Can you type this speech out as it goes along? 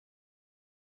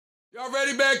Y'all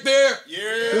ready back there? Yeah.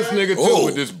 This nigga too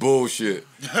with this bullshit.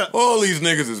 All these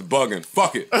niggas is bugging.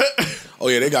 Fuck it. Oh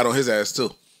yeah, they got on his ass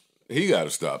too. He gotta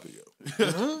stop it,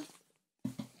 yo.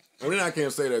 I mean, I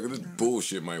can't say that because this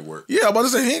bullshit might work. Yeah, I'm about to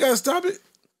say he ain't gotta stop it.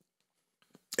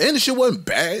 And the shit wasn't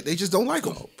bad. They just don't like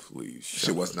him. Oh, please.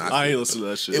 Shit was not. I ain't listen to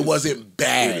that shit. It wasn't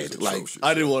bad. It is Like, atrocious.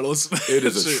 I didn't want to listen to that It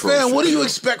is shit. atrocious. man, what do you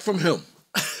expect from him?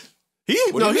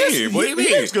 What do you mean? What do you mean?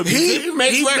 He's good. He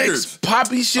makes He records. makes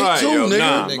poppy shit All right, too, yo, nigga.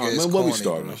 nah, Nigga man, is what we corny,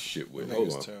 starting bro. this shit with? That Hold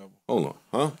nigga's on. terrible. Hold on.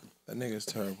 Huh? That nigga's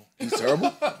terrible. He's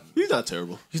terrible. He's not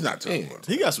terrible. He's not terrible.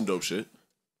 He got some dope shit.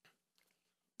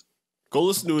 Go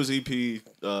listen to his EP.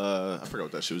 I forgot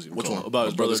what that shit was even Which called. one? About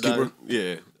his Brother's brother Keeper? dying.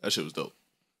 Yeah, that shit was dope.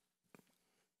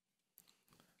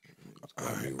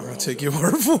 I'm gonna take your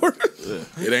word for it.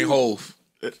 It ain't Hove.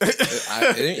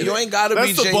 You ain't gotta be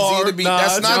That's the Jay-Z bar. to be. Nah,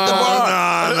 That's not the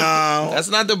bar. Nah, That's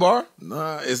not the bar.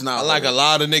 nah, it's not. I like a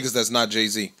lot of niggas that's not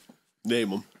Jay-Z. Name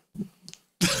him.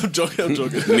 I'm joking. I'm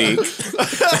joking. Meek.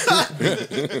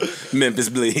 Memphis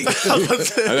Bleak.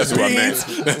 That's who I meant.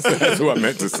 That's who I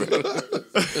meant to say.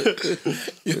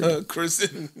 Yeah, Chris.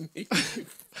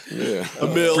 Yeah. A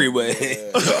mill. Freeway.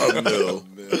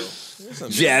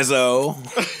 Jazzo.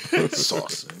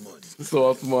 sauce.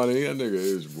 Soft money. That nigga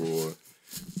is, boy.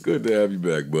 Good to have you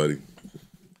back, buddy.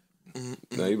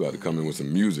 Now you about to come in with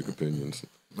some music opinions.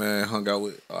 Man, hung out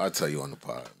with. I'll tell you on the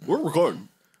pod. We're recording.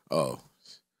 Oh,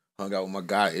 hung out with my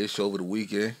guy Ish over the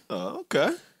weekend. Oh,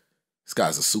 okay. This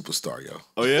guy's a superstar, yo.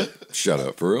 Oh, yeah? Shut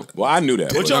up, for real? Well, I knew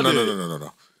that. What but- y'all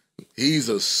No. He's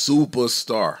a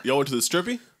superstar. Y'all went to the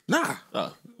strippy? Nah,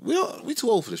 Oh. we too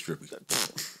old for the strippy.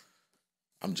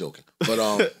 I'm joking,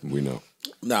 but We know.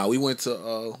 nah, we went to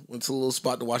a little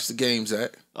spot to watch the games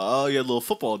at, Oh, yeah, a little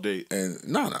football date. and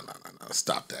no,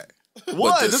 stop that.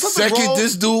 What? But the There's something second wrong?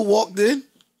 this dude walked in,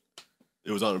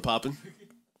 It was on and popping.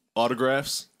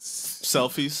 Autographs.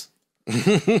 Selfies.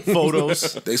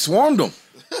 Photos. they swarmed him.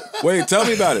 Wait, tell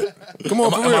me about it. Come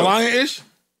on, for Am I real. lying, Ish?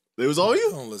 It was all you?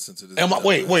 Don't listen to this. Am I?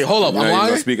 guy. Wait, hold up. Now I'm you're lying.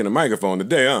 gonna speak in the microphone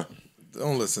today, huh?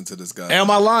 Don't listen to this guy.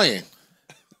 Am I lying?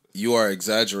 You are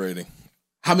exaggerating.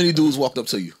 How many dudes walked up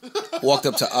to you? Walked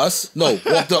up to us? No,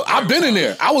 walked up. I've been in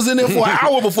there. I was in there for an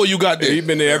hour before you got there. He's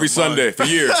been there every Sunday for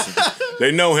years.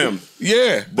 They know him.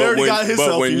 Yeah. But already when, got his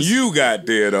but when selfies. you got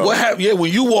there, though, What happened? Yeah,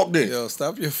 when you walked in. Yo,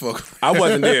 stop your fucking. I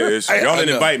wasn't there. Y'all I didn't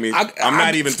know. invite me. I'm I'm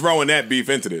not even throwing that beef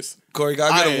into this. Corey,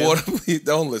 gotta I get a am. water. Please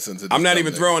don't listen to this. I'm not dumb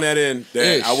even nigga. throwing that in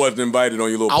that Ish. I wasn't invited on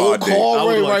your little I will pod date. I call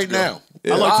would Ray like right to go. now. I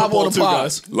like Live football on the too, pod.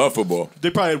 guys. Love football. They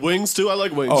probably had wings too. I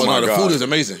like wings. Oh, Oh, my no, the God. food is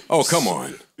amazing. Oh, come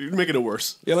on. You're making it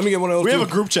worse. Yeah, let me get one of those. We have too. a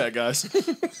group chat, guys.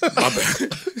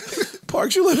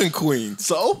 Parks, you live in Queens.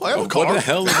 So I have a What car. the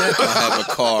hell is that? I have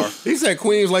a car. He said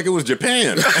Queens like it was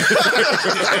Japan. This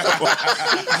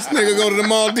nigga go to the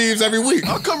Maldives every week.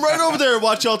 I'll come right over there and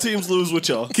watch y'all teams lose with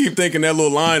y'all. Keep thinking that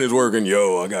little line is working.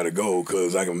 Yo, I gotta go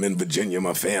because I'm in Virginia,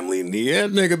 my family. And yeah,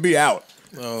 nigga be out.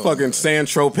 Fucking San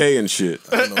Tropez and shit.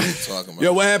 I don't know what you're talking about.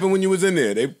 Yo, what happened when you was in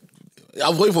there? I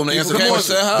was waiting for him to answer the came and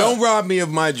question. said hi. Don't rob me of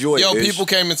my joy. Yo, Ish. people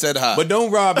came and said hi. But don't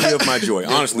rob me of my joy.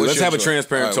 Honestly, What's let's your have a joy?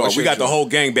 transparent All right, talk. what's We your got the joy? whole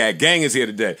gang back. Gang is here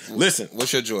today. Listen,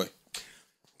 What's your joy?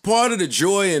 part of the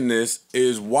joy in this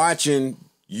is watching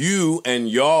you and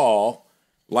y'all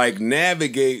like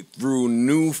navigate through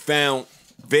newfound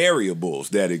variables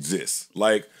that exist.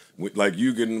 Like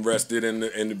you getting arrested and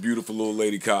the beautiful little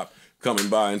lady cop coming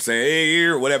by and saying, "Hey,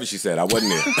 here," whatever she said. I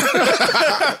wasn't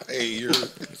there. Hey, you're.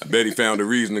 I bet he found a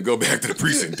reason to go back to the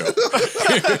precinct though.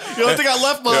 You don't think I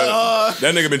left my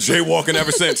That nigga been jaywalking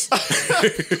ever since. This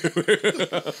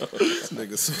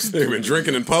nigga so They been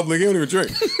drinking in public. He don't even drink.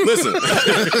 Listen.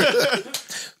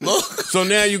 So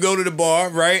now you go to the bar,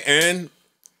 right? And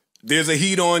there's a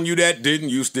heat on you that didn't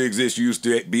used to exist. You used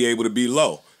to be able to be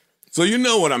low. So you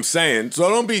know what I'm saying. So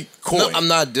don't be coy. No, I'm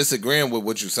not disagreeing with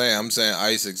what you're saying. I'm saying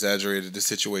Ice exaggerated the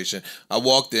situation. I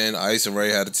walked in, Ice and Ray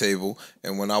had a table,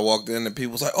 and when I walked in, the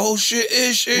people was like, "Oh shit,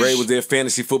 Ish." Ray was there,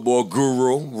 fantasy football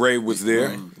guru. Ray was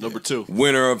there. number 2.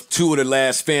 Winner of 2 of the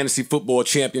last fantasy football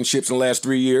championships in the last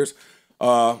 3 years.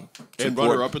 And support-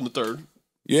 runner up in the 3rd.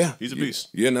 Yeah. He's a beast.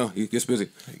 Yeah, no, he gets busy.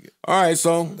 All right,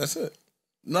 so That's it.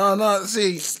 No,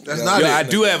 see, that's not yeah, I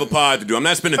it. do have a pod to do. I'm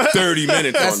not spending 30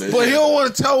 minutes on this. But he don't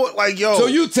want to tell it like, yo. So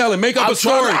you tell him, make up a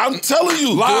story. I'm telling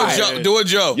you. Lie. Do a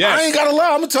Joe. Yes. I ain't got to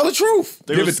lie. I'm going to tell the truth.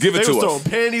 They Give was, it- give it they to was us. throwing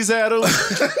panties at him.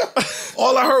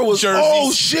 All I heard was, Jerseys.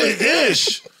 "Oh shit,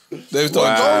 Ish." They was throwing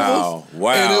Wow.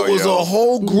 Wow. And it was yo. a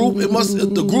whole group.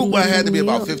 The group had to be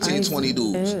about 15, 20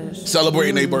 dudes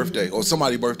celebrating their birthday or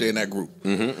somebody's birthday in that group.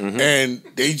 And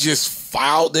they just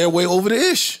filed their way over to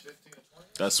Ish.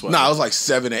 That's what. Nah, it was like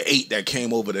 7 or 8 that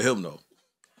came over to him though.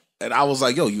 And I was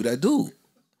like, yo, you that dude.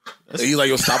 And he's like,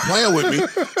 yo, stop playing with me.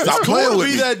 Stop playing with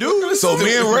be me. that dude. So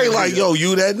me and Ray like, yo,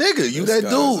 you that nigga. You that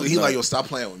guy's dude. a He nut. like, yo, stop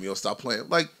playing with me. Yo, stop playing.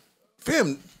 Like,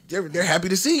 fam, they're happy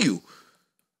to see you.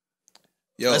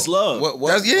 Yo, That's love.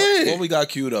 That's- What we got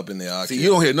queued up in there? See, you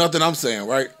don't hear nothing I'm saying,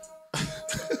 right?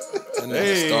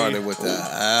 Started with the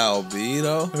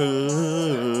albedo.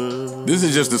 This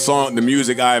is just the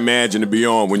music I imagine to be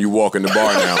on when you walk in the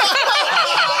bar now.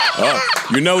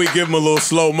 You know he give him a little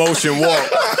slow motion walk.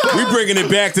 We bringing it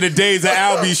back to the days of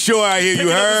Al B. Sure out here, you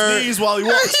Picking up his heard? knees while he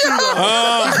walks through them.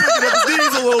 Picking up his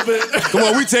knees a little bit. Come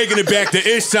on, we taking it back to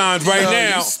ish times right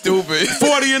now. You stupid.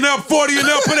 40 and up, put a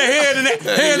head in the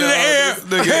air, head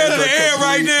in the air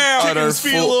right now. Kicking his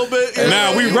feet a little bit. Yeah.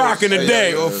 Now we rocking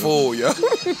today. You're a fool, yo.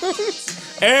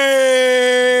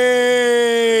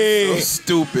 Hey!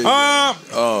 Stupid.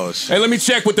 Oh shit. Hey, let me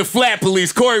check with the flat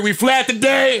police. Corey, we flat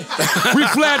today? We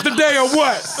flat today or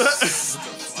what?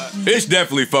 Ish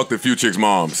definitely fucked a few chicks'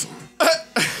 moms.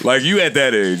 Like you at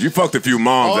that age, you fucked a few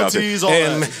moms out there. Aunties, all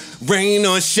And that. rain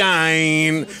or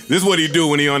shine. This is what he do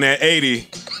when he on that 80.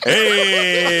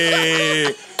 Hey!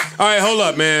 All right, hold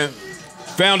up, man.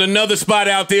 Found another spot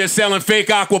out there selling fake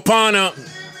aquapana.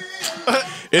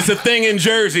 It's a thing in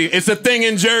Jersey. It's a thing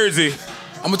in Jersey.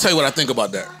 I'm gonna tell you what I think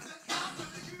about that.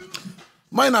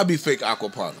 Might not be fake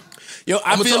aquapana. Yo,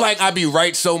 I I'ma feel tell- like I be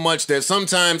right so much that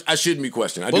sometimes I shouldn't be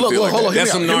questioned. I do But look, feel look, like hold that. on,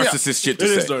 That's hear some me out. narcissist shit to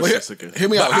It is say. narcissistic. Hear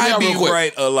me But out. Hear me I out be real quick.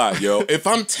 right a lot, yo. If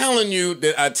I'm telling you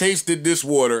that I tasted this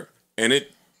water and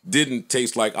it didn't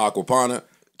taste like aquapana,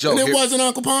 Joe, and it here- wasn't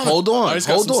aquapana. Hold on. I just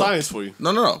got hold some on. science for you.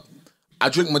 No. I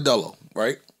drink Modelo,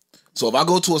 right? So if I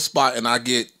go to a spot and I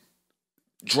get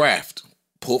draft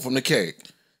pulled from the keg,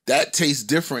 that tastes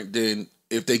different than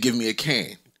if they give me a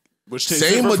can. Which tastes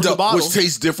Same different from the Modelo, bottle. which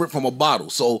tastes different from a bottle.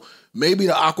 So maybe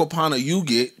the aquapana you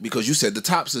get, because you said the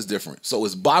tops is different, so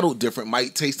it's bottled different,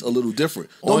 might taste a little different.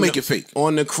 Don't make it fake.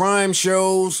 On the crime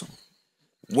shows,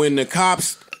 when the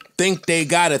cops think they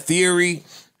got a theory,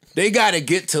 they got to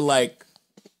get to like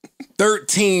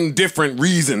 13 different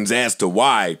reasons as to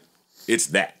why it's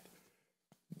that.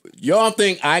 Y'all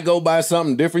think I go by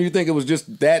something different? You think it was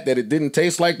just that it didn't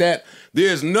taste like that?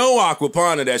 There's no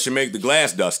aquapana that should make the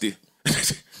glass dusty.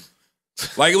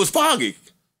 Like it was foggy.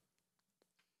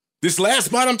 This last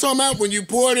spot I'm talking about, when you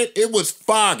poured it, it was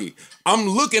foggy. I'm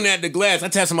looking at the glass. I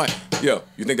tell somebody, yo,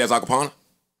 you think that's aquapana?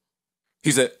 He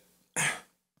said,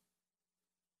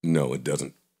 no, it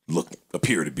doesn't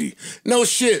appear to be. No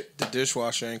shit. The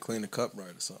dishwasher ain't clean the cup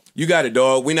right or something. You got it,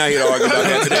 dog. We're not here to argue about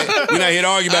that today. We're not here to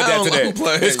argue about that I'm today.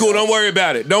 playing, It's cool. yo. Don't worry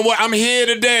about it. Don't worry. I'm here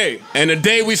today. And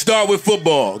today we start with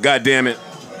football. God damn it.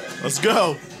 Let's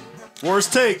go.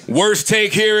 Worst take. Worst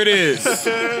take, here it is.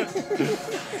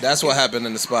 That's what happened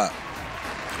in the spot.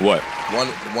 What?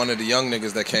 One of the young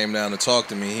niggas that came down to talk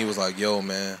to me, he was like, yo,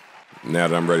 man. Now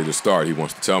that I'm ready to start, he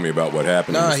wants to tell me about what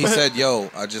happened. Nah, he said, yo,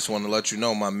 I just want to let you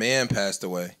know my man passed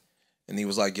away. And he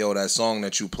was like, yo, that song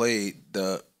that you played,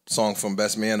 the song from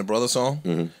Best Man the Brother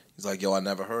song, he's like, yo, I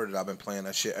never heard it. I've been playing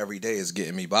that shit every day. It's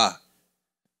getting me by.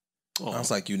 I was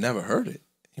like, you never heard it?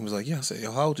 He was like, yeah. I said,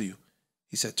 yo, how old are you?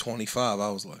 He said, 25. I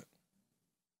was like,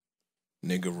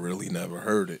 nigga really never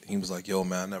heard it. He was like, yo,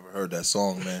 man, I never heard that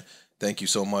song, man. Thank you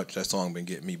so much. That song been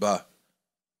getting me by.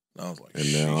 And I was like,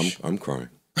 And now sheesh. I'm crying.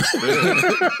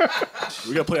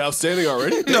 We got to play outstanding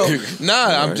already? No,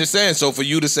 I'm just saying. So for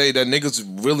you to say that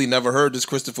niggas really never heard this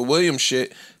Christopher Williams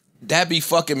shit, that be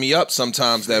fucking me up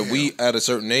sometimes. That we at a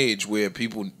certain age where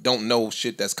people don't know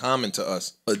shit that's common to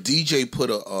us. A DJ put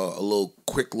a little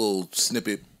quick little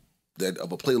snippet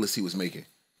of a playlist he was making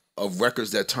of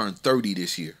records that turned 30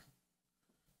 this year.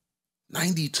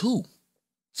 92.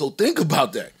 So think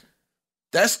about that.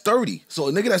 That's 30. So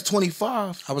a nigga that's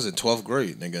 25. I was in 12th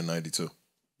grade, nigga, in 92.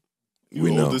 You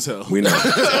We old know. as hell. We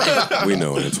know. We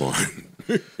know, Antoine.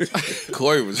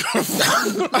 Corey was.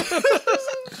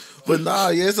 But nah,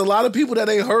 yeah, it's a lot of people that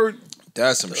ain't heard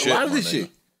That's some shit. a lot of my this nigga. shit.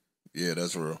 Yeah,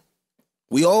 that's real.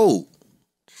 We old.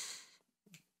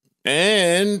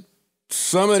 And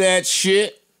some of that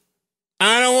shit,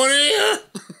 I don't want to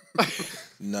hear.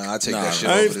 Nah, I take that shit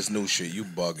I- over this new shit. You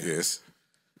bugging. Yes.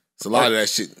 It's a lot of that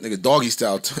shit. Nigga, doggy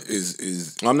style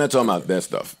is I'm not talking about that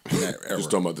stuff. that era. Just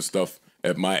talking about the stuff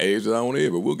at my age that I want to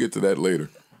hear, but we'll get to that later.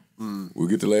 We'll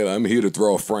get to later. I'm here to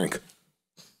throw a Frank.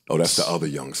 Oh, that's the other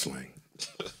young slang.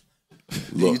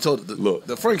 You told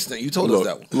the Franks thing. You told us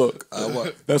that one. Look.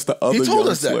 What? That's the other He told young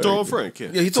us that. slang. Throw a Frank, yeah.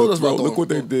 Yeah, he told us about Look what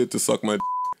they throwing- did to suck my.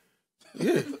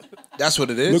 Yeah. That's what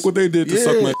it is. Look what they did to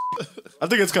suck Yeah. my. I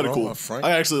think it's kind of Throw cool. a Frank.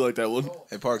 I actually like that one.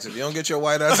 Hey, Parks, if you don't get your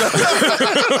white ass out,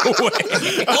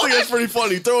 I think it's pretty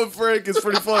funny. Throwing Frank is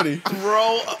pretty funny.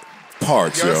 Bro,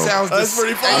 parts, yo. That's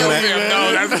pretty funny, man.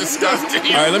 No, that's disgusting.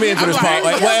 All right, let me enter this part.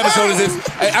 Like, what episode is this?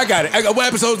 Hey, I got it. What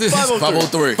episode is this?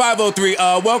 503. 503.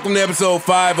 Welcome to episode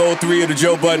 503 of the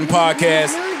Joe Budden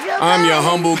Podcast. I'm your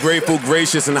humble, grateful,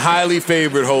 gracious, and highly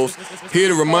favorite host, here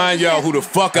to remind y'all who the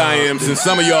fuck I am, since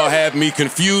some of y'all have me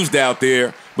confused out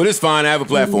there. But it's fine, I have a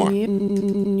platform.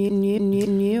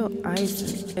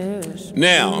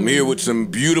 Now, I'm here with some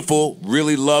beautiful,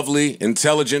 really lovely,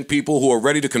 intelligent people who are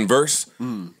ready to converse.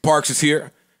 Parks is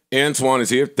here. Antoine is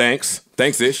here. Thanks.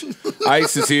 Thanks-ish.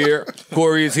 Ice is here.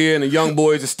 Corey is here. And the young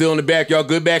boys are still in the back. Y'all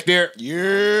good back there?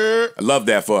 Yeah. I love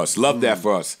that for us. Love that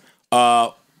for us.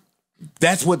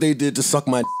 That's what they did to suck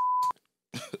my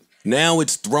Now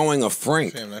it's throwing a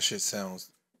Frank. Damn, that shit sounds...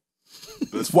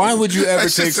 Why would you ever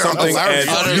take something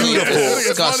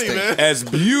Disgusting. as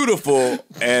beautiful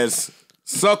as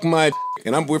suck my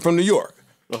and we're from New York.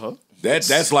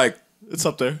 That's like It's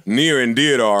up there. near and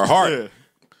dear to our heart. Yeah.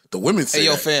 The women say Hey,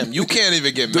 yo, that. fam, you can't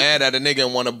even get mad at a nigga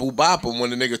and want to boo-bop him when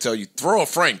the nigga tell you, throw a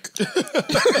Frank.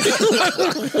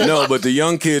 No, but the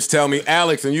young kids tell me,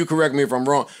 Alex, and you correct me if I'm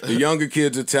wrong, the younger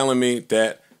kids are telling me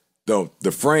that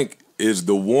the Frank is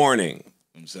the warning.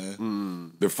 I'm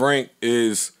saying? The Frank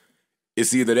is,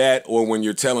 it's either that or when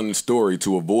you're telling the story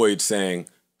to avoid saying,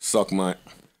 suck my...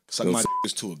 Suck my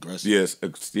is too aggressive. Yes,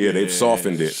 they've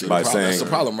softened it by saying, That's the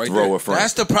problem right throw there. a Frank.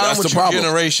 That's the problem with your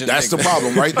generation. That's nigga. the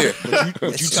problem right there.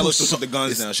 But you tell us to put the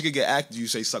guns down. She could get active. You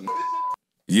say suck my.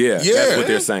 Yeah, that's what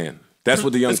they're saying. That's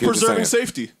what the young It's kids are saying. preserving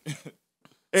safety.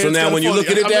 So now when you look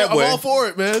at it that way... I'm all for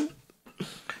it, man.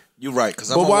 You're right.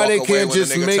 But why they can't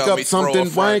just make up something?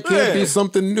 Why it can't be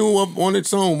something new up on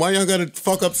its own? Why y'all gotta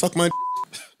fuck up suck my...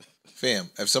 Fam,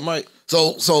 if somebody...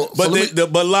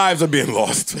 But lives are being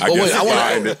lost. I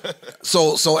guess.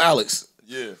 So Alex,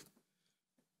 Yeah.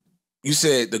 you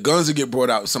said the guns that get brought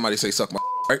out, somebody say suck my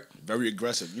right? Very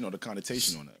aggressive. You know the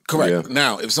connotation on that. Correct. Yeah.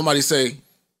 Now, if somebody say,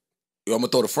 yo, I'm gonna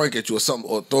throw the Frank at you or something,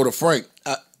 or throw the Frank,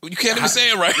 You can't even say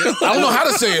it right. I don't know how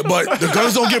to say it, but the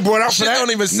guns don't get brought out for Shit that. don't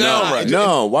even sound right.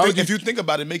 No, why would you... If you think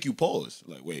about it, make you pause.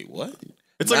 Like, wait, what?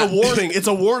 It's like a warning. It's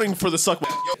a warning for the suck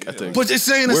my thing. But they're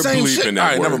saying the We're same shit. bleeping All that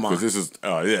right, word, never mind. 'cause this is...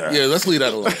 yeah. Yeah, let's leave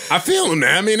that alone. I feel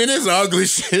that. I mean, it is ugly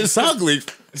shit. It's ugly.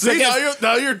 See,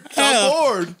 now you're Hell. on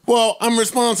board. Well, I'm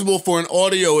responsible for an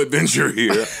audio adventure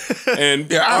here, and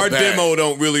Yeah, I'm our bad. demo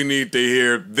don't really need to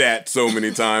hear that so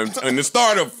many times. And the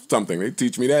start of something, they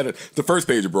teach me that at the first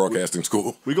page of broadcasting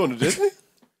school. We going to Disney?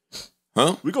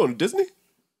 Huh? We going to Disney?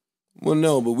 Well,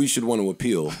 no, but we should want to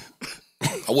appeal.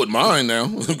 I wouldn't mind now.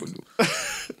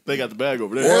 They got the bag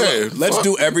over there. Yeah, Let's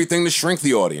do everything to shrink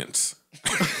the audience.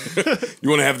 You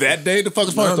want to have that day? The fuck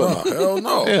is Park talking about? Hell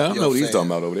no. Yeah, I know what he's fam. talking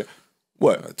about over there.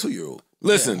 What? A 2-year-old.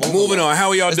 Listen, moving on. How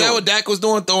are y'all Is doing? that what Dak was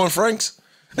doing, throwing Franks?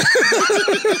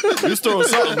 You was throwing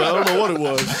something, man. I don't know what it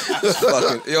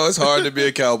was. Yo, it's hard to be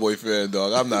a Cowboy fan,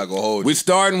 dog. I'm not going to hold you. We're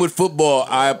starting with football.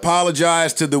 I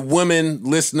apologize to the women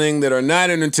listening that are not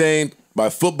entertained by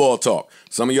football talk.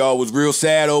 Some of y'all was real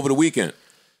sad over the weekend.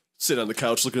 Sit on the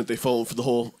couch looking at their phone for the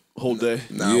whole day.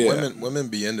 Nah, Yeah. women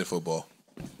be into football.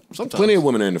 Sometimes. Plenty of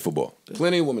women are into football.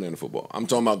 Plenty of women are into football. I'm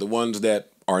talking about the ones that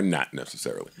are not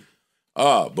necessarily.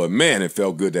 But man, it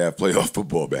felt good to have playoff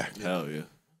football back. Hell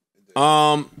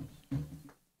yeah.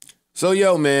 So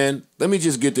yo, man, let me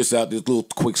just get this little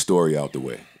quick story out the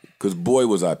way. Cause boy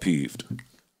was I peeved. I'm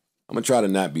gonna try to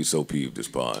not be so peeved this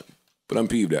pod, but I'm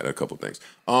peeved at a couple things.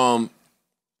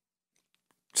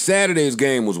 Saturday's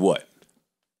game was what?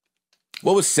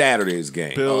 What was Saturday's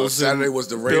game? Bills Saturday was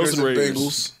the Raiders and Raiders.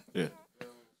 Bengals Yeah.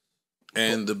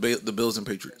 and the Bills and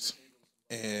Patriots.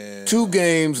 And Two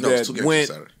games No, it's that 2 games went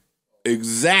on Saturday.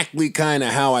 exactly kind of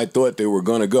how I thought they were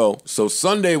gonna go. So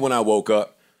Sunday when I woke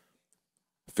up,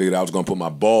 I figured I was gonna put my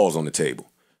balls on the table.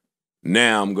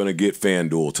 Now I'm gonna get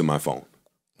FanDuel to my phone.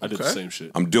 I did the same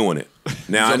shit. I'm doing it.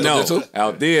 Now I You know did too?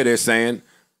 out there they're saying,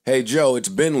 "Hey Joe, it's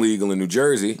been legal in New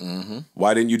Jersey.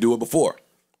 Why didn't you do it before?"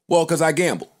 Well, because I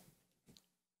gamble.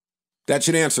 That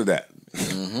should answer that.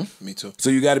 me too. So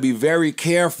you got to be very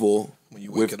careful When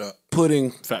you wake with it up.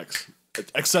 putting. Facts.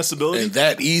 Accessibility. And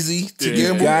that easy to Yeah.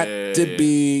 gamble? Got to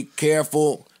be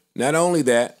careful. Not only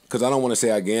that, because I don't want to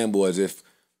say I gamble as if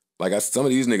some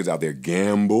of these niggas out there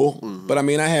gamble, but I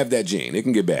mean I have that gene. It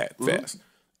can get bad fast.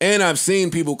 And I've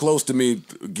seen people close to me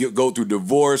go through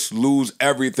divorce, lose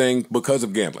everything because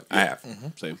of gambling. I have.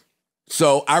 Same.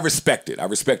 So I respect it. I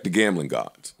respect the gambling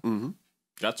gods.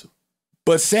 Got to.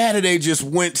 But Saturday just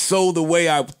went so the way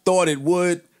I thought it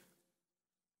would.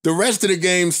 The rest of the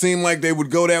game seemed like they would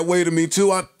go that way to me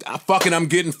too. I'm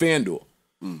getting FanDuel.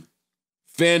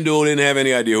 FanDuel didn't have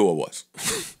any idea who I was.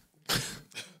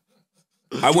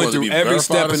 I went want to through be every verified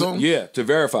step or something? to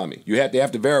verify me. They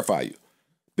have to verify you.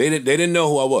 They didn't know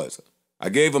who I was. I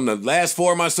gave them the last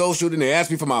 4 of my social, then they asked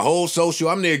me for my whole social.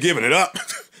 I'm there giving it up.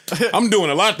 I'm doing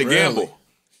a lot to gamble.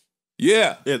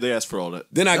 Yeah. Yeah, they asked for all that.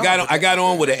 Then I got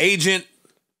on with an agent,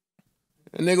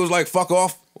 and nigga was like, fuck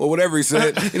off, or whatever he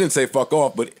said. He didn't say fuck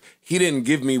off, but he didn't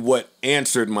give me what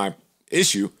answered my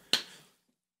issue.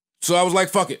 So I was like,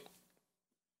 fuck it.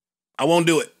 I won't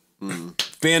do it.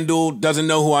 FanDuel doesn't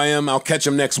know who I am. I'll catch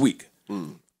him next week.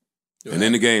 And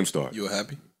then the game started. You were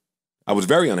happy? I was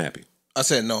very unhappy. I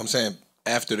said no. I'm saying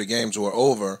after the games were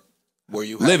over, were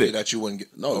you happy Livid. that you wouldn't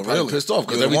get? No, really pissed off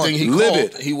because You would've everything won. he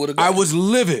Livid. called, he would have. I was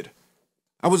livid.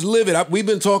 We've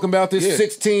been talking about this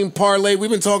 16 parlay. We've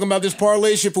been talking about this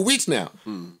parlay shit for weeks now.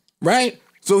 Right?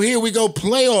 So here we go,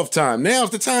 playoff time. Now's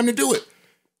the time to do it.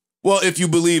 Well, if you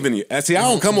believe in it. See, I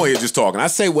don't come on here just talking. I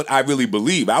say what I really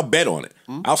believe. I'll bet on it.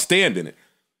 I'll stand in it.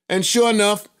 And sure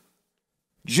enough,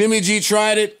 Jimmy G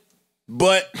tried it,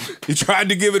 but he tried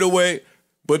to give it away,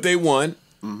 but they won.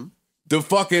 The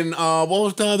fucking, what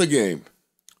was the other game?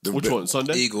 Which one?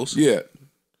 Sunday? Eagles. Yeah.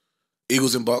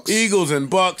 Eagles and Bucks. Eagles and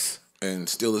Bucks. And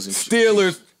Steelers and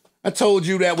Steelers. I told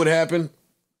you that would happen.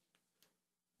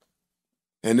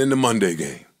 And then the Monday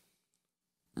game.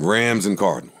 Rams and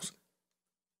Cardinals.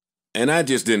 And I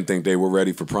just didn't think they were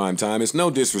ready for prime time. It's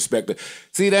no disrespect.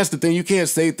 See, that's the thing. You can't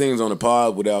say things on a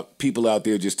pod without people out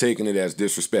there just taking it as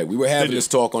disrespect. We were having this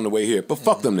talk on the way here, but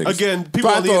fuck them niggas. Again, people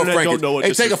on the internet don't know what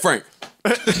Hey, take a Frank.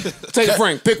 Take a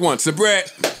Frank. Pick one.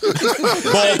 Sabret.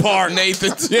 Ballpark.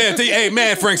 Nathan. Yeah, hey,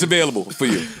 Mad Frank's available for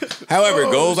you. However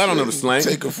it goes, I don't know the slang.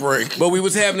 Take a Frank. But we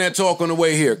was having that talk on the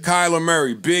way here. Kyler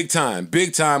Murray, big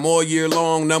time all year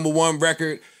long, #1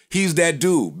 record. He's that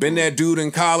dude. Been that dude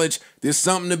in college. There's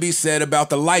something to be said about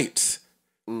the lights.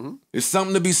 There's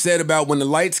something to be said about when the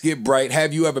lights get bright.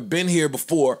 Have you ever been here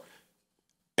before?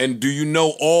 And do you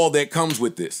know all that comes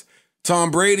with this?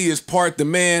 Tom Brady is part the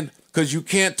man because you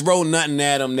can't throw nothing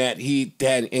at him that he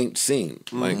ain't seen.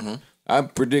 Like, I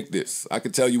predict this. I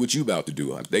can tell you what you about to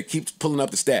do. They keep pulling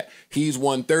up the stat. He's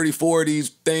won 34 of these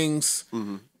things.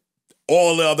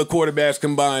 All the other quarterbacks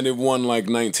combined have won like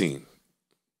 19.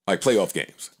 Like playoff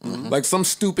games. Like some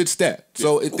stupid stat.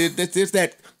 So it's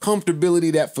that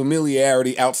comfortability, that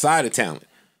familiarity outside of talent.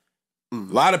 A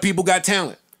lot of people got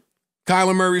talent.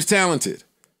 Kyler Murray's talented.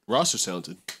 Roster's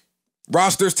talented.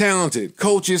 Roster's talented.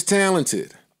 Coach is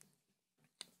talented.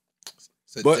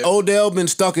 But Odell been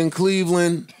stuck in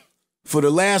Cleveland for the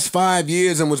last 5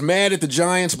 years and was mad at the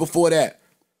Giants before that.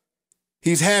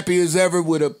 He's happy as ever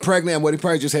with a pregnant, he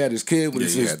probably just had his kid with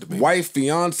his wife,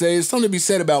 fiance. There's something to be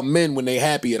said about men when they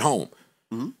happy at home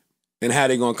and how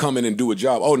they gonna come in and do a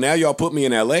job. Oh, now y'all put me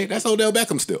in LA? That's Odell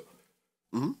Beckham still.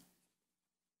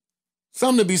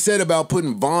 Something to be said about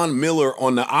putting Von Miller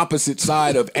on the opposite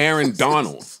side of Aaron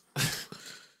Donald.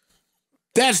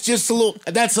 That's just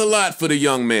that's a lot for the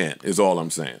young man, is all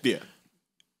I'm saying. Yeah.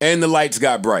 And the lights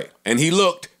got bright. And he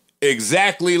looked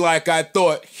exactly like I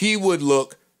thought he would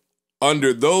look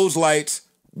under those lights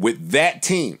with that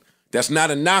team. That's not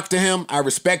a knock to him. I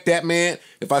respect that man.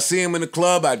 If I see him in the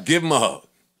club, I'd give him a hug.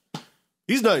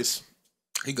 He's nice.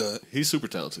 He good. He's super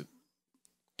talented.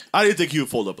 I didn't think he would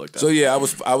fold up like that. So yeah, I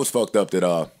was fucked up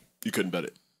that you couldn't bet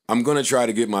it. I'm gonna try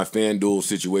to get my FanDuel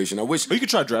situation. I wish Or you could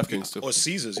try DraftKings too. Or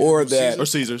Caesars. or that Or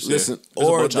Caesars. Listen, yeah. There's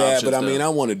a or bunch of that, options but I mean now. I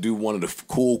want to do one of the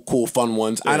cool fun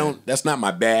ones. That's not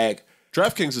my bag.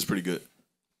 DraftKings is pretty good.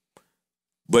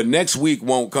 But next week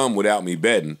won't come without me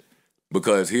betting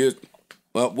because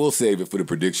we'll save it for the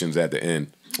predictions at the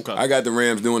end. Okay. I got the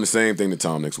Rams doing the same thing to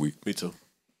Tom next week. Me too.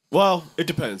 Well, it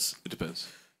depends. It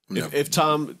depends. Yeah. If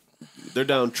Tom, they're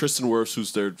down Tristan Wirfs,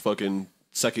 who's their fucking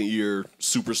second-year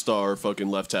superstar fucking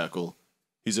left tackle.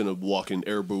 He's in a walk-in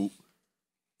air boot.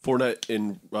 Fournette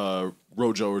and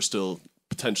Rojo are still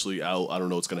potentially out. I don't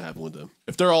know what's going to happen with them.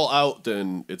 If they're all out,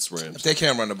 then it's Rams. If they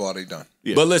can't run the ball, they done.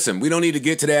 Yeah. But listen, we don't need to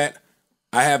get to that.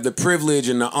 I have the privilege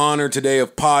and the honor today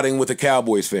of potting with a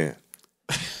Cowboys fan.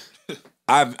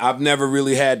 I've never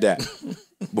really had that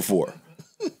before.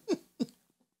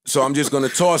 So I'm just going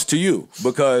to toss to you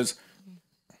because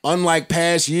unlike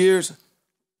past years,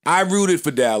 I rooted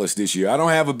for Dallas this year. I don't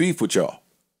have a beef with y'all.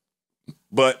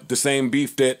 But the same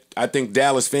beef that I think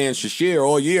Dallas fans should share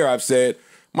all year, I've said,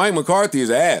 Mike McCarthy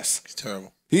is ass. He's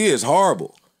terrible. He is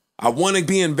horrible. I want to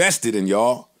be invested in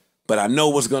y'all, but I know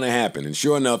what's going to happen. And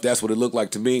sure enough, that's what it looked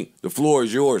like to me. The floor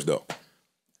is yours, though.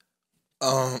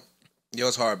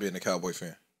 It's hard being a Cowboy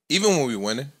fan. Even when we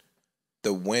winning,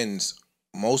 the wins,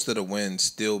 most of the wins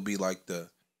still be like the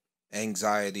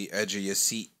anxiety, edge of your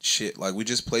seat shit. Like, we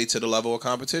just play to the level of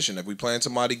competition. If we playing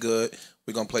somebody good,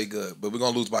 we're going to play good. But we're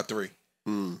going to lose by 3.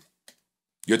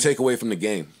 Your takeaway from the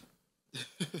game.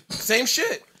 Same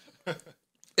shit.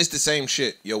 It's the same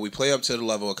shit. Yo, we play up to the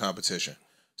level of competition.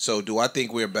 So do I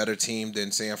think we're a better team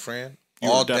than San Fran?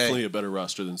 You're definitely a better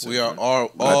roster than San Fran.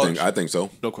 I think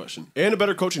so. No question. And a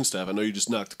better coaching staff. I know you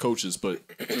just knocked the coaches, but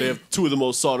they have two of the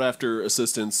most sought-after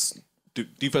assistants,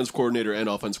 defense coordinator and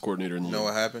offensive coordinator in the league. You know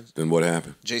what happens? Then what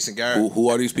happened? Jason Garrett. Who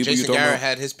are these people Jason you talking Garrett about?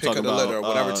 had his pick of the litter, or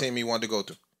whatever team he wanted to go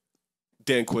to.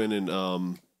 Dan Quinn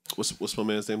and what's my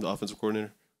man's name? The offensive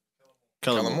coordinator,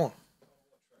 Kellen Moore.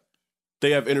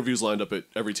 They have interviews lined up at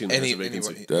every team that has a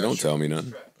vacancy. That don't tell me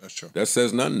nothing. That's true. That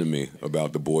says nothing to me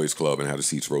about the boys' club and how the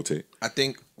seats rotate. I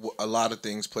think a lot of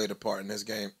things played a part in this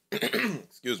game.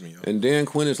 Excuse me, yo. And Dan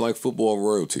Quinn is like football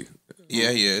royalty.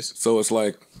 Yeah, he is. So it's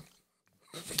like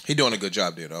He doing a good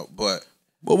job there, though. But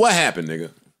what happened,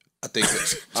 nigga? I think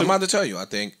I'm about to tell you. I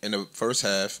think in the first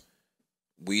half,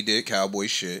 we did Cowboy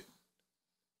shit.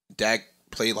 Dak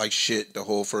played like shit the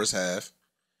whole first half.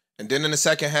 And then in the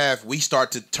second half, we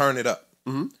start to turn it up.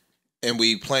 Mm-hmm. And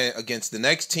we playing against the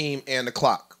next team and the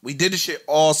clock. We did this shit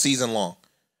all season long.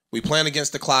 We playing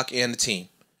against the clock and the team.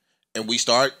 And we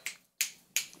start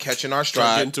catching our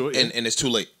stride, and it's too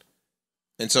late.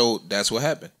 And so that's what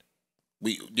happened.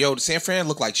 The San Fran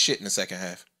looked like shit in the second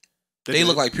half. They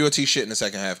look like pure T shit in the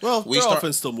second half. Well, their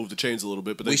offense still moved the chains a little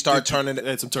bit, but we start turning it.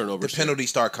 They had some turnovers. The penalties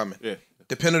start coming. Yeah.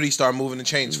 The penalties start moving the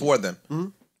chains for them. Mm-hmm.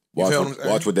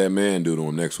 Watch what that man do to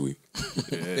him next week.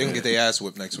 They're going to get their ass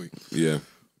whipped next week. Yeah.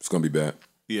 It's going to be bad.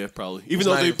 Yeah, probably. Even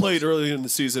though they played early in the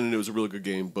season and it was a really good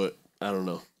game, but I don't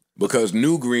know. Because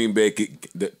new Green Bay,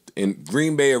 in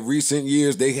Green Bay of recent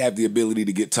years, they have the ability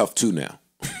to get tough too now.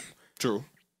 True.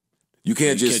 You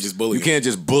can't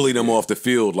just bully them off the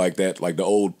field like that, like the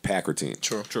old Packer team.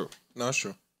 True. No, it's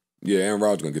true. Yeah, Aaron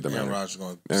Rodgers gonna get them. Aaron Rodgers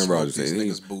gonna smoke these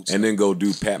niggas' boots, and then go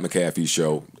do Pat McAfee's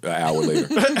show an hour later.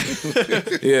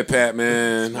 Yeah, Pat,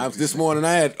 man. This morning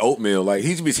I had oatmeal. Like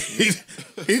he's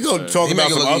gonna talk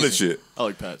about some other shit. I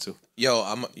like Pat too. Yo,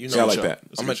 I like Pat.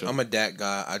 I'm a Dak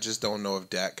guy. I just don't know if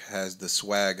Dak has the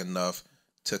swag enough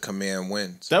to command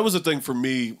wins. That was the thing for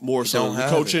me more so. The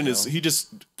coaching is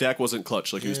Dak wasn't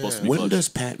clutch like he was supposed to be. When does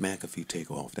Pat McAfee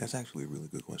take off? That's actually a really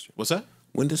good question. What's that?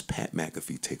 When does Pat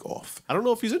McAfee take off? I don't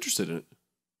know if he's interested in it.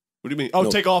 What do you mean? Oh,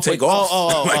 no, take off. Take off.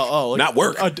 Oh, not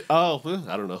work. I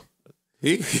don't know.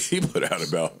 He put out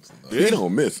about. He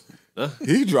don't miss.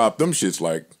 He dropped them shits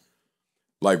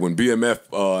like when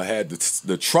BMF had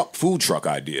the food truck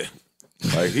idea.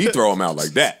 Like he throw him out like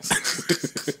that.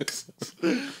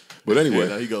 But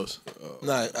anyway, he goes.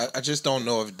 Nah, I just don't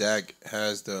know if Dak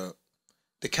has the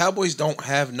Cowboys don't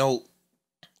have no.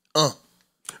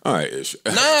 All right, Ish.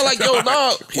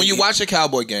 When you watch a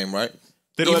Cowboy game, right?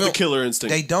 They don't have the killer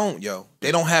instinct. They don't, yo.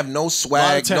 They don't have no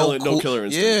swag, talent, no killer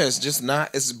instinct. Yeah, it's just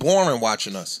not. It's boring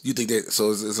watching us. You think that? So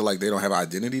is it like they don't have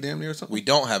identity damn near or something? We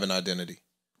don't have an identity.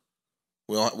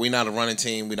 We not a running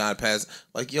team. We not a pass.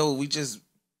 Like yo,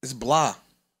 it's blah.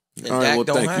 And all right, well,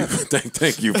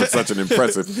 thank you for such an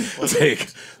impressive take.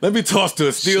 Let me toss to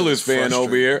a Steelers fan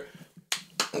over here.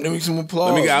 Give me some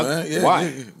applause, man. Yeah, why?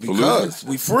 Yeah, because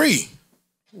we free.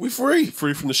 We free.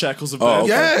 Free from the shackles of bad. Okay.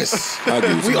 Yes.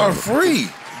 We are free.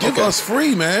 Give us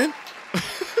free, man.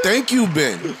 Thank you,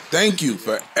 Ben. Thank you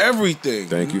for everything.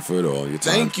 Thank you for it all. Your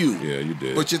time. Thank you. Yeah, you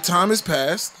did. But your time has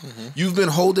passed. Mm-hmm. You've been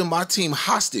holding my team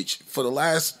hostage for the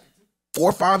last 4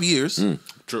 or 5 years.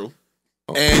 True.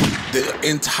 And the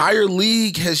entire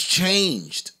league has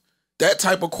changed. That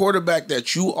type of quarterback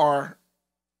that you are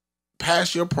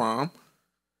past your prime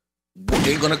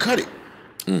ain't gonna cut it.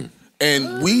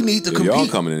 And we need to compete. Y'all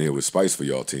coming in here with spice for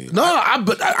y'all team. No,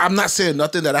 I'm not saying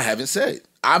nothing that I haven't said.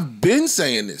 I've been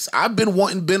saying this. I've been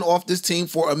wanting Ben off this team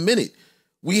for a minute.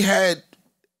 We had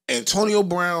Antonio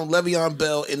Brown, Le'Veon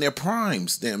Bell in their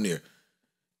primes, damn near,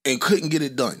 and couldn't get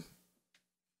it done.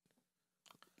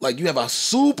 Like, you have a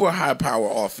super high power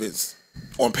offense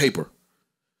on paper.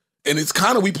 And it's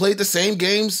kind of, we played the same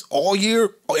games all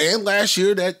year and last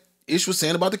year that Ish was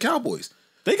saying about the Cowboys.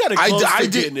 They got it close to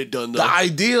getting it done, though. The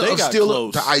idea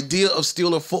of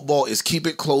Steeler football is keep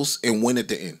it close and win at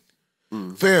the end.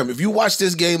 Fam, if you watch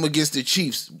this game against the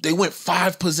Chiefs, they went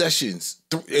 5 possessions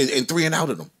and 3 and out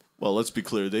of them. Well, let's be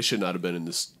clear. They should not have been in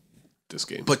this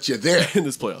game. But you're there. In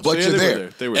this playoffs. But you're there.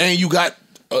 They were and you got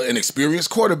an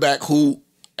experienced quarterback who,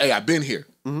 hey, I've been here.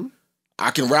 Mm-hmm.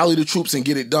 I can rally the troops and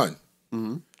get it done.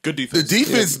 Mm-hmm. Good defense. The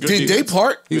defense did their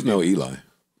part. He's no Eli.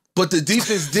 But the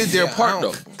defense did their part,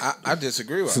 though. I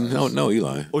disagree with No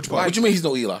Eli. What you mean he's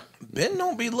no Eli? Ben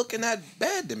don't be looking that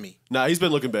bad to me. Nah, he's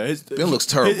been looking bad. Ben looks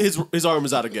terrible. His arm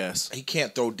is out of gas. He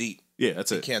can't throw deep. Yeah,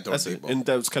 that's it. He can't throw that's deep it. ball. And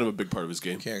that was kind of a big part of his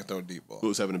game. Can't throw deep ball. He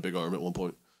was having a big arm at one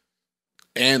point.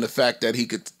 and the fact that he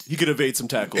could evade some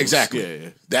tackles. exactly. Yeah.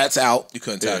 That's out. You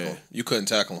couldn't tackle. Yeah. You couldn't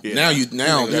tackle him. Yeah. Now He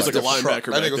was like a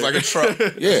linebacker. That nigga was like a truck.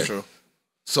 Yeah. That's true.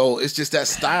 So it's just that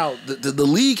style. The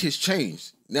league has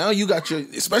changed. Now you got your,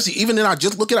 especially even in our,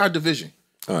 just look at our division.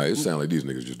 All right, it sounds like these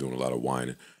niggas just doing a lot of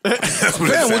whining. Man,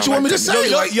 what you want me to say?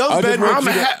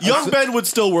 Young Ben would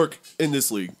still work in this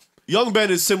league. Young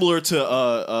Ben is similar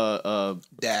to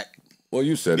Dak. Well,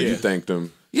 you said it. Yeah. You thanked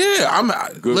him. Yeah,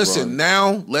 listen, run.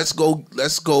 now let's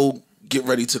go get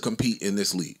ready to compete in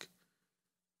this league.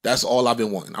 That's all I've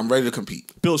been wanting. I'm ready to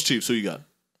compete. Bills Chiefs. Who you got?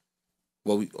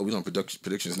 Well, we doing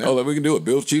predictions now. Oh, we can do it.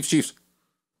 Bills, Chiefs.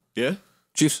 Yeah,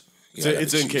 Chiefs. Yeah, I got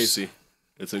it's the in Chiefs. KC.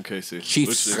 It's in KC. Chiefs.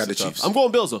 Which is I got the tough. Chiefs. I'm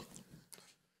going Bills though.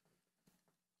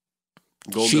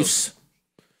 I'm going Chiefs.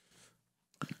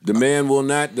 The man will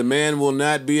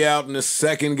not be out in the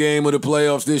second game of the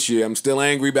playoffs this year. I'm still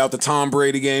angry about the Tom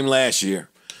Brady game last year.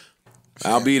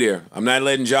 I'll be there. I'm not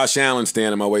letting Josh Allen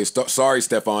stand in my way. Sorry,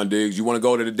 Stephon Diggs. You want to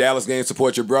go to the Dallas game,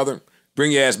 support your brother?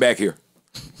 Bring your ass back here.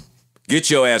 Get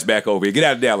your ass back over here. Get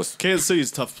out of Dallas. Kansas City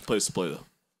is a tough place to play though.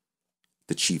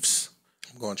 The Chiefs.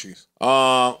 I'm going Chiefs.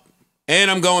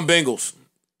 And I'm going Bengals.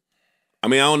 I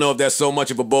mean, I don't know if that's so much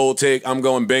of a bold take. I'm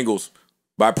going Bengals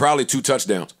by probably 2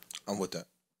 touchdowns. I'm with that.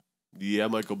 Yeah, I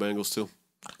might go Bengals too.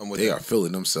 I'm with They that. are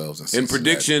feeling themselves. In Cincinnati.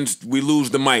 predictions, we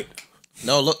lose the might.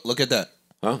 No, look at that.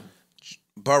 Huh?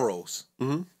 Burrows.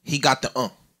 He got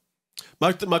the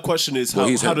My question is Well, how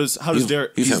he's him. does He's-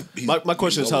 Derek? he's him. My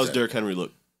question is how does that. Derrick Henry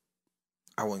look?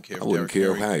 I wouldn't care. If I wouldn't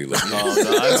Derrick care Henry- how he looked.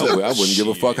 No, I wouldn't give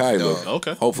a fuck how he looked.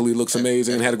 Okay. Hopefully he looks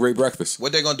amazing and had a great breakfast.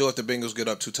 What they gonna do if the Bengals get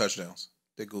up 2 touchdowns?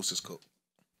 Their goose is cooked.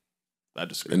 I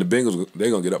disagree. And the Bengals, they're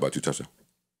going to get up by 2 touchdowns.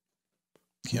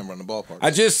 Can't run the ballpark. I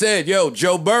just said,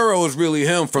 Joe Burrow is really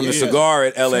him from the cigar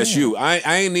at LSU. I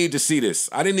ain't need to see this.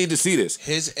 I didn't need to see this.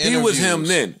 He was him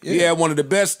then. He had one of the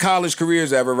best college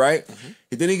careers ever, right?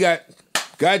 Then he got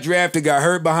drafted, got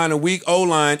hurt behind a weak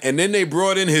O-line, and then they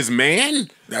brought in his man,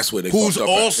 That's where they who's fucked up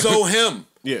at. also him.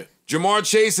 Yeah. Jamar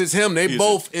Chase is him. They He's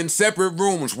both in separate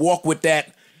rooms walk with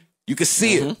that. You can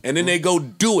see it. And then they go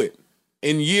do it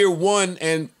in year one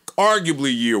and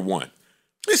arguably year one.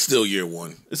 It's still year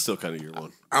one. It's still kind of year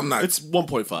one. I'm not. It's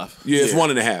 1.5. Yeah, it's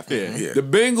 1.5. Yeah. The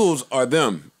Bengals are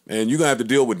them, and you're going to have to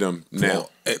deal with them now.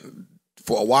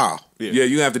 For a while. Yeah, you're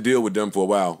going to have to deal with them for a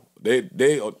while. They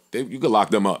you could lock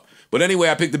them up. But anyway,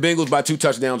 I picked the Bengals by 2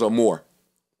 touchdowns or more.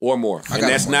 And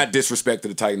that's not disrespect to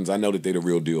the Titans. I know that they're the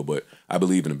real deal, but I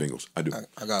believe in the Bengals. I do.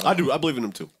 I do. I believe in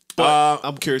them too. But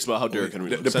I'm curious about how Derrick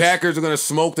Henry looks. The Packers are going to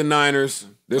smoke the Niners.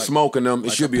 They're smoking them.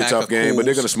 It should be a tough game, but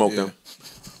they're going to smoke them.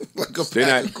 Like a They're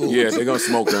pack not. of cool. Yeah, they're going to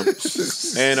smoke them.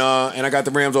 And I got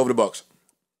the Rams over the Bucks.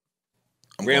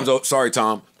 Sorry,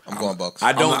 Tom. I'm going Bucks.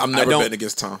 I'm never betting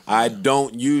against Tom. I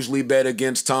don't usually bet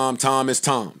against Tom. Tom is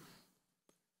Tom.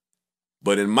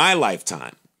 But in my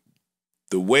lifetime,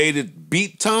 the way to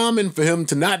beat Tom and for him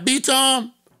to not beat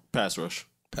Tom pass rush.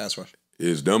 Pass rush.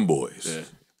 is them boys. Yeah.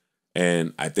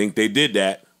 And I think they did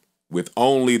that with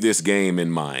only this game in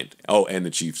mind. Oh, and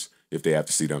the Chiefs, if they have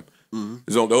to see them.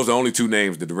 Those are the only 2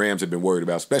 names that the Rams have been worried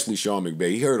about, especially Sean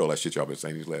McVay. He heard all that shit y'all been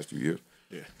saying these last few years.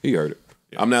 Yeah. He heard it.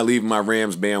 Yeah. I'm not leaving my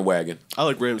Rams bandwagon. I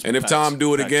like Rams. And if Tom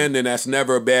do it again, then that's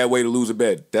never a bad way to lose a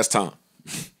bet. That's Tom.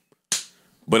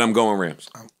 But I'm going Rams.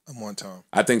 I'm on Tom.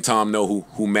 I think Tom know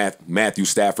who Matthew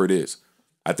Stafford is.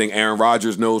 I think Aaron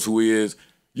Rodgers knows who he is.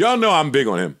 Y'all know I'm big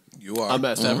on him. You are. I'm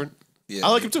Matt Stafford. Yeah,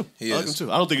 I like him too. he I like is. him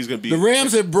too. I don't think he's going to be. The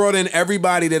Rams have brought in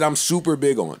everybody that I'm super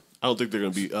big on. I don't think they're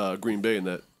going to be Green Bay in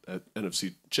that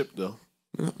NFC chip though.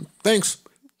 Thanks.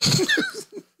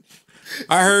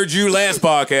 I heard you last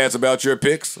podcast about your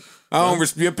picks.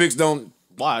 Your picks don't.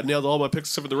 Why? I nailed all my picks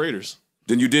except for the Raiders,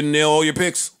 Then you didn't nail all your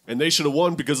picks. and they should have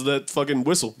won because of that fucking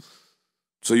whistle.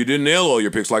 So you didn't nail all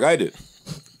your picks like I did.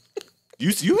 You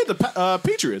hit the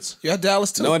Patriots. You had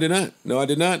Dallas too. No, I did not. No, I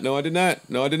did not. No, I did not.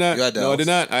 No, I did not. You had No, I Dallas. did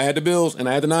not. I had the Bills and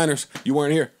I had the Niners. You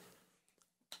weren't here.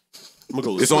 I'm gonna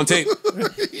go It's on tape.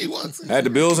 He wants. I had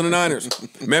the Bills and the Niners.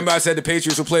 Remember I said the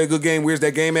Patriots will play a good game. Where's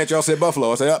that game at? Y'all said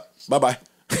Buffalo. I said, up. Bye-bye.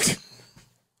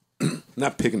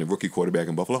 Not picking the rookie quarterback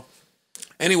in Buffalo.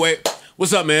 Anyway,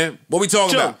 what's up, man? What we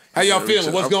talking Chill. about? How y'all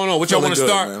feeling? What's going on? What y'all want to Feeling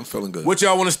good, start? man. I'm feeling good. What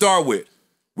y'all want to start with?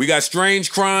 We got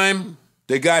Strange Crime.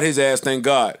 They got his ass, thank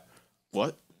God.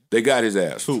 What? They got his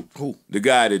ass. Who? The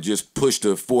guy that just pushed a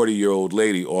 40-year-old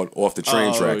lady off the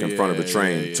train track in front of a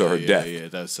train to her death. Yeah,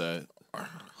 that's sad.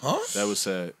 Huh? That was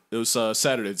sad. It was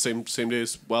Saturday, same day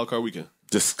as Wild Card Weekend.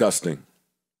 Disgusting.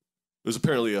 It was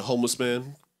apparently a homeless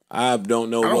man. I don't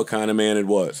know what kind of man it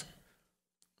was.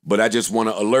 But I just want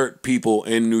to alert people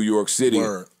in New York City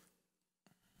Word.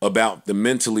 about the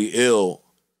mentally ill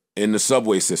in the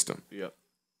subway system. Yep.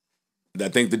 I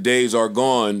think the days are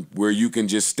gone where you can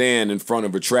just stand in front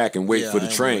of a track and wait for the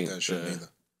train. That shit neither.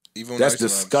 Even when That's I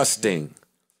used to ride- disgusting.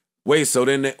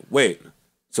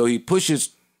 So he pushes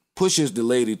the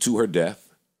lady to her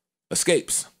death,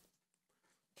 escapes,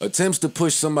 attempts to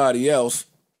push somebody else,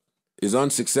 is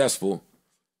unsuccessful,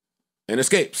 and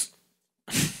escapes.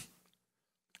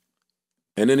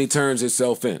 And then he turns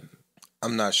himself in.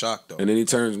 I'm not shocked though. And then he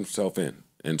turns himself in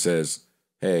and says,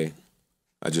 hey,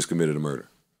 I just committed a murder.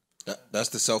 That's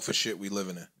the selfish shit we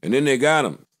living in. And then they got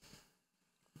him.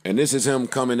 And this is him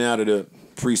coming out of the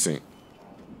precinct.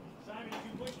 Simon, did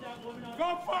you push that woman on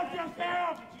Go fuck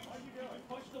yourself! What did you do? You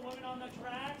pushed the woman on the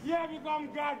track? Yeah, because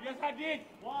I'm God. Yes, I did.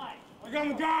 Why? Because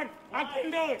I'm God. I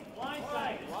couldn't do it.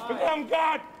 Blindsided. Because I'm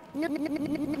God.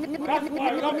 That's why.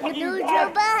 I'm fucking Joe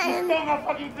God. Biden. You still my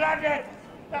fucking blood.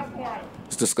 That's why.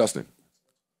 It's disgusting.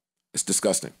 It's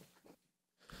disgusting.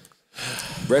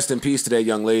 Rest in peace to that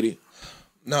young lady.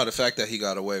 No, the fact that he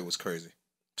got away was crazy.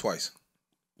 Twice.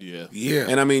 Yeah. Yeah.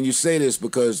 And I mean, you say this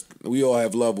because we all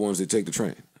have loved ones that take the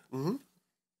train.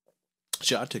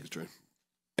 Shit, I'd take the train.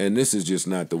 And this is just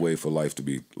not the way for life to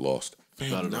be lost. I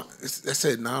don't know. That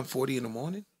said 9:40 in the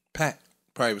morning? Packed.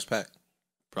 Probably was packed.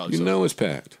 Probably You so. know it's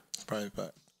packed. Probably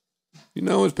packed. You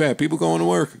know it's packed. People going to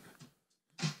work.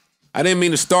 I didn't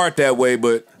mean to start that way,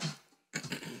 but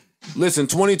listen,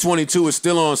 2022 is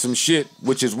still on some shit,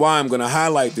 which is why I'm going to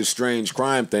highlight this strange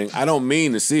crime thing. I don't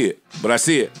mean to see it, but I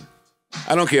see it.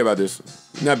 I don't care about this.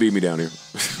 You're not beat me down here.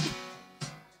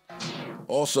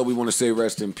 Also, we want to say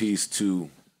rest in peace to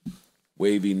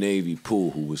Wavy Navy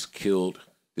Poole, who was killed.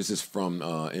 This is from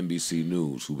NBC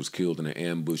News, who was killed in an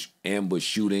ambush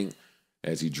shooting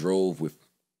as he drove with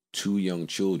 2 young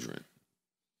children.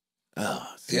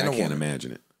 See, I can't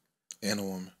imagine it. And a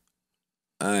woman.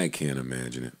 I can't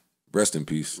imagine it. Rest in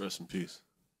peace. Rest in peace.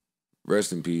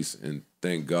 Rest in peace, and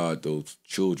thank God those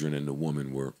children and the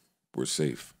woman were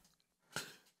safe.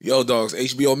 Yo, dogs,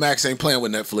 HBO Max ain't playing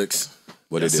with Netflix.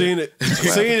 What I they did. seen it.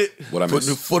 Seen it. What I Putting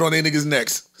the missed. foot on their niggas'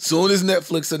 necks. Soon as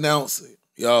Netflix announced,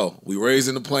 yo, we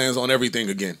raising the plans on everything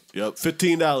again. Yep.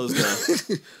 $15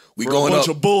 now. We For a going bunch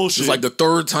up. of bullshit. It's like the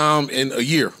 3rd time in a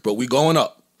year, but we going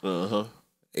up. Uh-huh.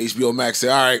 HBO Max said,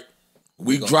 all right,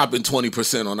 we dropping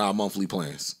 20% on our monthly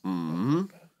plans.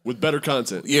 With better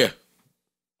content. Yeah.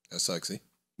 That's sexy.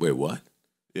 Wait, what?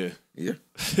 Yeah. Yeah.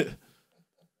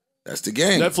 That's the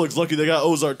game. Netflix lucky they got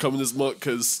Ozark coming this month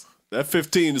because that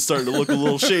 15 is starting to look a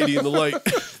little shady in the light.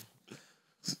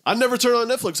 I never turn on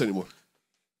Netflix anymore.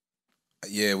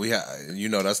 Yeah, we have. You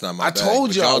know, that's not my. I bag, told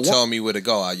but y'all, tell me where to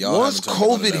go. Y'all Once haven't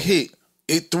told me to go to COVID Netflix. hit,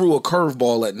 it threw a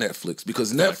curveball at Netflix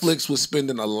because Netflix was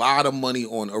spending a lot of money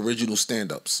on original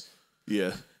stand-ups.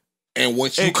 Yeah. And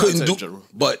once you And couldn't content in do, general.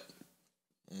 but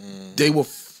they were,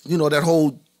 that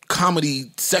whole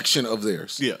comedy section of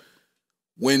theirs. Yeah.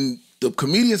 When the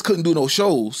comedians couldn't do no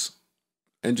shows,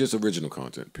 And just original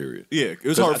content, period. Yeah. It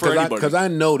was hard for anybody. Because I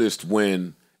noticed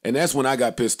and that's when I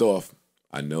got pissed off.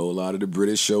 I know a lot of the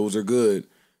British shows are good,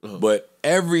 but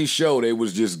every show they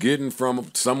was just getting from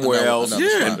somewhere else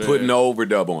another and spot. putting the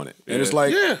overdub on it. And it's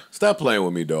like, Yeah. stop playing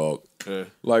with me, dog. Yeah.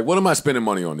 Like, what am I spending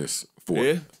money on this for?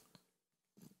 Yeah.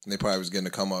 They probably was getting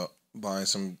to come up buying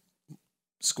some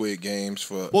Squid Games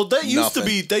for. Well, that used nothing.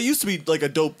 to be like a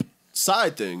dope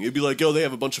side thing. It'd be like, yo, they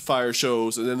have a bunch of fire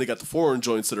shows, and then they got the foreign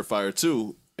joints that are fire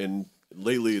too. And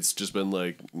lately, it's just been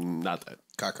like not that.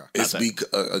 Caca. it's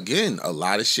again, a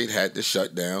lot of shit had to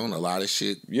shut down. A lot of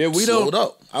shit Yeah, we slowed don't.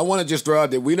 up. I want to just throw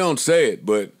out that we don't say it,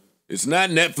 but it's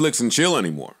not Netflix and chill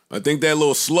anymore. I think that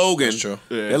little slogan. That's true.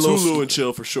 Yeah, That it's little Hulu and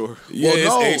chill for sure. Yeah,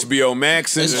 Well, it's no. HBO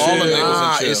Max and It's shit. all of it.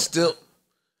 Nah, Chill. it's still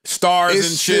Stars it's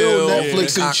and still chill.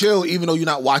 Netflix and chill, even though you're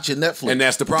not watching Netflix. And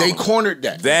that's the problem. They cornered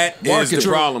that. That is Marketing. the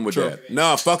problem with that.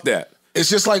 No, fuck that. It's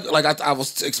just like I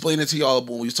was explaining to y'all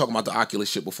when we was talking about the Oculus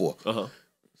shit before. Uh-huh.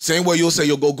 Same way you'll say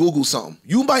you'll go Google something.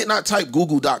 You might not type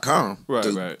google.com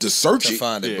Right. to search To it,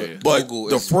 find it, Yeah. but Google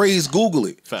the is phrase Google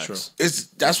it. Facts.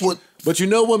 That's what But you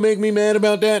know what make me mad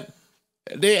about that?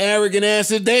 They arrogant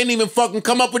asses. They didn't even fucking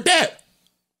come up with that.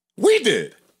 We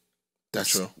did. that's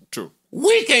true. True.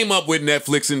 We came up with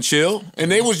Netflix and chill, and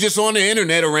they was just on the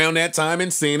internet around that time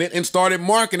and seen it and started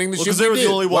marketing the shit Because we they were did.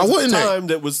 the only Why ones at wouldn't the they? time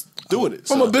that was doing it.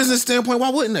 From so. a business standpoint. Why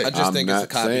wouldn't they? I just think it's a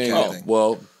copycat thing.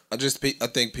 Well, I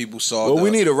think people saw. well, we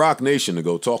need a Rock Nation to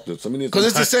go talk to. Because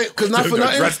it's the same. Because not for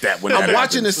nothing. address that when I'm that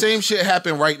watching the happens. same shit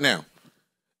happen right now.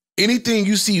 Anything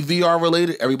you see VR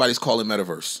related, everybody's calling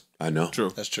metaverse. I know.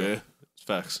 True. That's true. Yeah. It's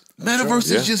facts.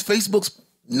 Metaverse Yeah. is just Facebook's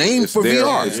name It's for there.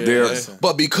 VR. It's there.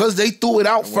 But because they threw it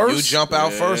out When first, you jump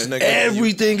out first, nigga.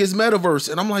 everything is metaverse.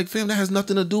 And I'm like, fam, that has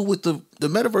nothing to do with the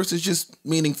metaverse. Is just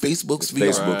meaning Facebook's VR.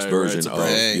 Facebook's Right, version it's a of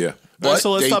brand. yeah. But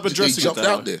so let's stop they addressing it jumped that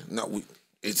out way. there. No,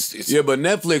 it's Yeah, but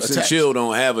Netflix and attached. Chill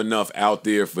don't have enough out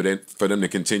there for them to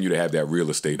continue to have that real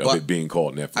estate of But it being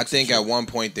called Netflix. I think at one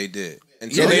point they did.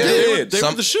 And Yeah, they did. They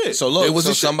were the shit. So look, It was so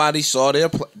the shit. somebody saw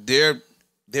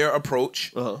their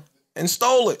approach and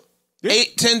stole it.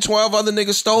 8, 10, 12 other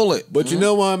niggas stole it. But you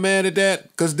know why I'm mad at that?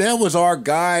 Because that was our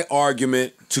guy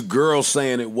argument to girls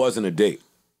saying it wasn't a date.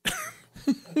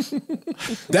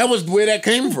 That was where that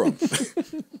came from.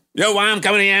 Yo, why I'm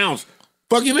coming to your house?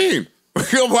 Fuck you mean?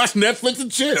 Go watch Netflix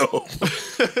and chill.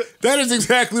 That is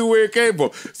exactly where it came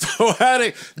from. So how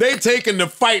they taking the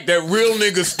fight that real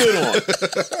niggas stood on.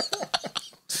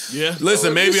 Yeah.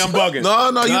 Listen, maybe I'm bugging. No,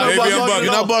 you're not Maybe I'm bugging. bugging.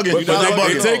 You're not bugging. But You're not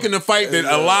they bugging. taking the fight that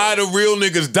a lot of real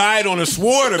niggas died on a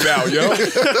sword about, yo.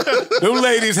 Them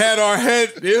ladies had our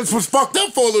head. It was fucked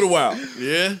up for a little while.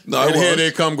 Yeah. No, And it here was.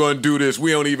 they come going to do this.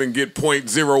 We don't even get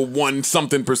 0.01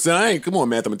 something percent. I ain't, come on,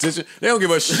 mathematician. They don't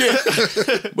give a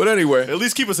shit. But anyway, At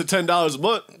least keep us at $10 a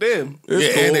month. Damn.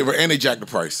 it's Yeah, cool. and they jacked the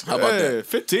price. How about that? Hey,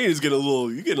 15 is getting a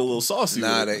little. You getting a little saucy.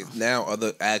 Nah, with it. now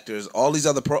other actors, all these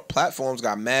other platforms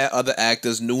got mad other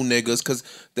actors, new niggas, because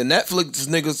the Netflix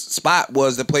niggas spot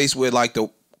was the place where like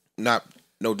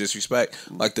no disrespect,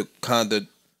 like the kind of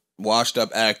washed up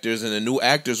actors and the new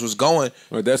actors was going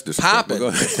Well, that's the popping. Go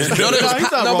No, ahead. they was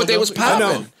he's not no, wrong, but they though. was I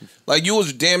know. popping. Like you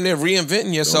was damn near reinventing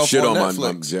Don't yourself shit on on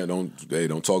Netflix.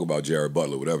 don't talk about Jared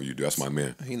Butler, whatever you do. That's my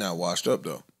man. He not washed up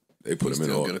though. They put him in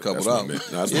Still all. get a couple That's my dollars. man.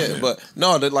 No, that's my Yeah, man. but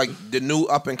no, the new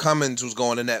up and comings was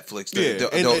going to Netflix. Yeah,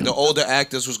 The older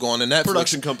actors was going to Netflix.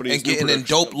 Production companies, and new getting in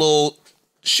production dope little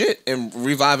shit and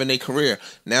reviving their career.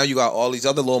 Now you got all these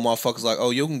other little motherfuckers like,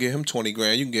 oh, you can get him 20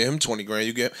 grand, you can get him 20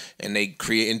 grand, and they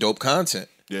creating dope content.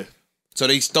 Yeah. So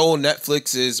they stole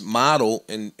Netflix's model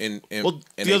and Well, and the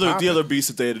they other popping. beast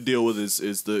that they had to deal with is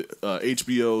the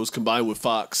HBO's combined with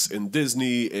Fox and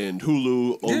Disney and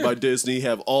Hulu, owned by Disney,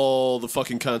 have all the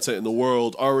fucking content in the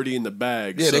world already in the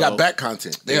bag. Yeah, so, they got back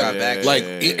content. They got back- like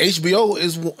yeah. HBO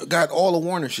is got all the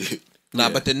Warner shit. Nah,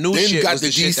 but the new Then shit got was the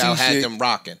the shit that DC had shit. them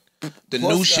rocking. The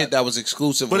Plus new shit that was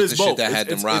exclusive But was it's the shit both. that had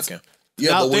them It's- rocking.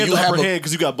 Yeah, now but they when have you the have upper a, hand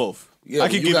because you got both. Yeah, I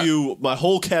when could you give got- you my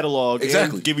whole catalog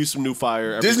Exactly. and give you some new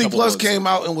fire. Every Disney couple Plus months. came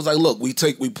out and was like, look, we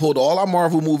pulled all our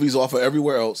Marvel movies off of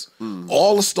everywhere else,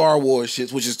 all the Star Wars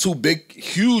shits, which is two big,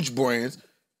 huge brands,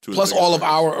 plus all of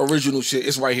our original shit.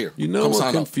 It's right here. You know Come what sign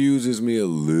up. confuses me a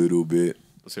little bit,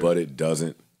 hear but it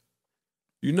doesn't?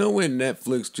 You know when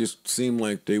Netflix just seemed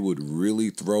like they would really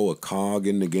throw a cog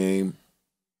in the game?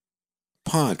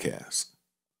 Podcasts.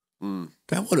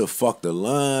 That would have fucked a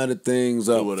lot of things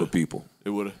up for people.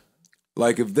 It would have.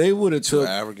 Like if they would have Too took...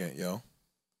 arrogant, yo.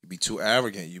 You be too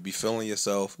arrogant. You be feeling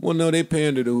yourself. Well, no, they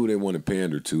pander to who they want to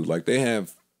pander to. Like they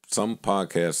have some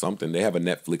podcast, something. They have a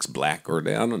Netflix Black or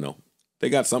I don't know. They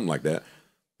got something like that.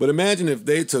 But imagine if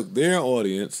they took their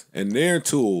audience and their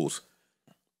tools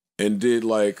and did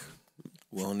like...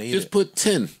 We don't need Just it. put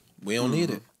 10. We don't need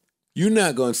it. You're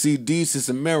not going to see Desus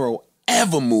and Mero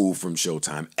ever move from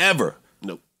Showtime. Ever.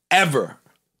 Nope. Ever.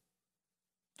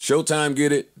 Showtime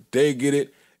get it. They get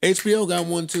it. HBO got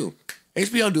one too.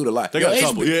 HBO do it a lot. They got a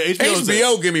couple. Yeah, HBO 's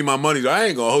HBO give me my money. I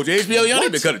ain't going to hold you. HBO, y'all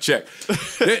need to cut a check.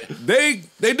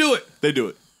 they do it. They do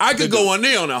it. I could go on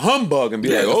there on a humbug and be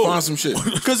Yeah, like, oh. find some shit.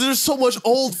 Because there's so much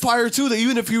old fire too that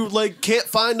even if you like can't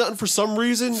find nothing for some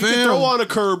reason, you can Fam. throw on a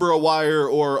Curb or a Wire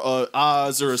or a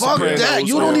Oz or a Fuck Sopranos. that.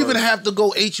 You or- don't even have to go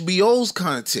HBO's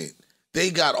content. They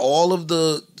got all of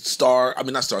the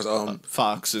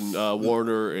Fox and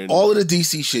Warner and all of the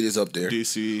DC shit is up there.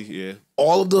 DC. Yeah,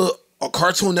 All of the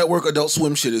Cartoon Network, Adult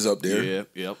Swim shit is up there. yeah,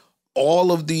 yep.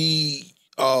 All of the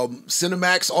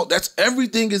Cinemax, that's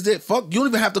everything is there. Fuck, you don't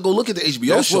even have to go look at the HBO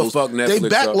That's what shows. fucked They Netflix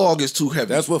backlog is too heavy.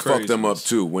 That's what fucked them up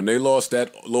too. When they lost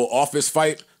that little office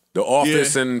fight, The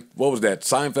Office and what was that?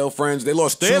 Seinfeld Friends. They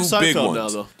lost They have two big Seinfeld ones. now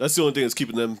though. That's the only thing that's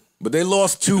keeping them. But they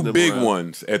lost two them big around.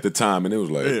 ones at the time, and it was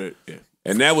like, Yeah.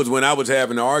 and that was when I was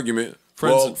having an argument.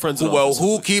 Friends in Office.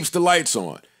 Who keeps the lights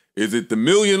on? Is it the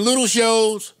million little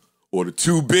shows or the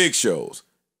two big shows?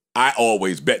 I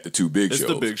always bet the two big It's shows.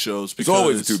 the big shows. It's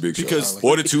always the two big because shows.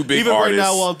 Or the two big even artists. right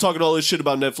now, while I'm talking all this shit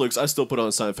about Netflix, I still put on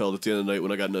Seinfeld at the end of the night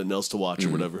when I got nothing else to watch or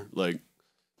whatever. Like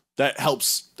that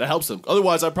helps. That helps them.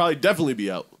 Otherwise, I'd probably definitely be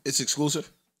out. It's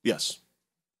exclusive? Yes.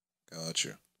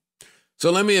 Gotcha. So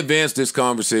let me advance this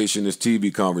conversation, this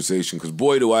TV conversation, because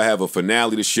boy, do I have a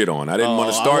finale to shit on. I didn't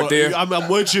want to start there. I'm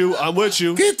with you. I'm with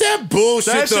you. Get that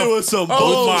bullshit. That shit was some Oh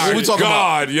bullshit. my What we talking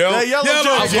God, yo. That Yellow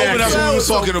I was hoping that's what we was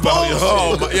talking about. Yo.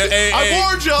 Oh my, yeah, hey, I hey,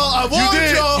 warned y'all. I warned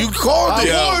did. y'all. You called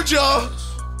it. I warned y'all.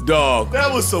 dog.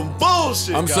 That was some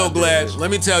bullshit. I'm so goddamn. glad. Let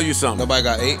me tell you something. Nobody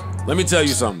got 8? Let me tell you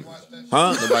something.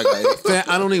 Huh? The black lady.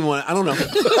 I don't even want. I don't know.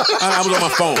 I was on my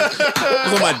phone. I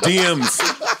was on my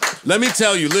DMs. Let me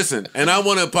tell you. Listen, and I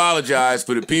want to apologize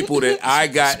for the people that I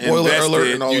got Spoiler alert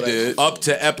invested and all You that. did. up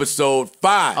to episode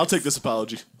 5. I'll take this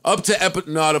apology. Up to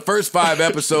the first 5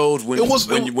 episodes when It was-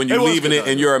 when it you're was leaving good, it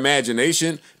in your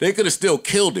imagination, they could have still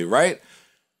killed it, right?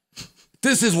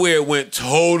 This is where it went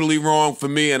totally wrong for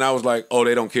me, and I was like, oh,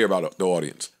 they don't care about the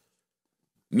audience.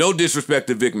 No disrespect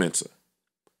to Vic Mensa.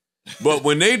 But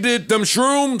when they did them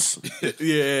shrooms,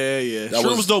 Yeah.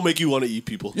 Shrooms don't make you want to eat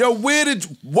people. yo, what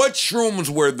shrooms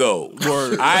were those?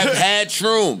 Word. I've had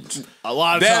shrooms. A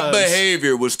lot of That times.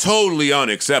 behavior was totally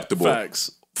unacceptable,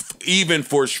 Facts. even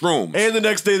for shrooms. And the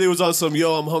next day they was on some,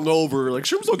 yo, I'm hungover. Like,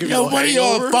 shrooms don't give you Yo, no what are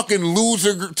y'all hangover. fucking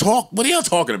loser talk? What are y'all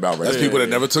talking about right That's now? people that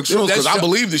never took shrooms because I That's-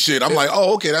 believe the shit. I'm like,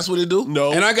 oh, okay, that's what it do.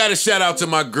 No. And I got to shout out to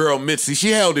my girl Mitzi.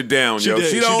 She held it down, yo. did,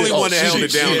 She the she only did. one that Oh, held she-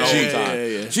 it down she- the whole yeah, time. yeah.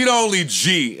 She the only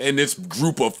G in this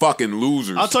group of fucking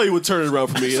losers. I'll tell you what turned it around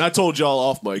for me, and I told y'all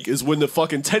off mic, is when the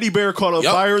fucking teddy bear caught on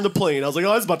Yup. fire in the plane. I was like,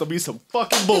 oh, it's about to be some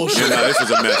fucking bullshit. No, this was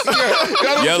a mess.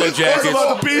 Yellow It's Jackets.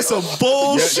 about to be some You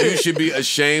bullshit. should be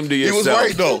ashamed of He yourself. was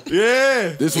right though.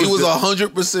 Yeah. This He was the-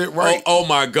 100% right. Oh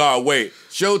my God! Wait,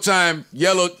 Showtime,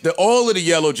 all of the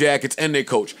Yellow Jackets and their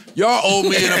coach. Y'all owe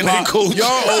me an And they coach. Y'all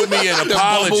owe me an The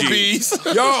apology. bumblebees.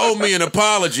 Y'all owe me an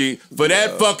apology for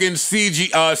that fucking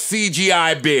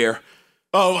CGI bear.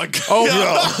 Oh, my God.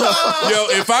 Oh,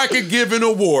 yo, if I could give an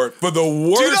award for the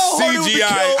worst know how hard it would be CGI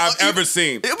kill- I've ever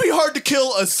seen. It'd be hard to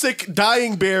kill a sick,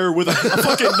 dying bear with a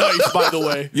fucking knife, by the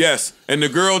way. Yes, and the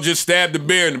girl just stabbed the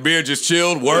bear, and the bear just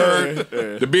chilled. Word.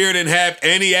 Yeah. The bear didn't have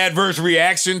any adverse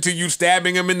reaction to you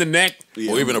stabbing him in the neck.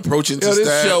 Or even approaching to Yo, this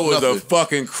stab. show was nothing. a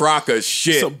fucking crock of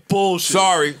shit. Some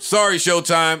bullshit. Sorry,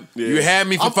 Showtime. Yeah. You had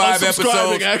me for I'm 5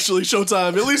 subscribing, episodes. actually,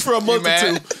 Showtime, at least for a month or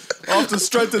mad? 2. Off the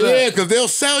strength of Yeah, that. because they'll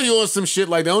sell you on some shit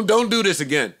like that. Don't do this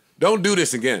again. Don't do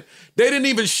this again. They didn't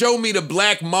even show me the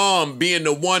black mom being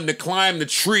the one to climb the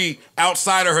tree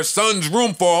outside of her son's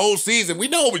room for a whole season. We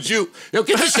know it was you. Yo,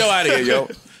 get the show out of here, yo.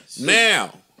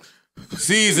 Now,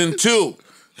 season 2,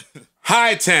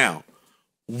 Hightown.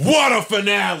 What a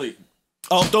finale.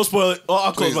 Oh, don't spoil it. Oh,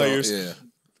 I'll close Please my don't. ears. Yeah.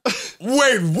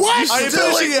 Wait, what? I ain't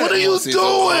finishing yet. What are you Season doing,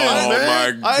 one. Oh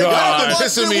man? my I ain't God. got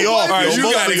Pissing me off, All right, yo. you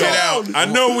Both gotta of get y'all. out. I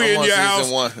know we I'm in on your season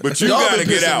house, 1. but you Y'all gotta been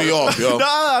get pissing out. me off, yo.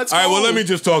 Nah, it's All right, well, cool. let me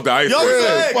just talk to Ice. Yo, for a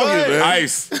yeah, second. go ahead. man.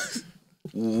 Ice.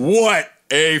 What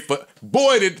a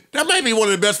boy! That might be one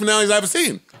of the best finales I've ever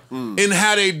seen. In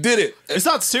how they did it. It's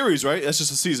not series, right? That's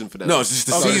just a season finale. No, it's just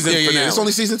the Yeah, season yeah, finale. yeah. It's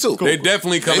only season 2. They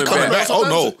definitely They coming coming back. back. Oh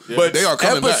no, But they are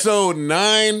coming back. episode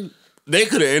 9, they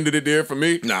could have ended it there for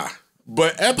me. Nah.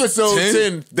 But episode 10?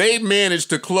 10, they managed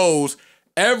to close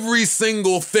every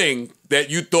single thing that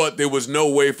you thought there was no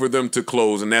way for them to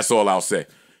close, and that's all I'll say.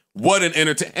 What an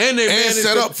entertainment. And they And managed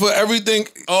set to- up for everything.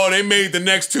 Oh, they made the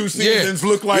next 2 seasons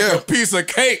look like Yeah. a piece of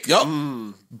cake. Yup.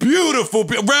 Beautiful.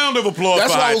 Round of applause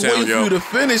That's for why I was Hightown, waiting for yo. you to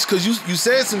finish because you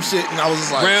said some shit and I was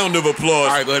just like, Round of applause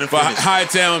All right, go ahead and for finish.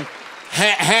 Hightown.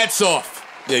 Hats off.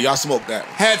 yeah, y'all smoked that.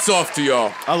 Hats off to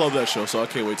y'all. I love that show, so I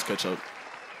can't wait to catch up.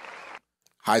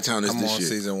 Hightown is I'm this on shit.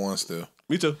 season 1 still.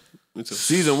 Me too. Me too.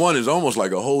 Season 1 is almost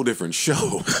like a whole different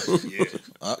show. Good.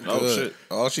 shit.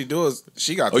 All she do is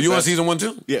she got. Oh, The you on best, season 1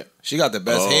 too? Yeah. She got the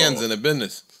best hands in the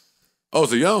business. Oh,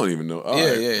 so y'all don't even know. All Yeah,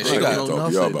 right. yeah, I she ain't got gonna talk to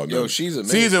nothing. y'all about Yo, nothing. she's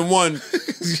amazing. Season 1,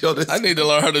 Yo, this, I need to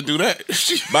learn how to do that.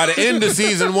 by the end of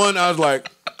season 1, I was like,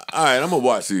 all right, I'm going to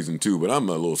watch season 2, but I'm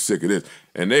a little sick of this.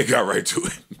 And they got right to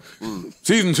it.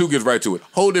 Season 2 gets right to it.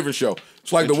 Whole different show.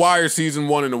 It's like The Wire season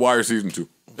 1 and The Wire season 2,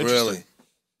 Really?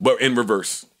 but in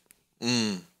reverse.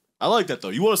 I like that, though.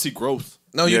 You want to see growth.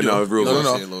 No, you Yeah, do. no, it's real No,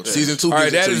 good. no, no. season 2 All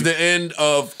right, gives it that to is you. the end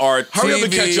of our Hurry up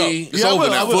and TV, catch up. It's I over will,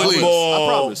 now. I will. football, I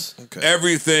promise.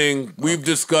 everything. We've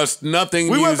discussed nothing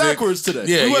We music. went backwards today.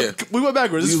 Yeah, we went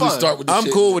backwards. We It's usually fine. start with the I'm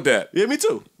shit. cool with that. Yeah, me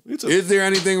too. Me too. Is there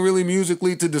anything really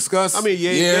musically to discuss? I mean,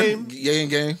 Yeah, game. yeah, and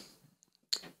game.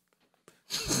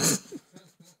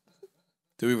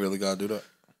 Do we really gotta do that?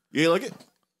 You ain't like it?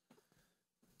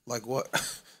 Like what?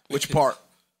 Which part?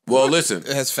 well, listen. It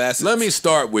has facets. Let me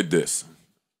start with this.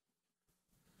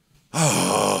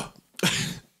 I'm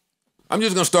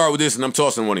just gonna start with this, and I'm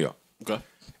tossing one of y'all. Okay.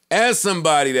 As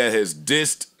somebody that has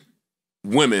dissed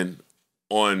women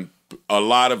on a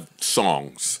lot of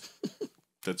songs,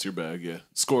 That's your bag, yeah.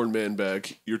 Scorn man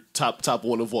bag. Your top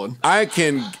one of one. I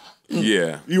can,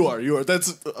 yeah. You are.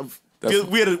 That's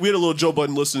we had a little Joe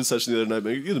Budden listening session the other night.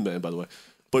 Man, you're the man, by the way.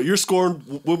 But your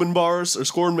scorn women bars or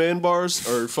scorn man bars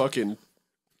are fucking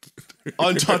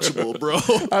untouchable, bro.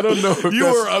 I don't know if You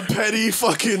that's, are a petty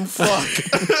fucking fuck.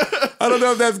 I don't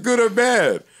know if that's good or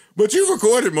bad. But you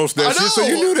recorded most of that shit, so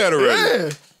you knew that already.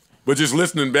 Yeah. But just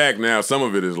listening back now, some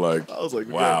of it is like, I was like,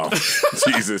 wow,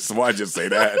 Jesus, why'd you say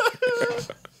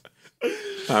that?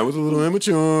 I was a little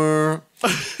immature.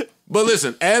 But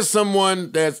listen, as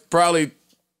someone that's probably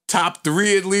top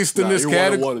 3 at least in this you're 1 and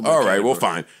category. 1 in that All right, category. well,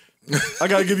 fine. I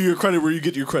gotta give you your credit where you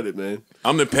get your credit, man.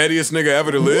 I'm the pettiest nigga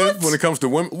ever to live when it comes to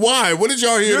women. Why? What did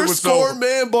y'all hear? Your that was score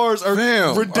man bars are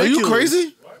Damn, ridiculous. are you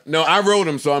crazy? No, I wrote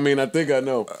them, so I mean, I think I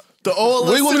know. The OLS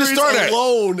Where you want me to series start at?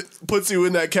 alone puts you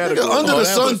in that category. Under the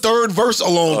Sun, third verse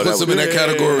alone puts that him in that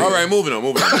category. All right, moving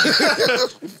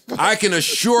on. I can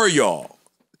assure y'all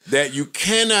that you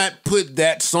cannot put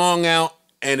that song out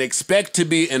and expect to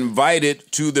be invited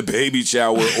to the baby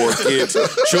shower or kids'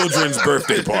 children's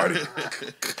birthday party.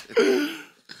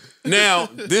 Now,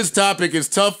 this topic is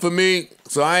tough for me,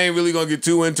 so I ain't really gonna get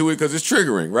too into it because it's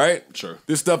triggering, right? Sure.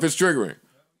 This stuff is triggering.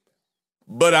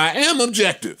 But I am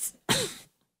objective.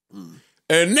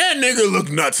 And that nigga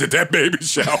looked nuts at that baby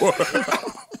shower.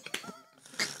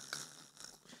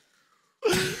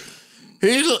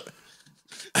 He look.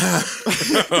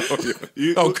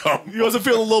 Come. You wasn't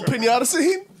feeling a little pinata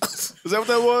scene? Is that what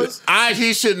that was?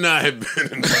 He should not have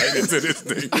been invited to this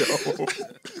thing, yo.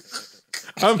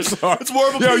 I'm sorry. It's more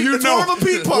of a more of a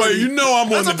Pete party. Wait, you know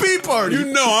I'm on That's a Pete party. You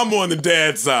know I'm on the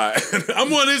dad side.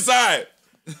 I'm on his side.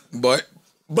 But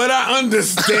I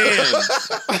understand.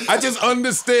 I just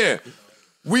understand.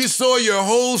 We saw your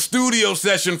whole studio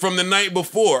session from the night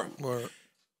before. Word.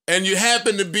 And you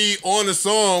happen to be on a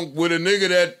song with a nigga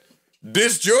that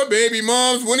dissed your baby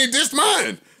moms when he dissed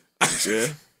mine. Yeah.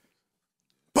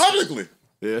 Publicly.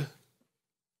 Yeah.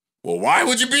 Well, why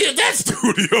would you be at that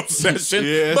studio session?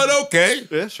 Yeah. But okay.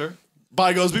 Yeah, sure.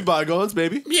 Bygones be bygones,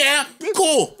 baby. Yeah,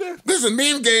 cool. Listen,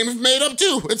 meme game is made up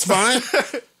too. It's fine.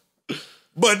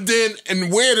 But then,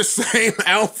 and wear the same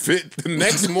outfit the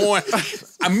next morning.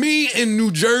 Me in New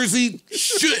Jersey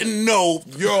shouldn't know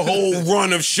your whole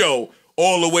run of show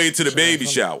all the way to the baby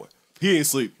shower. He ain't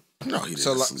sleep. no, he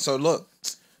didn't. So look.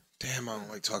 Damn, I don't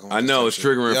like talking about I know, this it's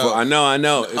type of triggering. shit. Yo, I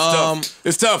know. It's tough.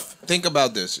 It's tough. Think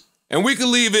about this. And we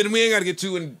can leave it, and we ain't got to get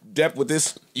too in depth with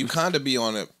this. You kind of be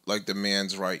on it like the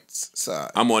man's rights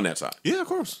side, I'm on that side. Yeah, of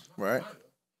course. right?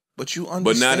 But you understand.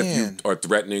 But not if you are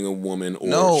threatening a woman or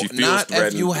No, she feels not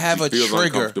threatened. if you have she a feels trigger.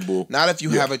 uncomfortable. Not if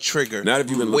you have a trigger. Not if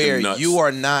you've been where looking nuts. you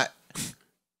are not.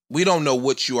 We don't know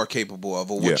what you are capable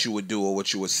of, or what Yeah. you would do, or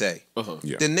what you would say.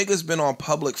 Yeah. The nigga's been on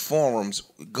public forums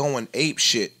going ape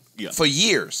shit Yeah. for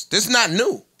years. This is not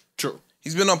new. True.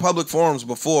 He's been on public forums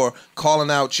before, calling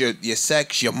out your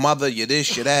sex, your mother, your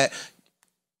this, your that.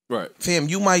 Right. Fam,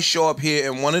 you might show up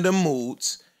here in one of them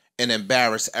moods and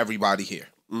embarrass everybody here.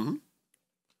 Mm-hmm.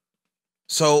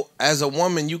 So as a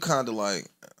woman, you kind of like,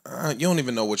 you don't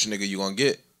even know which nigga you gonna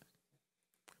get.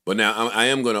 But now I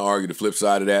am going to argue the flip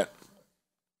side of that,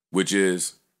 which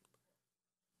is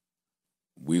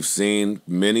we've seen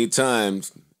many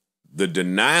times the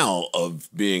denial of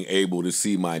being able to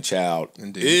see my child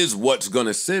Indeed. is what's going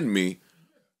to send me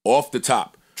off the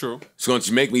top. True. It's going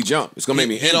to make me jump. It's going to make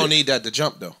me He end don't it. need that to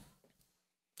jump though.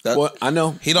 Well, I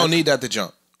know. He don't need that to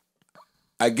jump.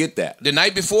 I get that. The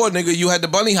night before, nigga, you had the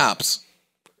bunny hops.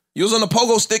 You was on the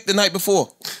pogo stick the night before.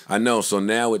 I know. So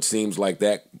now it seems like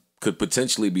that could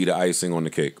potentially be the icing on the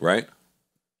cake, right?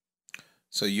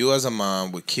 So you as a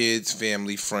mom with kids,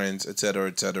 family, friends, et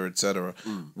cetera,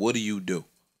 what do you do?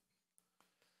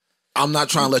 I'm not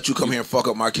trying to let you come here and fuck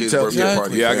up my kid's birthday exactly.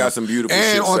 party. Yeah, I fam. got some beautiful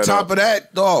shit And on set top up. of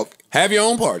that, dog, Have your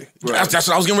own party. that's what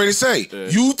I was getting ready to say.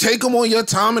 You take them on your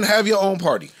time and have your own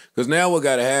party. Because now what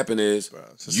got to happen is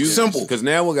you Simple. Because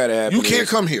now what got to happen You can't is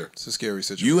come here. It's a scary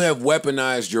situation. you have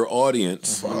weaponized your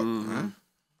audience.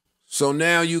 So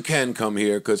now you can come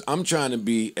here because I'm trying to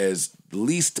be as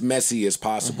least messy as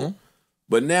possible.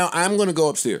 But now I'm going to go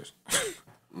upstairs.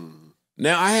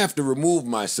 Now I have to remove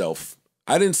myself.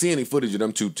 I didn't see any footage of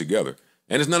them two together.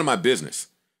 And it's none of my business.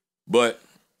 But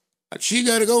she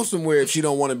got to go somewhere if she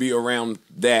don't want to be around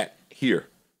that here.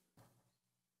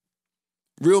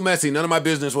 Real messy. None of my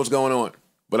business what's going on.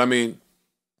 But I mean,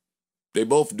 they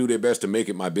both do their best to make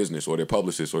it my business, or their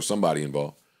publicist or somebody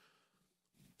involved.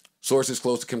 Sources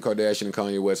close to Kim Kardashian and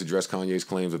Kanye West addressed Kanye's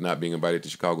claims of not being invited to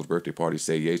Chicago's birthday party,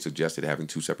 say Ye suggested having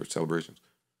two separate celebrations.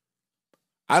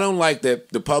 I don't like that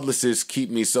the publicists keep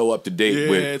me so up to date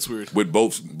it's weird. with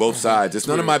both sides. It's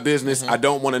none of my business. I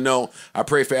don't want to know. I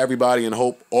pray for everybody and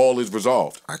hope all is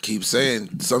resolved. I keep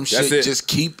saying some That's shit. it. Just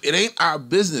keep. It ain't our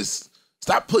business.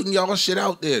 Stop putting y'all shit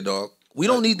out there, dog. We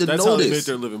don't need to That's know how they make this.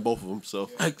 their living, both of them. So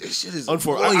Like this shit is.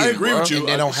 Unfortunately, I annoying, agree bro. with you. And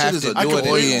they don't have to I do it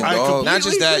completely- in, I dog. completely Not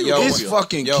just that, agree yo. with It's you.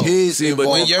 fucking Yo, kids see, but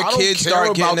involved. When your I don't kids care start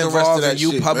about getting the rest involved of that and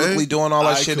you shit, publicly man. doing all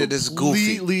that I shit, it is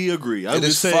goofy. completely agree. I'm It just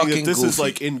is saying that fucking this is goofy.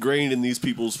 like ingrained in these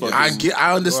people's fucking.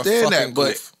 I understand You're a that, fucking but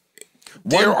goof.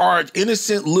 There are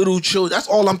innocent little children. That's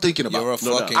all I'm thinking about. You're a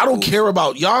fucking I don't goof. care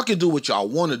about y'all. Can do what y'all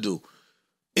want to do.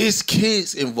 It's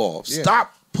kids involved. Yeah.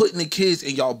 Stop putting the kids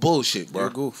in y'all bullshit, bro. You're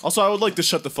a goof. Also, I would like the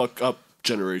shut the fuck up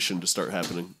generation to start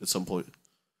happening at some point.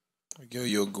 Yo,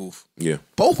 you're a goof. Yeah.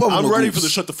 Both of them. I'm are ready goofs. for the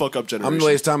shut the fuck up generation. I'm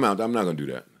gonna waste time out. I'm not gonna do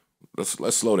that.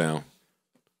 Let's slow down.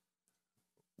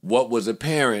 What was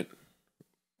apparent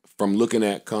from looking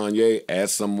at Kanye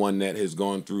as someone that has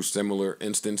gone through similar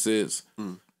instances,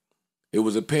 it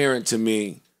was apparent to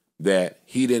me that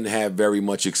he didn't have very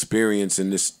much experience in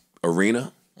this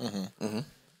arena.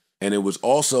 And it was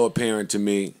also apparent to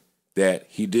me that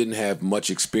he didn't have much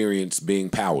experience being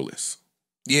powerless.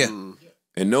 Yeah.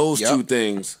 And those Yep. two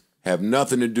things have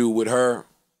nothing to do with her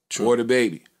or the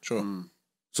baby. True.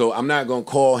 So I'm not going to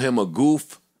call him a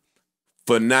goof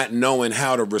for not knowing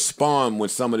how to respond when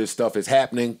some of this stuff is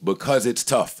happening because it's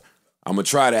tough. I'm going to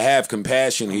try to have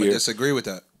compassion I here. disagree with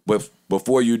that. But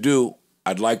before you do,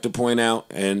 I'd like to point out,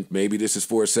 and maybe this is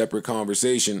for a separate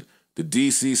conversation, the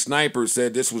DC sniper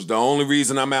said this was the only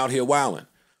reason I'm out here wilding.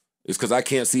 It's because I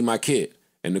can't see my kid.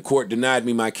 And the court denied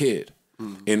me my kid.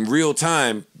 In real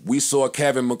time, we saw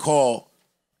Kevin McCall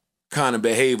kind of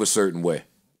behave a certain way.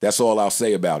 That's all I'll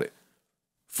say about it.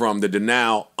 From the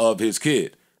denial of his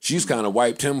kid. She's kind of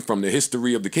wiped him from the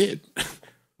history of the kid.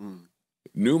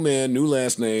 New man, new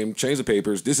last name, change the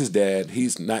papers. This is dad.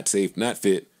 He's not safe, not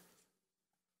fit.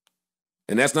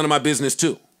 And that's none of my business,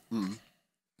 too.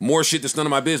 More shit that's none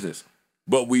of my business.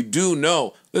 But we do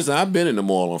know, listen, I've been in the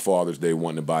mall on Father's Day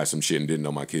wanting to buy some shit and didn't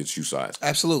know my kid's shoe size.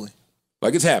 Absolutely.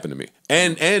 Like, it's happened to me.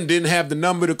 And didn't have the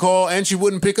number to call, and she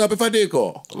wouldn't pick up if I did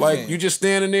call. Like, you just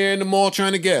standing there in the mall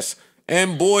trying to guess.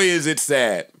 And boy, is it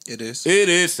sad. It is. It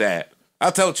is sad.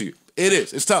 I'll tell it to you. It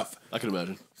is. It's tough. I can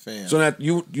imagine. Fam. So now,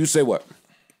 you say what?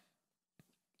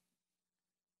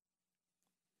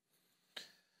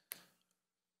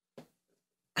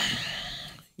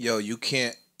 Yo, you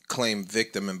can't claim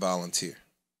victim and volunteer.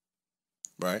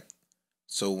 Right?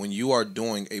 So when you are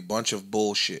doing a bunch of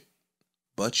bullshit,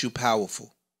 but you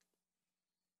powerful,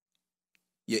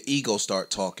 your ego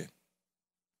start talking.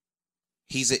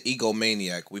 He's an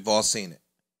egomaniac. We've all seen it.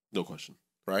 No question.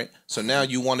 Right? So now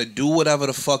you want to do whatever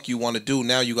the fuck you want to do.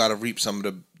 Now you got to reap some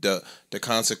of the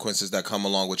consequences that come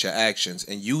along with your actions.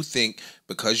 And you think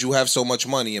because you have so much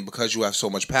money and because you have so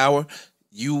much power,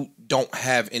 you don't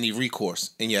have any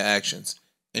recourse in your actions.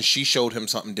 And she showed him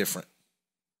something different.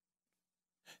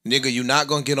 Nigga, you're not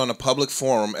going to get on a public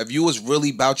forum. If you was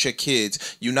really about your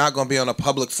kids, you're not going to be on a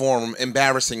public forum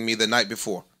embarrassing me the night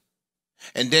before.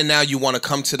 And then now you want to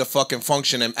come to the fucking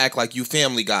function and act like you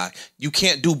Family Guy. You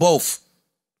can't do both.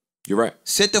 You're right.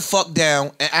 Sit the fuck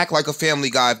down and act like a Family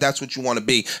Guy if that's what you want to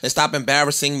be. And stop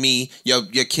embarrassing me, your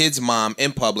kid's mom,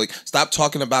 in public. Stop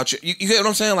talking about you get what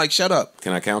I'm saying? Like, shut up.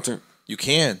 Can I counter? You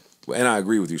can. And I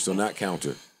agree with you, so not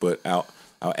counter. But I'll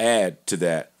add to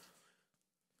that.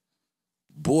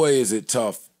 Boy, is it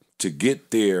tough to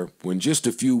get there when just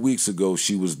a few weeks ago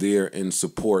she was there in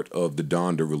support of the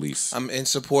Donda release. I'm in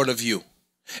support of you.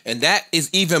 And that is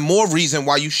even more reason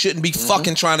why you shouldn't be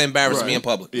fucking trying to embarrass me in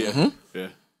public. Yeah. Yeah.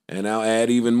 And I'll add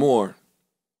even more.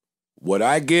 What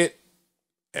I get,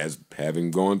 as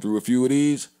having gone through a few of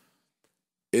these,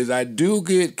 is I do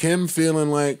get Kim feeling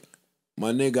like,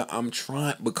 my nigga, I'm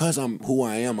trying, because I'm who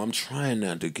I am, I'm trying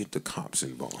not to get the cops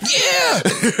involved.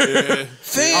 Yeah.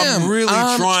 Fam, I'm really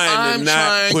trying to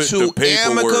not put the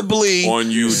paperwork amicably on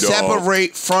you, dog.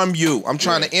 separate from you. I'm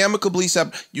trying to amicably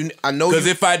separate. I know Because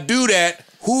if I do that,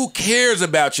 who cares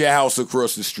about your house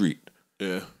across the street?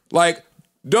 Yeah. Like,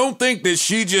 don't think that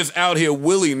she just out here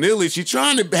willy-nilly. She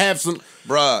trying to have some...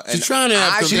 Bruh. She's trying to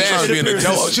have She's trying to be an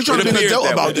adult. She's trying to be an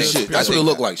adult about this shit. That's what it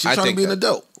looked like. She's trying to be an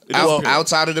adult.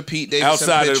 Outside of the Pete Davidson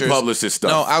outside pictures, of the publicist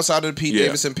stuff. No, outside of the Pete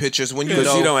Davidson pictures, when you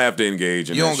Because know you don't have to engage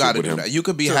in you that don't got to shit with do him. that. You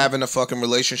could be having a fucking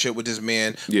relationship with this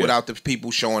man without the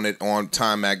people showing it on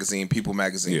Time Magazine, People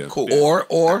Magazine. Yeah. Cool.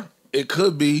 Or it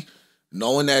could be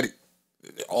knowing that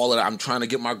all of that, I'm trying to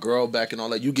get my girl back and all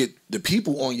that. You get the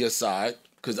people on your side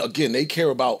because again, they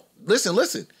care about.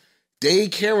 Listen. They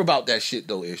care about that shit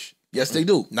though, Ish. Yes, they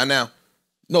do. Not now.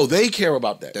 No, they care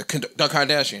about that. The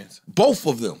Kardashians. Both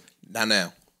of them. Not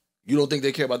now. You don't think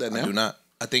they care about that now? I do not.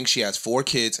 I think she has 4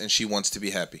 kids and she wants to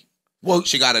be happy. Well,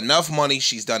 She got enough money.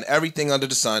 She's done everything under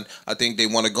the sun. I think they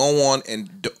want to go on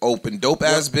and open dope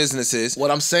ass businesses.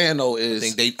 what I'm saying though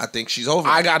is, I think she's over.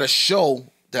 I it. gotta show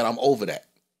that I'm over that.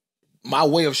 My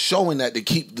way of showing that to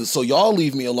keep so y'all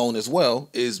leave me alone as well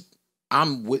is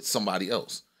I'm with somebody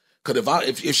else. Cause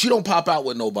if she don't pop out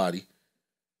with nobody,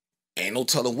 ain't no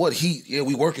telling what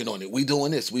we working on it. We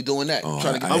doing this, we doing that. Oh,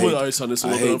 Trying to get I'm with Ice on this a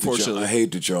little bit, unfortunately. I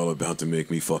hate that y'all are about to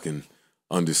make me fucking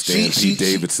understand Pete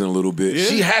Davidson a little bit.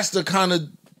 She has to kind of.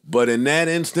 But in that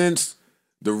instance,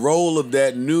 the role of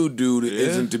that new dude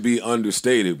isn't to be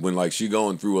understated when like she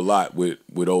going through a lot with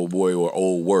old boy or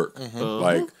old work.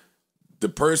 Like the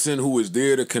person who is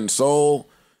there to console,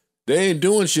 they ain't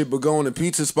doing shit but going to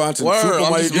pizza spots and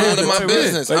I'm just minding my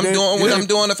business. Like I'm doing what I'm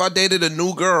doing. If I dated a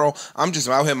new girl, I'm just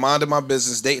out here minding my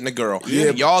business, dating a girl. Yeah.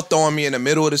 Y'all throwing me in the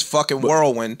middle of this fucking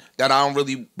whirlwind that I don't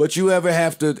really. But you ever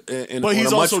have to? But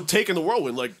he's also taking the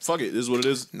whirlwind. Like fuck it, this is what it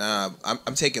is. Nah,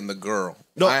 I'm taking the girl.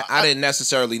 No, I didn't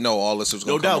necessarily know all this was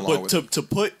going to come along with. But to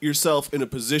put yourself in a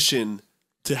position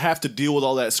to have to deal with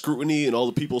all that scrutiny and all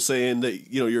the people saying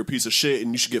that you're a piece of shit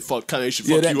and you should get fucked. Kanye should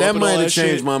fuck you up. That and might all have that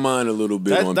changed shit. my mind a little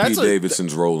bit on Pete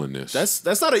Davidson's role in this.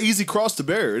 That's not an easy cross to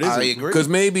bear. It isn't. I agree. Because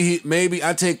maybe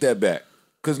I take that back.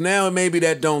 Because now maybe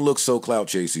that don't look so clout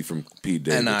chasey from Pete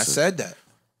Davidson. And I said that.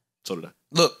 So did I.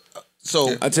 Look,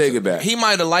 so I take it back. he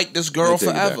might have liked this girl take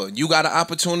it forever. You got an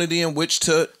opportunity in which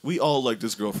to. We all like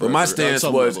this girl. But my stance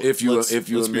was if you're a let's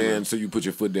be man, real. so you put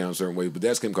your foot down a certain way. But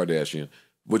that's Kim Kardashian.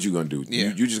 What you gonna do?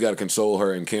 Yeah. You just got to console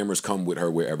her, and cameras come with her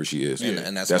wherever she is.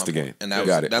 And that's the my game. point. And that was-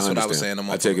 got it. that's what I was understand.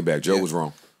 saying. I take it back. Joe was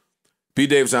wrong.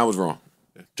 Pete Davidson, I was wrong.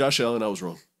 Josh Allen, I was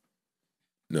wrong.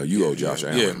 No, you owe Josh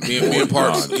Allen. Yeah, me and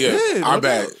Parks. Nah. Yeah, our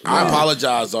bad. bad. I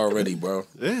apologize already, bro.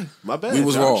 Yeah, my bad. We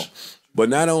was Josh. wrong. But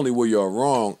not only were y'all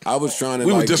wrong, I was trying to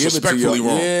We were like, give it to disrespectfully y'all.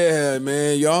 wrong. Yeah,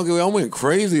 man, y'all went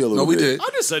crazy a little No, we bit. did. I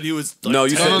just said he was. Like, No,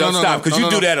 you said no, stop because no,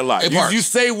 you no. do that a lot. Hey, You, Parks. you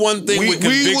say one thing We with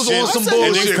was conviction on some and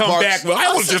then bullshit, come Parks. back. Well,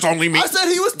 I was just only me. I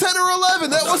said he was 10 or 11.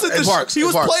 That wasn't Hey, the. Parks, he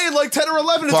was Parks. playing like 10 or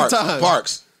 11 at Parks, the time.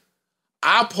 Parks.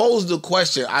 I posed the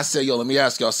question. I said, yo, let me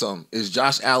ask y'all something. Is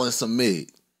Josh Allen some mid?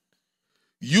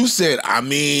 You said, I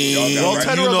mean, Well,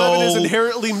 10 or 11 is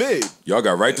inherently mid. Y'all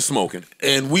got right to smoking.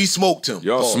 and we smoked him.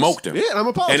 Y'all Pause. smoked him. Yeah, and I'm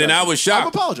apologizing. And then I was shocked. I'm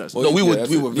apologizing. No, we were that's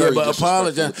we it. were very but disrespectful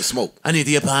apologize. with the smoke. I need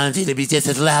the apology to be just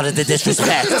as loud as the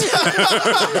disrespect.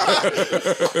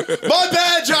 My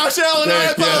bad, Josh Allen.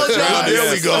 I apologize.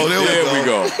 There we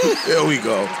go. There we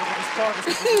go.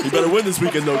 You better win this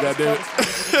weekend, though,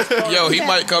 goddammit. Yo, he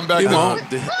might come back. He won't.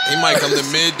 He might come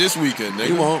to mid this weekend. Nigga.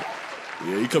 He won't.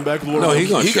 Yeah, you come back with one No, of he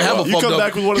them. gonna He can show have up. a You fucked come up.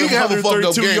 back with one of He them can have a fucked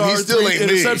up 132 game. He yards, still 3 ain't mid.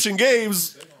 interception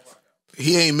games.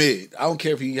 He ain't mid. I don't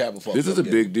care if he have a fucked This up is a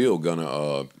game. big deal.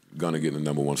 Gonna get in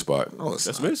the #1 spot. No, it's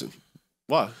That's not. amazing.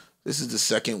 Why? This is the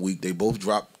second week they both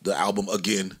dropped the album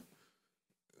again.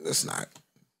 It's not.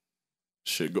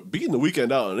 Shit, beating the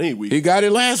weekend out on any week. He got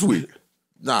it last week.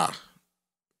 Nah.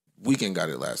 Weekend got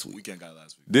it last week. Weekend got it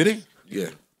last week. Did he? Yeah.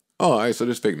 Oh, all right. So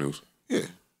this fake news. Yeah.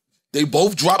 They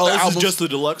both dropped Oh, the this album. is just the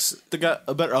deluxe that got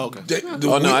a better. Oh, okay. Oh,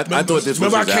 no, I thought this was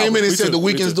Remember, his I came album. in and Me said too, the me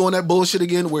Weeknd's too. doing that bullshit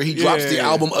again, where he drops the yeah.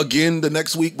 album again the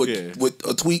next week with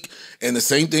a tweak, and the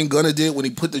same thing Gunna did when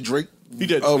he put the Drake He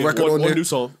did record one on there. new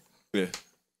song. Yeah,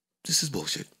 This is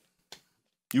bullshit.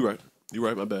 you right. You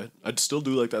right. My bad. I still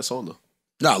do like that song though.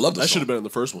 Nah, I love the That should song. have been in the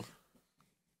first one.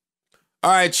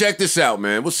 All right, check this out,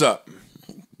 man. What's up?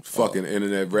 Fucking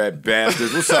internet rat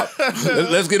bastards. What's up?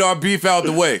 Let's get our beef out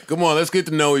the way. Come on, let's get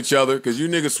to know each other, because you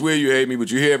niggas swear you hate me, but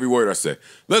you hear every word I say.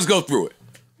 Let's go through it.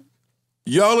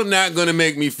 Y'all are not going to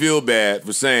make me feel bad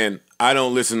for saying I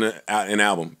don't listen to an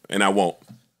album, and I won't.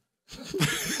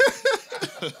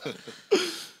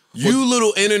 You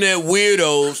little internet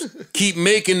weirdos keep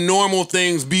making normal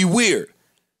things be weird.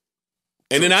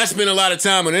 And then I spend a lot of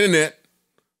time on the internet,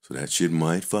 so that shit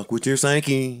might fuck with your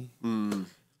psyche.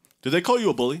 Did they call you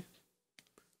a bully?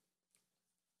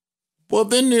 Well,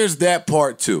 then there's that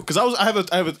part too. Because I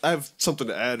have something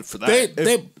to add for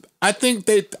that. I think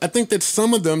that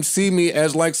some of them see me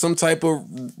as like some type of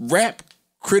rap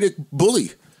critic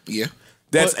bully Yeah.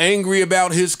 that's angry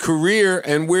about his career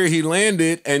and where he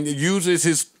landed and uses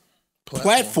his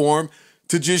platform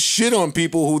to just shit on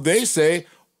people who they say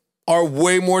are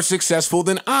way more successful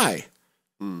than I.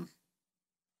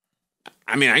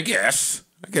 I mean, I guess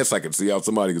I can see how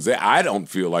somebody can say I don't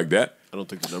feel like that. I don't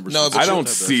think the numbers. No, but I you- don't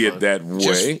see it that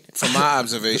Just way. from my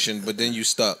observation, but then you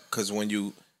stuck because when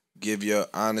you give your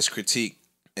honest critique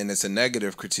and it's a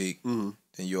negative critique, then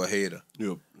you're a hater.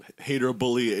 You're a hater, a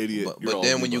bully, an idiot. You're But all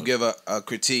then of when the you above. give a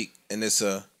critique and it's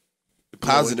a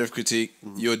positive critique,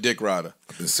 you're a dick rider.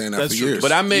 I've been saying that That's for true. years.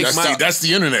 But I make that's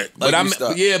the internet. But Like, we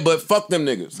stop. but fuck them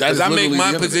niggas. That Because is I make literally my the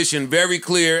internet. position very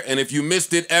clear, and if you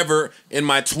missed it ever in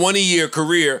my 20-year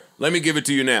career, let me give it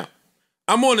to you now.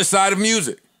 I'm on the side of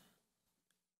music.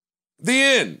 The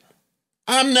end.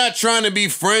 I'm not trying to be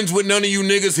friends with none of you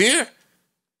niggas here.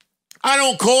 I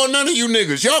don't call none of you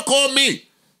niggas. Y'all call me.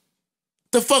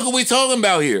 The fuck are we talking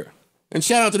about here? And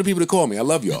shout out to the people that call me. I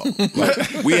love y'all.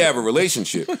 Like, we have a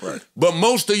relationship. Right. But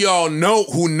most of y'all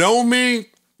who know me,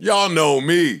 y'all know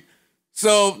me.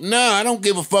 So, nah, I don't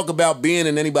give a fuck about being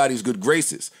in anybody's good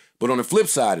graces. But on the flip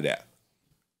side of that,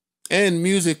 and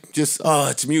music just,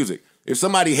 it's music. If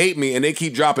somebody hate me and they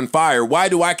keep dropping fire, why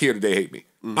do I care that they hate me?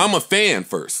 I'm a fan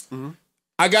first.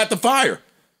 I got the fire.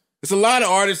 There's a lot of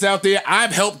artists out there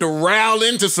I've helped to rile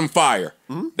into some fire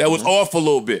that was off a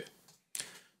little bit.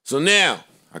 So now,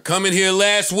 I come in here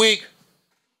last week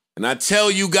and I tell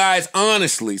you guys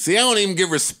honestly, see, I don't even give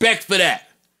respect for that.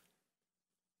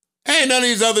 Ain't none of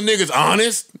these other niggas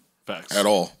honest. Facts. At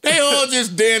all. They all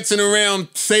just dancing around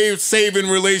saving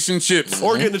relationships.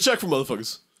 Or getting a check from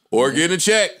motherfuckers. Or getting a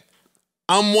check.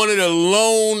 I'm one of the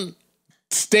lone,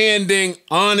 standing,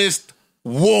 honest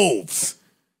wolves.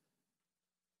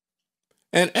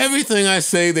 And everything I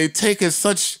say, they take as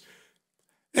such,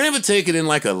 they never take it in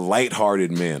like a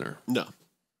lighthearted manner. No.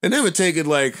 They never take it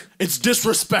like, it's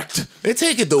disrespect. They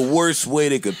take it the worst way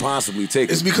they could possibly take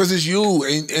it. It's because it's you,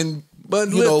 and but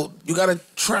you know, you got a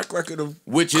track record of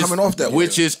coming off that way.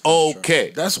 Which is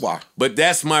okay. That's why. But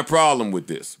that's my problem with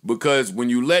this. Because when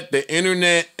you let the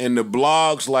internet and the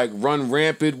blogs like run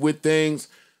rampant with things,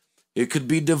 it could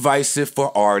be divisive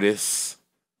for artists.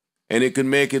 And it could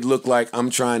make it look like I'm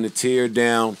trying to tear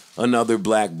down another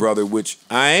black brother, which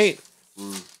I ain't.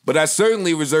 But I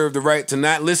certainly reserve the right to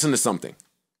not listen to something.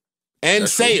 And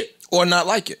That's say true. it. Or not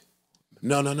like it.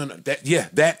 No.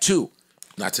 That too.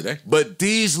 Not today. But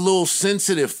these little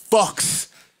sensitive fucks,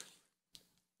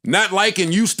 not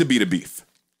liking used to be the beef.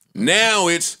 Now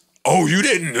it's, oh, you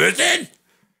didn't listen?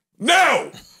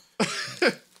 No!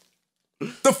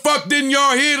 The fuck didn't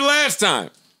y'all hear the last time?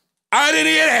 I didn't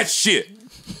hear that shit.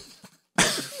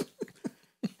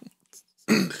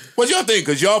 What y'all think?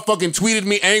 Because y'all fucking tweeted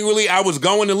me angrily I was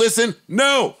going to listen?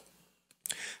 No.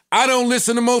 I don't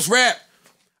listen to most rap.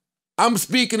 I'm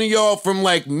speaking to y'all from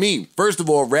like me. First of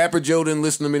all, Rapper Joe didn't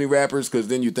listen to many rappers because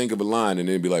then you think of a line and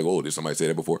then be like, oh, did somebody say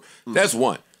that before? That's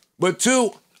one. But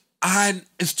two,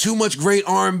 it's too much great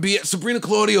R&B. Sabrina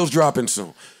Claudio's dropping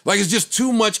soon. Like, it's just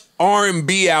too much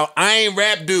R&B out. I ain't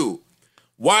rap dude.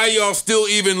 Why y'all still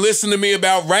even listen to me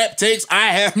about rap takes? I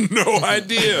have no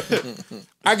idea.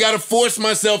 I gotta force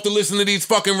myself to listen to these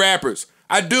fucking rappers.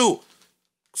 I do.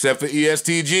 Except for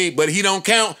ESTG, but he don't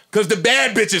count because the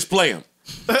bad bitches play him.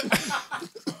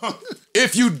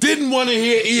 If you didn't want to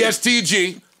hear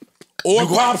ESTG or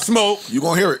Pop Smoke, you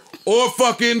gonna hear it. Or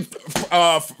fucking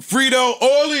Frito,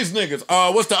 all these niggas.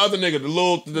 What's the other nigga?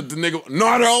 The nigga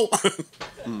Nardo,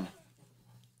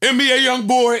 NBA Young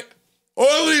Boy.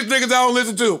 All these niggas I don't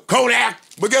listen to. Kodak.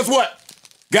 But guess what?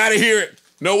 Gotta hear it.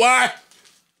 Know why?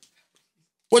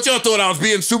 What y'all thought I was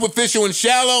being superficial and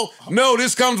shallow? No,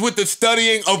 this comes with the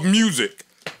studying of music.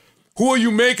 Who are you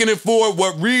making it for?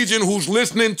 What region? Who's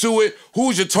listening to it?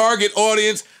 Who's your target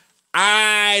audience?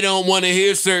 I don't want to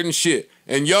hear certain shit.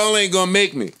 And y'all ain't gonna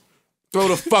make me. Throw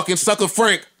the fucking sucker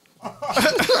Frank. Throw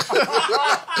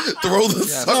the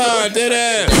sucker. Dead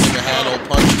ass. Don't even have no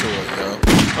punch to it, yo.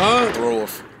 Huh?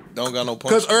 Don't got no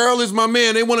punch. Because Earl is my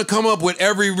man. They want to come up with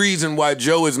every reason why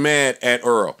Joe is mad at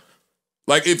Earl.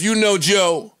 Like, if you know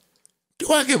Joe,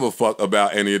 do I give a fuck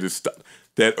about any of this stuff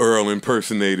that Earl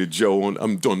impersonated Joe on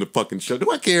the fucking show? Do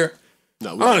I care?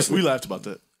 No, honestly, we laughed about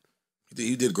that.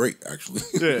 You did great, actually.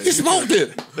 Yeah. He smoked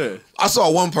it. Yeah. I saw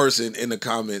one person in the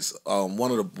comments,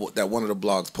 one of the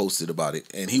blogs posted about it,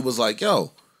 and he was like,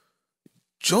 "Yo,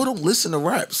 Joe don't listen to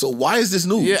rap, so why is this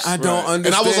news?" Yeah, I don't understand.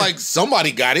 And I was like,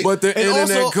 "Somebody got it." But the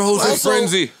internet goes in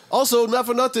frenzy. Also, not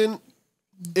for nothing,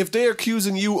 if they're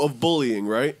accusing you of bullying,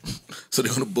 right? So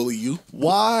they're gonna bully you?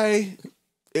 Why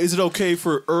is it okay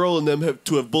for Earl and them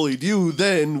to have bullied you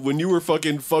then when you were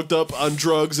fucking fucked up on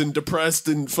drugs and depressed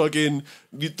and fucking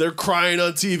they're crying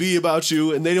on TV about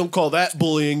you and they don't call that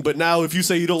bullying, but now if you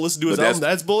say you don't listen to his album,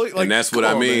 that's bullying? Like, and that's what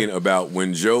I mean about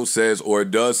when Joe says or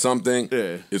does something,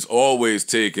 it's always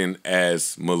taken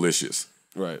as malicious.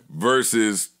 Right.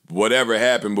 Versus whatever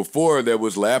happened before that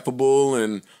was laughable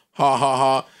and ha ha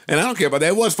ha. And I don't care about that.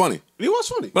 It was funny. It was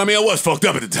funny. But I mean, I was fucked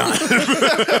up at the time.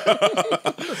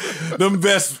 them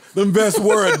best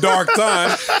were a dark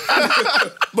time.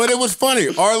 But it was funny.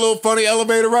 Our little funny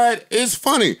elevator ride is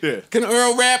funny. Yeah. Can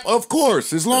Earl rap? Of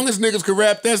course. As long as niggas can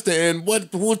rap, that's the end. What's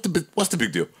the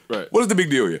big deal? Right. What is the big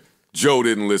deal here? Joe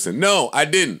didn't listen. No, I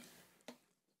didn't.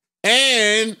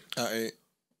 And I ain't.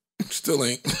 Still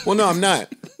ain't. Well, no, I'm not.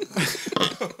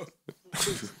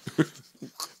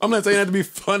 I'm not saying that to be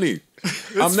funny.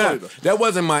 I'm not. That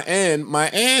wasn't my end. My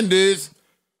end is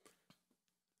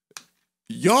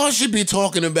y'all should be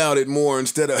talking about it more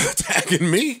instead of attacking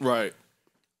me. Right.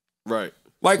 Right.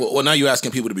 Like, well, now you're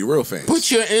asking people to be real fans.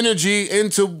 Put your energy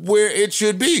into where it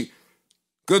should be.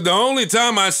 Because the only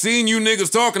time I seen you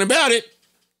niggas talking about it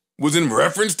was in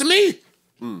reference to me.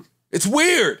 It's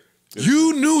weird.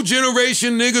 You new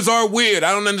generation niggas are weird.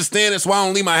 I don't understand. That's why I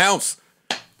don't leave my house.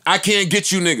 I can't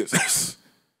get you niggas.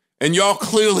 And y'all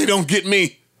clearly don't get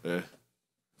me. Yeah.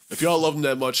 If y'all love him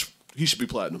that much, he should be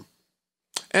platinum.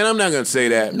 And I'm not gonna say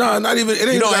that. No, not even. It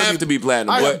ain't You don't gotta have to be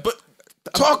platinum, But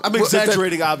talk. I'm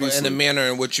exaggerating, obviously. But in the manner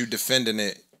in which you defending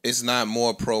it, it's not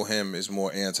more pro him, it's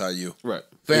more anti you. Right.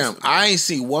 Fam, I ain't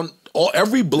see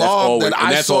every blog always- that and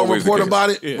I that's saw always the report case. about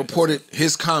it Yeah. reported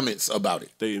his comments about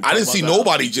it. They I didn't talk see about that.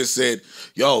 nobody just said,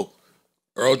 "Yo,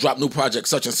 Earl dropped new project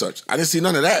such and such." I didn't see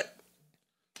none of that.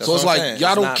 That's So it's what I'm like saying. y'all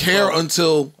It's don't not care pro.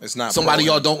 until It's not somebody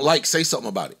pro y'all him. don't like say something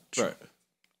about it. Right.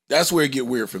 That's where it get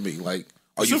weird for me. Like,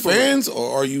 are you Super fans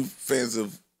or are you fans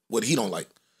of what he don't like?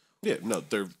 Yeah, no,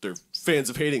 they're fans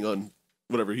of hating on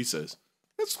whatever he says.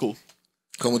 That's cool.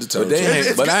 Come with the But,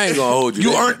 territory. but I ain't gonna hold you.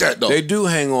 You They- earned that, though. They do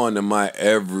hang on to my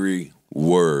every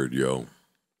word, yo.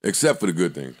 Except for the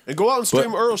good thing. And go out and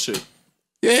stream Earl shit.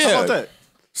 Yeah. How about that?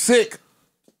 Sick.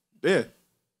 Yeah.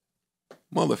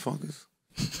 Motherfuckers.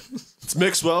 It's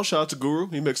mixed well. Shout out to Guru.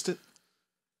 He mixed it.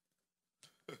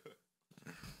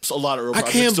 It's a lot of Earl I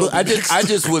projects can't. don't be mixed. I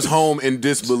just was home in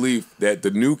disbelief that the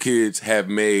new kids have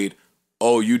made.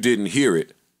 Oh, you didn't hear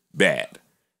it. Bad.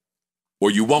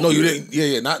 Or you won't. No, you hear didn't.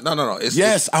 Yeah. No.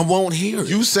 Yes, I won't hear it.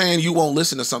 You saying you won't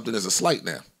listen to something is a slight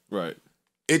now. Right.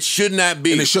 It should not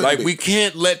be. And it shouldn't like be. we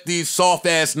can't let these soft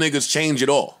ass niggas change it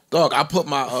all. Dog, I put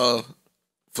my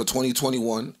for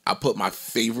 2021, I put my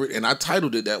favorite, and I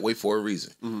titled it that way for a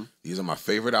reason. Mm-hmm. These are my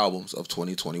favorite albums of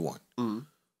 2021.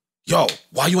 Yo,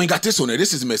 why you ain't got this on there?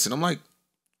 This is missing. I'm like,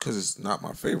 because it's not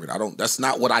my favorite. That's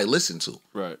not what I listen to.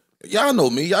 Right. Y'all know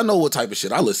me. Y'all know what type of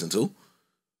shit I listen to.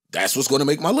 That's what's gonna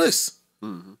make my list.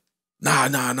 Mm-hmm.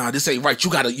 Nah. This ain't right. You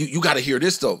gotta hear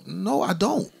this though. No, I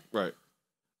don't. Right.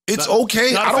 It's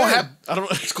okay. Not I a don't fan. have. I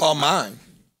don't. It's called mine.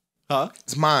 Huh?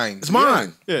 It's mine. It's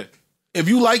mine. Yeah. If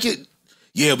you like it,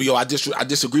 yeah, but yo, I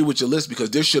disagree with your list because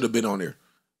this should have been on there.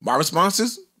 My response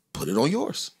is, put it on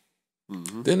yours.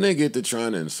 Then they get to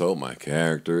trying to insult my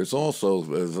character. It's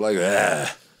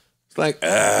like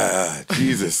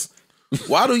Jesus.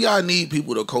 Why do y'all need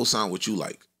people to co-sign what you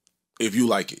like? If you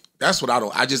like it, that's what I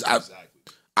don't.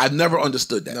 I've never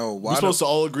understood that. No, We're why supposed to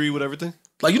all agree with everything?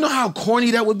 Like, you know how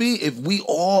corny that would be if we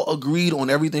all agreed on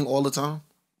everything all the time.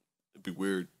 It'd be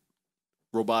weird.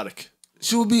 Robotic.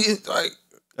 She would be like,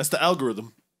 That's the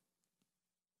algorithm.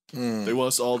 They want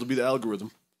us all to be the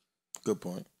algorithm. Good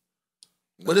point.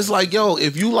 but it's like, yo,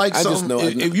 if you like I just something, know-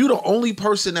 if you the only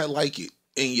person that like it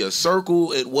in your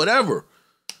circle and whatever,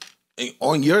 and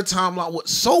on your timeline,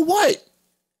 so what?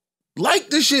 Like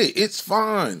the shit, it's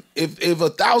fine. If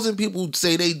 1,000 people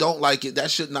say they don't like it,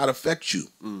 that should not affect you.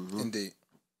 Indeed.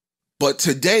 But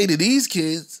today, to these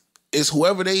kids, it's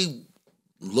whoever they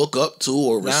look up to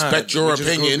or respect your we just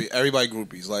opinion. Everybody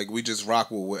groupies. Like, we just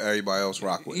rock with what everybody else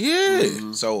rock with.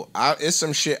 Yeah. So it's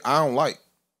some shit I don't like.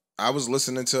 I was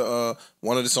listening to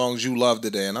one of the songs you love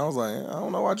today, and I was like, I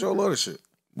don't know why Joe love this shit.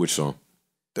 Which song?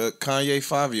 The Kanye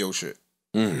Fabio shit.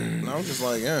 And I was just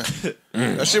like, yeah.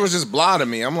 That shit was just blah to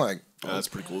me. I'm like, That's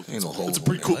pretty cool. Ain't no It's a hold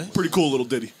pretty cool little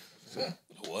ditty.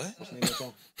 what?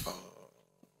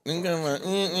 No. Ish. Say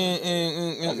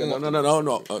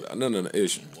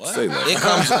that. It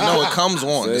comes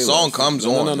on. The Say song less. comes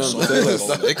No, on. no, no, no. Say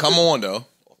less. It come on though.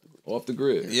 Off the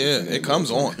grid. Yeah, it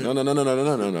comes on.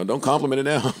 No. Don't compliment it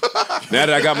now. Now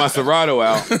that I got my Serato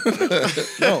out,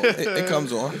 No, it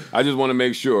comes on. I just want to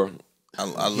make sure. I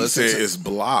He listened said to it's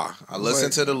blah. I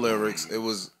listened to the lyrics. It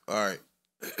was all right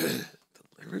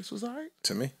lyrics was all right.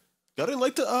 to me. Y'all didn't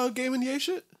like the Game and Ye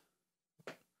shit?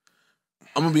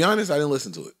 I'm gonna be honest, I didn't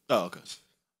listen to it. Oh, okay.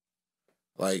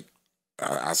 Like,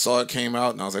 I saw it came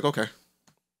out and I was like, okay,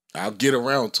 I'll get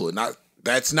around to it.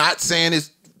 That's not saying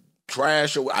it's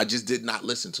trash or I just did not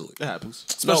listen to it. It happens.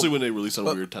 Especially when they release on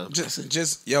a weird time.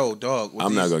 Just yo, dog. with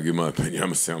I'm not these- gonna give my opinion. I'm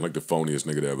gonna sound like the phoniest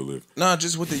nigga that ever lived. Nah,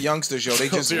 just with the youngsters, yo. They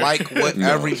just like what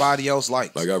everybody else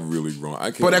likes. Like I'm really wrong.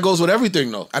 I can't. But that goes with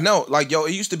everything though. I know, like yo,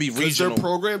 it used to be Because they're regional.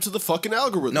 programmed to the fucking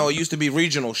algorithm. No, it used to be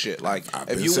regional shit. Like if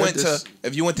been you said went this.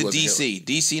 to Wasn't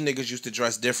DC niggas used to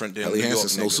dress different than Ellie New York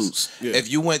Hansen, no niggas. suits. Yeah. If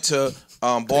you went to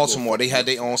Baltimore, they had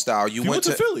their own style. You, you went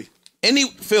to Philly.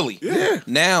 Philly. Yeah.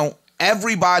 Now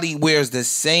everybody wears the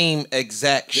same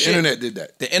exact The shit. internet did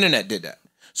that. The internet did that.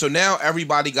 So now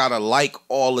everybody gotta like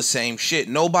all the same shit.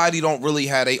 Nobody don't really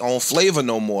have their own flavor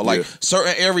no more. Like Yeah.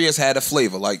 certain areas had a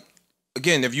flavor. Like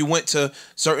again, if you went to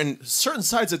certain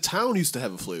sides of town used to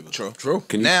have a flavor. True.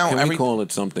 Can we call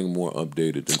it something more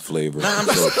updated than flavor? Nah, I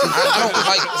don't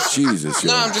like. Jesus,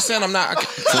 yo. No, I'm just saying I'm not.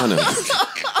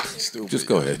 Stupid. Just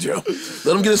go ahead, Joe.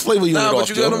 Let him get his flavor unit Nah, but off,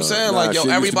 you get what I'm saying? Like, yo,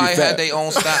 everybody had their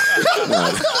own style.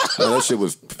 Nah, that shit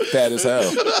was fat as hell.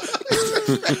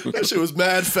 That shit was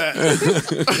mad fat.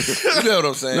 You know what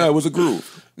I'm saying? No, it was a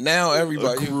groove. Now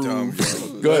everybody, you dumb,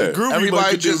 bro. Go ahead.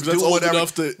 Everybody just do whatever.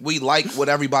 To... We like what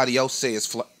everybody else say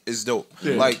is dope.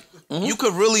 Yeah. Like, you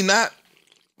could really not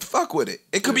fuck with it.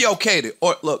 It could be okay to,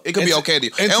 or look, it could be okay to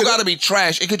you. It don't gotta be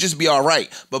trash. It could just be all right.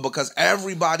 But because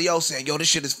everybody else saying, yo, this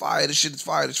shit is fire, this shit is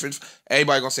fire, this shit is,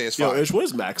 everybody gonna say it's fire. Yo, Ish, what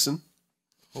is maxing?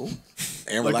 And like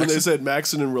relaxing. when they said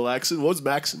maxing and relaxing, what's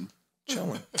maxing?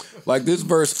 Chilling. Like this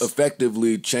verse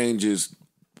effectively changes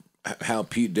how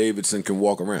Pete Davidson can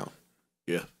walk around.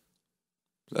 Yeah.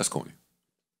 That's corny.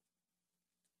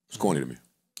 It's corny to me.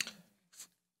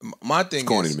 My thing It's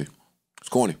corny is, to me. It's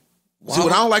corny. See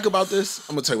what I don't like about this?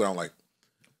 I'm gonna tell you what I don't like.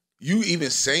 You even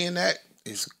saying that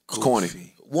is It's corny.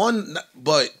 one,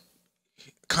 but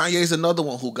Kanye's another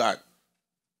one who got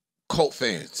cult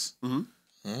fans.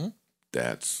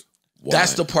 That's why.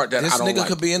 That's the part that this I don't nigga like.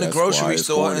 could be in the That's why grocery it's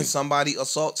store corny. and somebody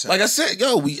assaults him. Like I said,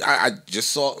 yo, I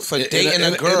just saw For dating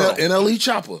a girl. in a Lee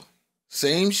Chopper.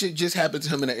 Same shit just happened to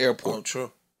him in the airport. Oh,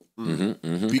 true.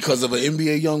 Because of an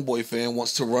NBA YoungBoy fan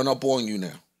wants to run up on you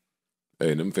now.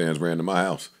 Hey, them fans ran to my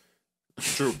house.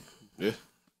 True. Yeah.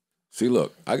 See,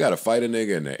 look, I got to fight a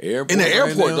nigga in the airport. In the right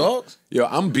airport, now. dog. Yo,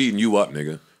 I'm beating you up,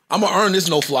 nigga. I'm gonna earn this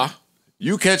no fly.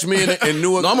 You catch me in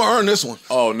Newark. No, I'm gonna earn this one.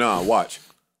 Oh, nah, watch.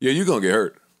 Yeah, you going to get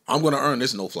hurt. I'm gonna earn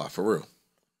this no fly for real.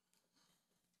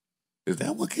 Is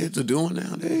that what kids are doing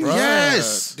nowadays? Bruh,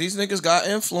 Yes. These niggas got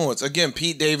influence. Again,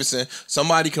 Pete Davidson,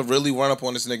 somebody could really run up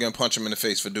on this nigga and punch him in the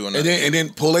face for doing that. And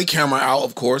then pull a camera out,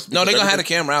 of course. No, they because gonna have the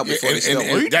everything- camera out before and- they steal and-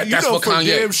 one. and that's know what for Kanye.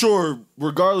 damn sure,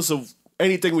 regardless of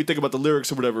anything we think about the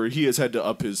lyrics or whatever, he has had to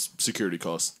up his security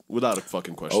costs without a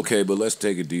fucking question. Okay, but let's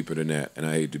take it deeper than that, and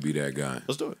I hate to be that guy.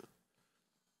 Let's do it.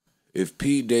 If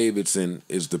Pete Davidson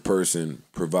is the person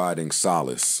providing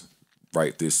solace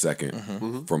right this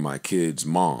second for my kid's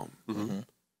mom,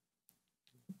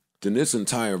 then this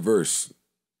entire verse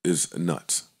is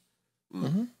nuts.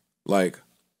 Like,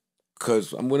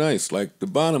 because I'm with Ice. Like, the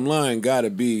bottom line got to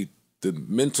be the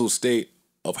mental state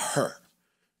of her.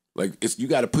 Like, you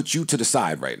got to put you to the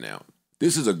side right now.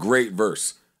 This is a great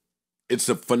verse. It's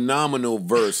a phenomenal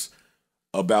verse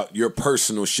about your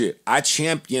personal shit. I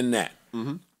champion that.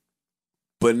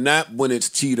 But not when it's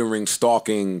teetering,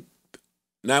 stalking,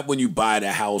 not when you buy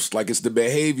the house. Like, it's the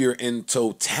behavior in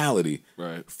totality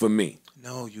for me.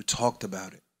 No, you talked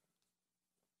about it.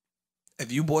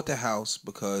 If you bought the house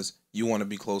because you want to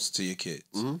be closer to your kids,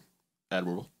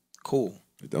 Admirable. cool.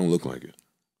 It don't look like it.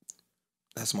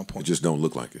 That's my It point. just don't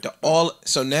look like it.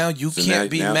 So now you So can't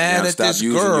be now mad at stop this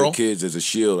using girl your kids as a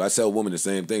shield. I tell women the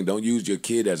same thing. Don't use your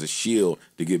kid as a shield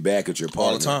to get back at your partner.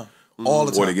 all the time. All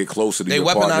the time. Or to get closer to They your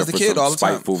weaponize partner the for kid some all the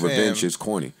time. spiteful revenge. Fam. It's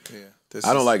corny. Yeah,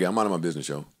 I don't like it. I'm out of my business,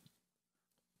 yo.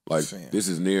 Like, Fam. this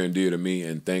is near and dear to me,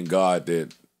 and thank God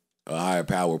that a higher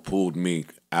power pulled me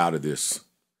out of this,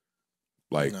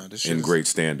 like, Nah, this shit in is- great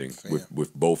standing Fam.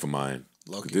 with both of mine.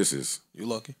 Lucky. This is, You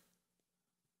lucky.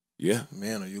 yeah.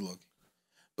 Man, are you lucky?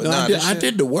 But No, nah, I this shit-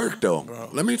 did the work though.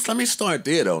 Let me start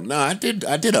there though. No, I did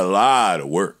a lot of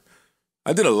work.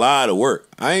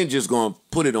 I ain't just gonna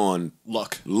put it on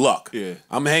Luck. Yeah.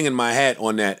 I'm hanging my hat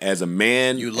on that as a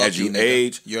man, You lucky, as you nigga.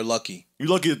 age. You're lucky. You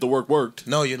lucky that the work worked.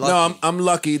 No, you're lucky. No, I'm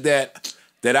lucky that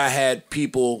I had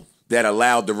people that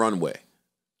allowed the runway.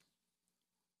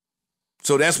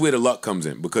 So that's where the luck comes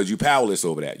in, because you powerless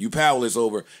over that. You powerless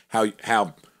over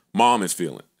how mom is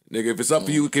feeling. Nigga, if it's up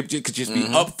for you, it could just be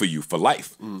up for you for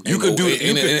life. You could do it.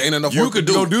 Ain't enough You work could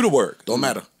to go do the work. Don't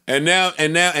matter. And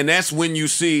that's when you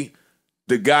see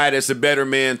the guy that's a better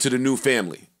man to the new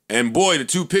family. And boy, the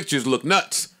two pictures look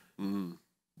nuts.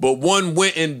 But one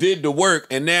went and did the work,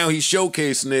 and now he's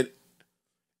showcasing it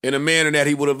in a manner that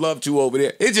he would have loved to over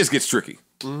there. It just gets tricky.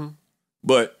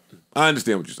 But I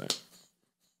understand what you're saying.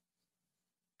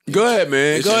 Go ahead,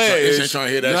 man. Go ahead. It's just trying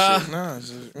to hear that shit. Nah, it's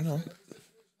just, you know.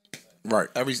 Right.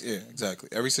 Exactly.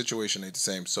 Every situation ain't the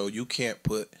same. So you can't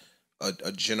put a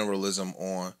generalism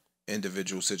on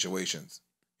individual situations.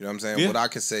 You know what I'm saying? Yeah. What I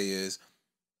can say is,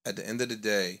 at the end of the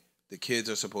day, the kids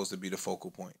are supposed to be the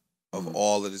focal point of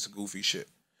all of this goofy shit.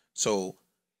 So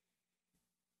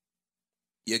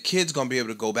your kid's gonna be able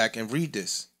to go back and read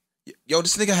this. Yo,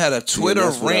 this nigga had a Twitter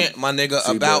that's what rant, my nigga,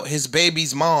 See, about but- his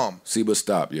baby's mom See, but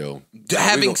stop, yo.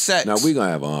 having sex. Now we gonna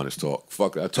have an honest talk.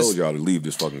 Fuck, I told y'all to leave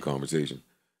this fucking conversation.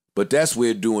 But that's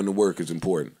where doing the work is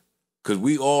important. because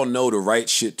we all know the right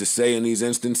shit to say in these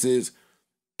instances.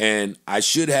 And I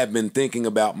should have been thinking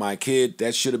about my kid.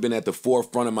 That should have been at the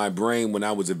forefront of my brain when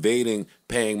I was evading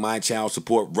paying my child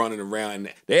support, running around.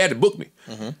 And they had to book me.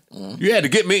 You had to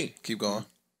get me. Keep going.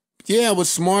 Yeah, I was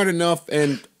smart enough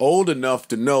and old enough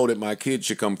to know that my kid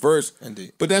should come first.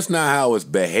 Indeed. But that's not how I was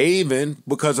behaving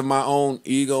because of my own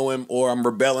ego or I'm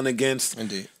rebelling against.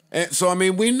 Indeed. And so, I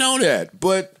mean, we know that.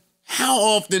 But how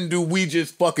often do we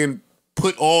just fucking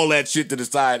put all that shit to the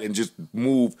side and just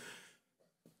move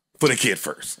for the kid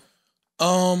first?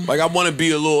 Like, I want to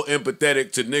be a little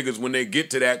empathetic to niggas when they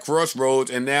get to that crossroads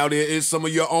and now there is some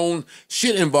of your own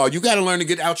shit involved. You got to learn to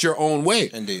get out your own way.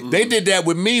 Indeed. They did that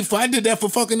with me. I did that for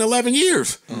fucking 11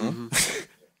 years.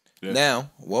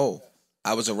 Now, whoa,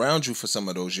 I was around you for some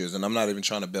of those years, and I'm not even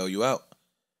trying to bail you out.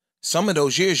 Some of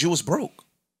those years you was broke,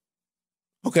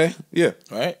 Okay, yeah.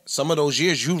 right? Some of those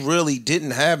years you really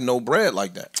didn't have no bread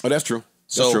like that. Oh, that's true.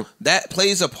 That's So true. that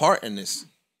plays a part in this,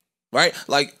 right?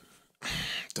 Like,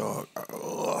 dog,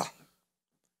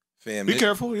 fam. Be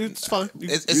careful. It's fine.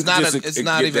 It's You not. just It's get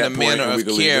not even that a point manner and we of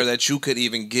can leave care it. that you could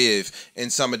even give in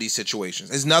some of these situations.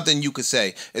 There's nothing you could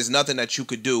say. There's nothing that you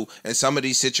could do in some of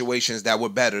these situations that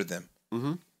would better them.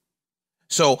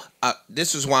 So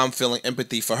this is why I'm feeling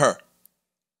empathy for her,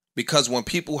 because when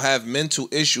people have mental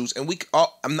issues, and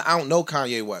I don't know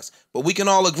Kanye West, but we can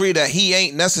all agree that he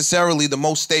ain't necessarily the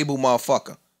most stable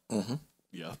motherfucker.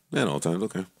 Yeah. At all times,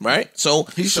 okay. Right? So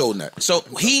He's shown that. So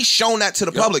he's shown that to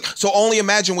the public. So only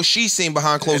imagine what she's seen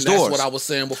behind closed And that's doors. what I was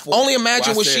saying before. Only imagine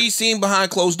Where I what said she's seen behind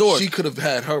closed doors. She could have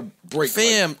had her break.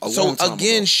 Fam. Like, a So long time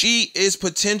again, ago. she is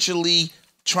potentially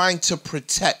trying to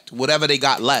protect whatever they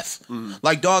got left.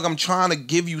 Like, dog, I'm trying to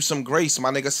give you some grace,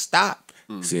 my nigga. Stop.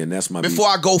 See, and that's my Before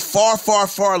I go far, far,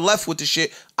 far left with the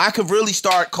shit, I could really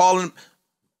start calling.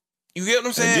 You get what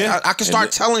I'm saying? yeah. I can start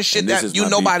And telling shit and this that is you my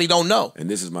nobody beef. don't know. And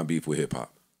this is my beef with hip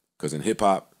hop. Because in hip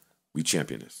hop, we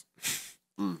champion this.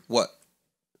 What?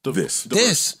 This.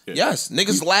 This. Yes.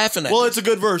 Niggas laughing at Well, this. it's a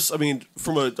good verse. I mean,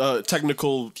 from a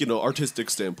technical, artistic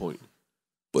standpoint.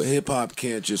 But hip hop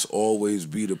can't just always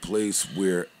be the place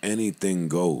where anything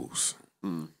goes.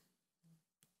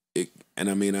 And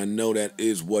I mean, I know that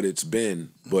is what it's been,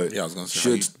 but Yeah, I was gonna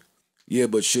say,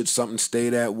 should something stay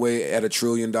that way at $1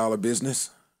 trillion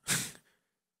business?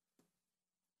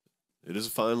 It is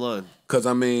a fine line. Because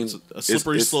I mean, It's a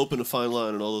slippery slope and a fine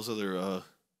line and all those other.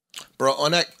 Bro,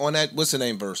 on that, what's the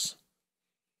name verse?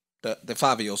 The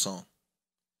Fabio song.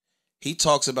 He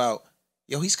talks about,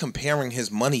 he's comparing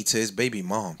his money to his baby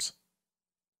mom's.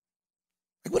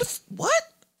 Like, what?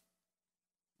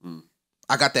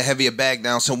 I got the heavier bag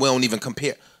down, so we don't even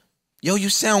compare. You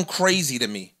sound crazy to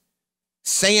me.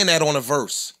 Saying that on a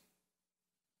verse.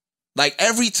 Like,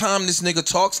 every time this nigga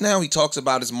talks now, he talks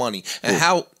about his money. And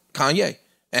how, Kanye,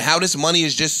 and how this money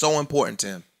is just so important to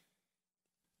him.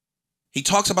 He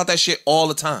talks about that shit all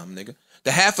the time, nigga.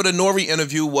 The half of the Nori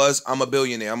interview was, I'm a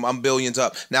billionaire. I'm billions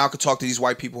up. Now I could talk to these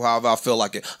white people however I feel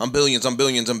like it. I'm billions.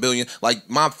 Like,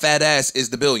 my fat ass is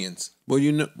the billions.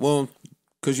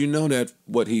 Because you know that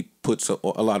what he puts a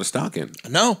lot of stock in.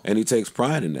 No. And he takes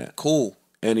pride in that. Cool.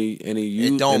 And he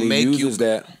leads with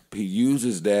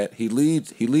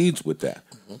that.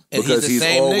 And he's the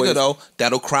same nigga, though,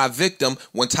 that'll cry victim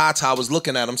when Tata was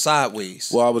looking at him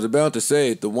sideways. Well, I was about to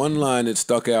say, the one line that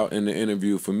stuck out in the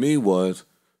interview for me was,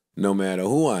 no matter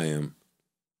who I am,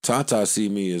 Tata see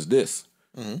me as this.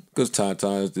 Because Tata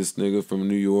is this nigga from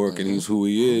New York and he's who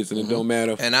he is, and it don't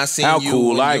matter And I seen how you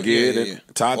cool when I you- get. yeah, And yeah.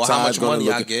 Tata Or how much is gonna money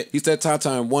look I at- get. He said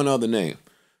Tata and one other name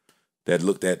that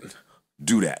looked at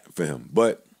do that for him,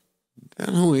 but that's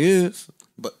who he is.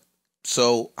 But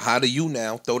so how do you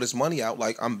now throw this money out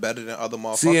like I'm better than other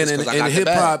motherfuckers? See, and 'cause I in got the hip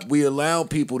hop, bag? we allow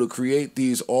people to create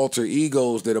these alter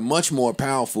egos that are much more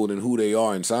powerful than who they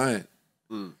are inside.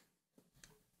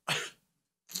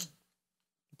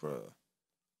 Bruh.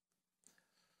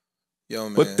 Yo,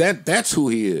 man. But that's who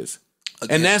he is.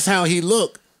 Again. And that's how he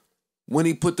looked when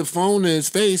he put the phone to his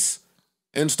face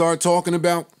and started talking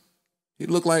about, he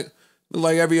looked like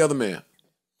every other man.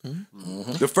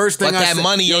 The first thing But I that said,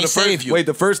 money ain't save you. Wait,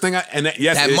 the first thing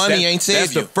yes, That money ain't save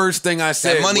that's you. the first thing I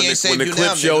said money when ain't the, when save the you clip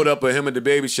now, showed nigga. up of him at the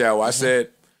baby shower. I said,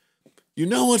 you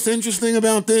know what's interesting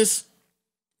about this?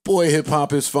 Boy, hip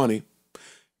hop is funny.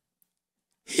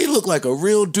 He looked like a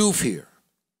real doof here.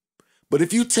 But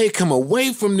if you take him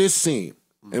away from this scene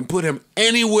and put him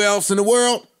anywhere else in the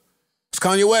world, it's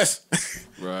Kanye West.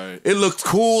 Right. It looked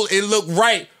cool. It looked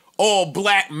right. All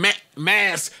black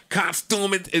mask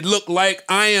costume. It looked like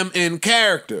I am in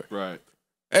character. Right.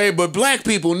 Hey, but black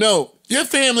people know Your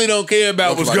family don't care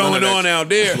about what's going on out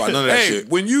there. None of that Hey, shit.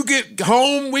 when you get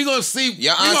home, we gonna see.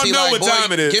 Your We gonna auntie know like, what boy,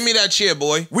 time it is. give me that chair,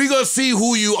 boy. We gonna see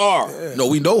who you are. No,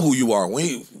 we know who you are.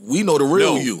 We know the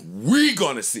real No, you. we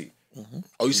gonna see.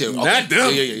 Oh, you said okay. Not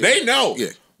them. Yeah. They know. Yeah.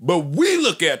 But we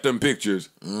look at them pictures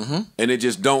and it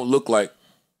just don't look like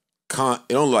it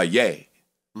don't look like yay.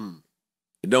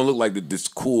 It don't look like this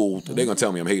cool. They're gonna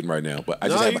tell me I'm hating right now, but I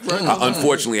just I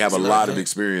unfortunately have a lot of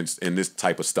experience in this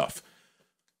type of stuff.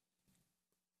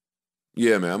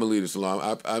 Yeah, man, I'm gonna leave this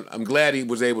alone. I'm glad he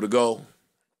was able to go.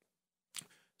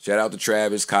 Shout out to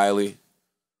Travis, Kylie,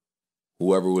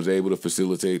 whoever was able to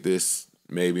facilitate this,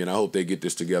 maybe, and I hope they get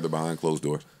this together behind closed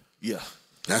doors. Yeah.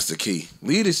 That's the key.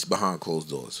 Lead us behind closed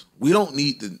doors. We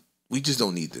just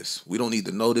don't need this. We don't need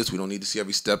to know this. We don't need to see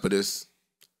every step of this.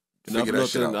 Figure that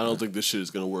shit out. I don't think this shit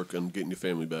is gonna work on getting your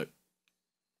family back.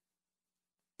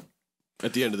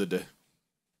 At the end of the day.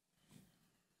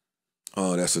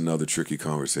 Oh, that's another tricky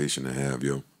conversation to have,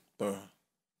 yo.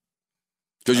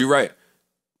 Because you're right.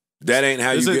 That ain't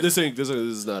how you get. This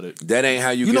is not it. That ain't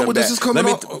how you get know them what back. this is coming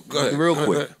Let me off? Go ahead. real Go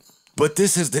quick. ahead. But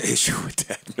this is the issue with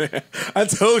that, man. I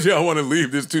told you I want to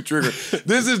leave this too triggered.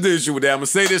 This is the issue with that. I'm going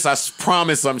to say this. I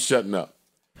promise I'm shutting up.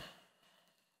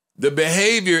 The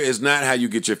behavior is not how you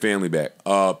get your family back.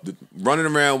 Running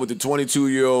around with the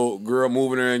 22-year-old girl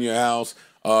moving her in your house,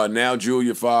 now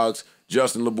Julia Fox,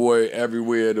 Justin LeBoy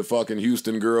everywhere, the fucking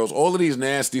Houston girls, all of these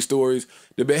nasty stories.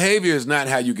 The behavior is not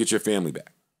how you get your family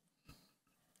back.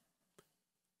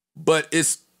 But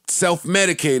it's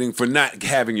self-medicating for not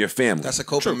having your family. That's a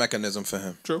coping mechanism for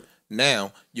him. True.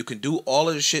 Now, you can do all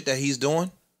of the shit that he's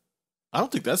doing I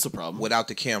don't think that's the problem. without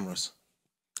the cameras.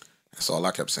 That's all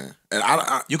I kept saying. And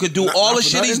You could do all the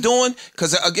shit he's doing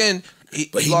because, again, he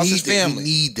lost his family. He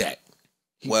need that.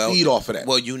 He Well, feed off of that.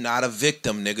 Well, you not a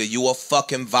victim, nigga. You a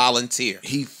fucking volunteer.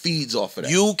 He feeds off of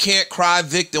that. You can't cry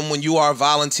victim when you are a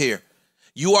volunteer.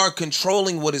 You are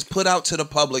controlling what is put out to the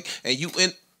public, and you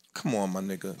in. Come on, my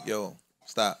nigga. Yo,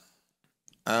 stop.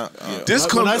 This When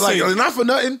comes I say- like not for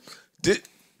nothing.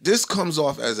 This comes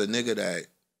off as a nigga that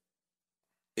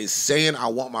is saying I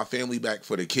want my family back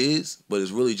for the kids, but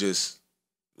it's really just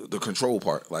the control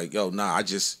part. Like, yo, nah,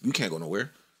 you can't go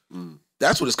nowhere.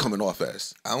 That's what it's coming off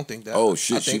as. I don't think that. Oh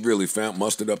shit! She really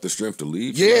mustered up the strength to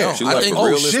leave. Yeah, she I left think- for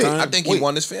real oh, this shit. time? I think he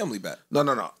want his family back.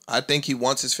 No. I think he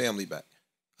wants his family back.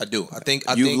 I do. I think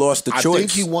You've lost the I choice.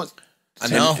 think he wants. I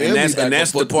know. family and back,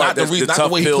 that's but the part not the that's reason- the not the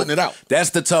tough way he pill. putting it out. That's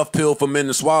the tough pill for men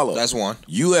to swallow. That's one.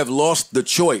 You have lost the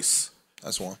choice.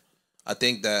 That's one. I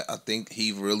think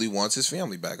he really wants his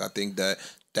family back. I think that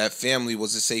family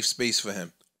was a safe space for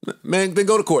him. Man, then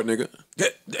go to court, nigga.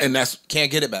 And that's Can't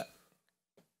get it back.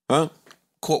 Huh?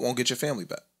 Court won't get your family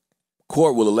back.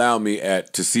 Court will allow me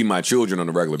to see my children on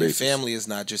a regular Your basis. family is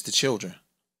not just the children.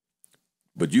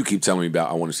 But you keep telling me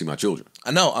about I want to see my children. I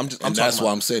know. I'm and talking that's about,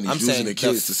 why I'm saying he's using saying the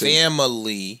kids to say.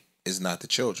 family is not the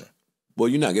children. Well,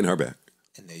 you're not getting her back.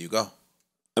 And there you go.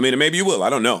 I mean, maybe you will. I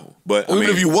don't know. But I Even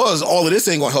mean, if you was, all of this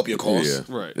ain't gonna help your cause.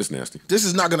 yeah, Right. It's nasty. This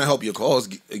is not gonna help your cause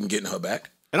in getting her back.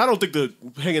 And I don't think the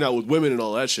hanging out with women and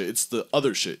all that shit, it's the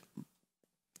other shit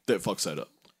that fucks that up.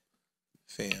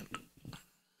 Fam.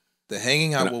 The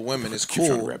hanging out with women is Keep trying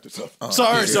to cool. wrap this up.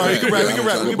 Sorry. You can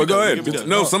wrap. But go ahead.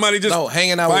 No, somebody just No,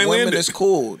 hanging out with finally women ended. is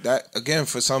cool. That again,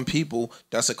 for some people,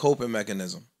 that's a coping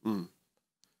mechanism.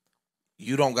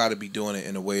 You don't got to be doing it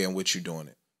in the way in which you're doing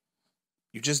it.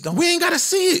 You just don't. We ain't gotta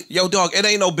see it. Yo, dog, it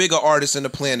ain't no bigger artist in the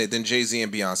planet than Jay-Z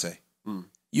and Beyonce.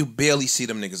 You barely see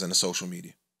them niggas in the social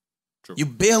media. True. You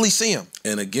barely see them.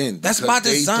 And again, That's because by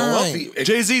they don't design. feel-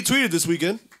 Jay-Z tweeted this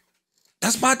weekend.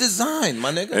 That's by design,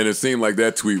 my nigga. And it seemed like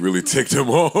that tweet really ticked him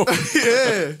off.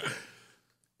 Yeah.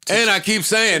 And I keep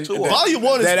saying Volume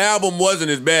 1 is that album wasn't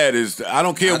as bad as I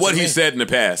don't care Not what to he me. said in the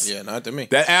past. Yeah, not to me.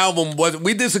 That album was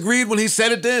we disagreed when he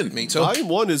said it then. Me too. Volume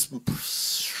 1 is.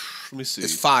 Let me see.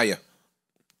 It's fire.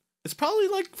 It's probably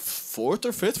like 4th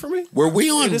or 5th for me. Were we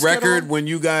on It is record catalog? when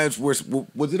you guys was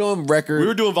it on record? We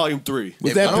were doing Volume 3. was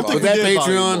Yeah, that I don't was think that we did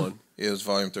Volume Patreon? 1. Yeah, it was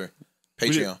volume 3. did-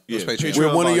 Patreon. It was yeah, Patreon. Patreon.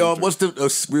 Where one of y'all, Volume what's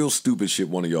the real stupid shit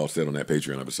one of y'all said on that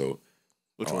Patreon episode?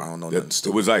 Which I one? don't know That, nothing it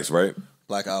stupid. was Ice, right?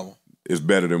 Black Album. It's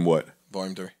better than what?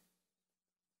 Volume 3.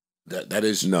 That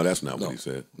is No, that's not no. what he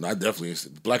said. No, I definitely is.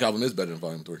 Black Album is better than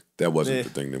Volume 3. That wasn't Yeah. the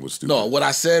thing that was stupid. No, what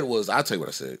I said was I'll tell you what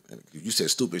I said. You said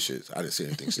stupid shit. I didn't say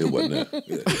anything It stupid. wasn't that.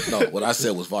 Yeah. No, what I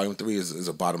said was Volume 3 is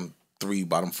a bottom 3,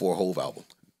 bottom 4 Hove album.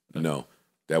 No,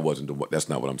 that wasn't that's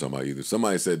not what I'm talking about either.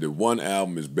 Somebody said that one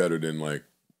album is better than like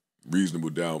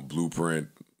Reasonable Doubt, Blueprint.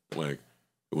 Like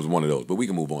it was one of those. But we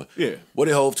can move on. Yeah. What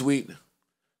did Hove tweet?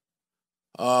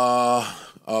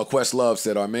 Questlove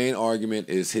said our main argument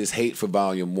is his hate for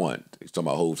Volume 1. He's talking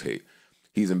about Hove's hate.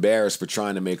 He's embarrassed for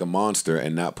trying to make a monster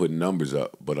and not putting numbers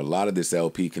up. But a lot of this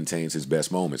LP contains his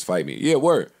best moments. Fight me. Yeah,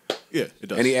 word. Yeah, it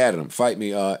does. And he added them. Fight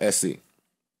me, SC.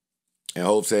 And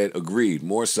Hope said, agreed.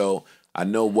 More so, I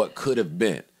know what could have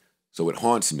been. So it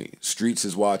haunts me. Streets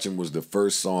is Watching was the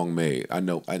first song made. I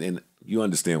know, and you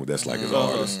understand what that's like as an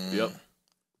artist. Yep.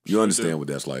 You understand what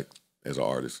that's like as an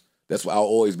artist. That's why I'll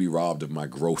always be robbed of my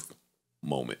growth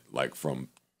moment, like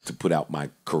to put out my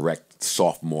correct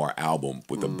sophomore album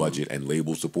with a budget and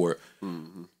label support.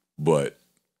 But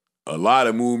a lot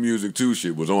of Mood Music 2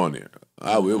 shit was on there.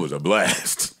 It was a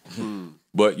blast.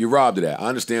 But you're robbed of that. I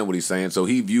understand what he's saying, so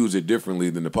he views it differently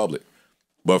than the public.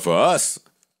 But for us,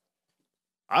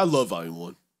 I love Volume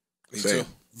 1. Me too.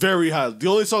 Very high. The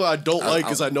only song I don't like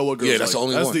is I Know What Girls Like. Yeah, that's the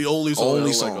only That's one. the only song I don't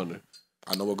like on there.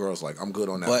 I know what girls like. I'm good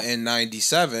on that. But in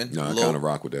 '97, I kind of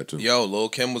rock with that too. Yo, Lil'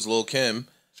 Kim was Lil' Kim.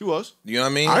 She was. You know what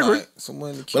I mean? I agree. Like,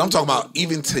 someone to But I'm keep talking about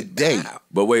even today.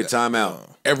 But wait, time out.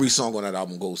 Every song on that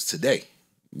album goes today.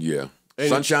 Yeah.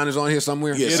 Sunshine is on here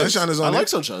somewhere? Yeah, Sunshine is on I there. like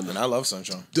Sunshine. And I love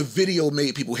Sunshine. The video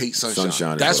made people hate Sunshine.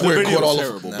 Sunshine is That's on where there. it The caught all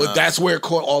video of. was But that's where it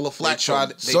caught all the flack.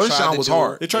 Sunshine was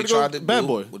hard. They tried to go Bad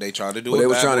Boy. They tried to do Well, it. they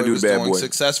was trying to do was Bad doing Boy.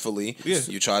 successfully. Yeah.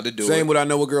 You tried to do Same it. with I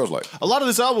Know What Girls Like. A lot of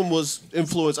this album was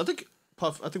influenced. I think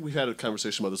Puff. I think we had a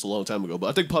conversation about this a long time ago. But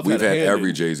I think Puff We've had a had hand every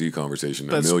in- Jay-Z conversation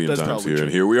a That's- million that's times probably here. true.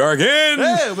 And here we are again.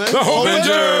 Hey, man. The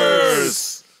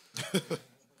Avengers.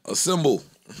 A symbol.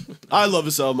 I love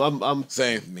this album. I'm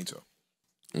Same. Me too.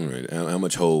 All right. How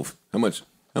much Hove? How much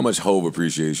Hove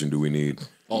appreciation do we need?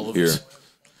 All of here? us.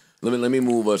 Let me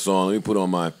move us on. Let me put on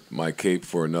my cape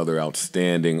for another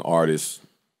outstanding artist.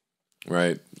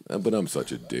 Right? But I'm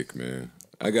such a dick, man.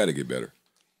 I got to get better.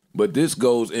 But this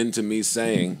goes into me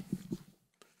saying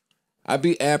I'd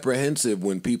be apprehensive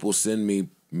when people send me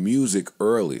music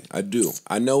early. I do.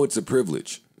 I know it's a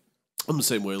privilege. I'm the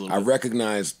same way a little I bit.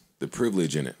 recognize the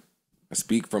privilege in it. I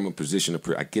speak from a position of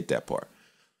I get that part.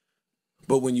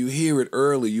 But when you hear it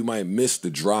early, you might miss the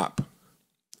drop,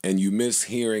 and you miss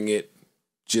hearing it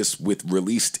just with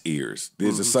released ears.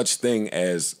 There's a such thing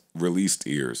as released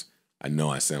ears. I know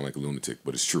I sound like a lunatic,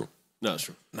 but it's true. No, it's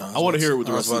true. I want to hear it with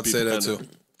the I rest was of about the to say people.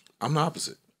 that too. I'm the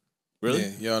opposite. Really?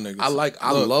 Yeah, y'all niggas.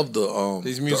 I love the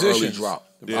these the early musicians. drop.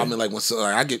 Yeah. I mean, like when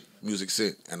I get music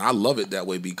sent, and I love it that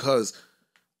way because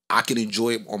I can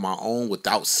enjoy it on my own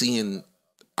without seeing.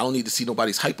 I don't need to see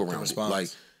nobody's hype around it. Response. Like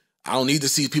I don't need to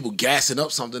see people gassing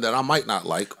up something that I might not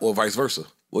like, or vice versa.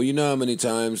 Well, you know how many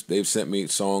times they've sent me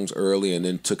songs early and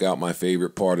then took out my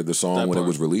favorite part of the song That when it part.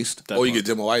 was released? That Or you part.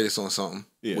 get demolitis on something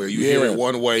Yeah. where you hear Yeah. it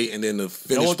one way and then the I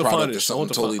finished want the product is finished. I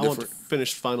want something the totally I want the different.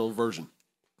 finished final version.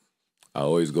 I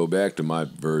always go back to my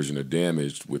version of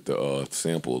Damaged with the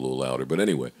sample a little louder. But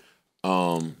anyway,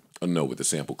 no, with the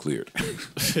sample cleared.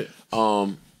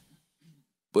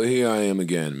 But here I am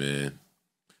again, man.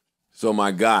 So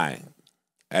my guy,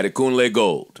 Adekunle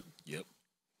Gold. Yep.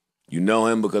 You know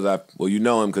him you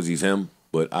know him because he's him.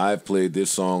 But I've played this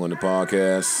song on the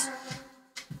podcast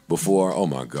before. Oh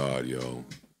my God, yo.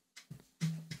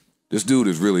 This dude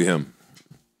is really him.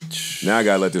 Now I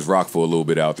gotta let this rock for a little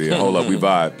bit out there. Hold up, we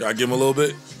vibe. Gotta give him a little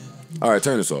bit. All right,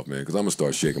 turn this off, man, because I'm gonna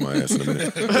start shaking my ass in a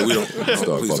minute. We don't Start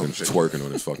please fucking don't shake. twerking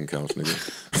on this fucking couch,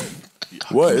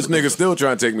 nigga. What? This nigga still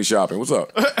trying to take me shopping. What's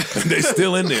up? They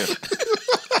still in there.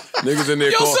 Niggas in there.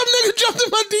 Yo, some nigga jumped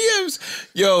in my DMs.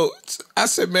 Yo, I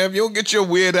said, man, if you don't get your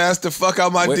weird ass the fuck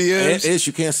out my DMs. Ish,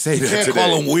 you can't say that can't today.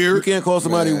 call him weird. You can't call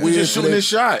somebody Man, weird. just shooting today. his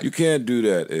shot. You can't do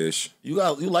that, Ish. You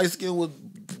light skin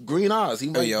with green eyes. He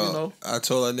might, Yo, you know. I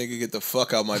told that nigga get the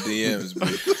fuck out my DMs.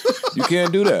 Bitch. You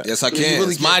can't do that. Yes, I you can.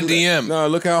 really It's my can't do that. DM. Nah,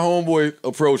 look how homeboy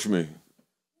approached me.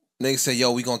 Nigga say,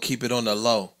 yo, we gonna keep it on the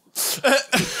low.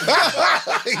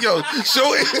 Yo,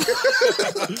 show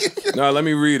it. Nah, let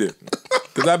me read it.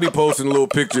 Because I be posting little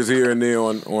pictures here and there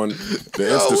on the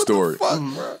Insta story. Fuck,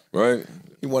 bro. Right?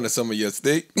 You wanted some of your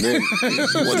steak? Then- You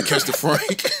want to catch the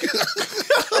Frank?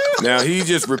 Now he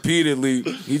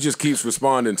just keeps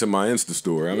responding to my Insta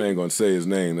story. I ain't gonna say his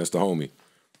name. That's the homie.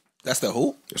 That's the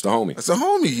who? That's the homie. That's a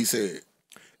homie, he said.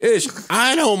 Ish,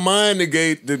 I don't mind the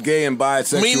gay and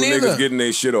bisexual Me neither. niggas getting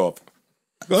their shit off.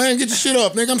 Go ahead and get your shit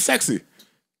off, nigga. I'm sexy.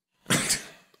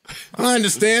 I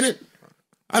understand it.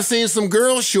 I've seen some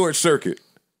girls short circuit.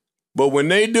 But when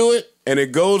they do it and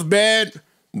it goes bad,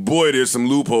 boy, there's some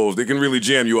loopholes. They can really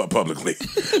jam you up publicly.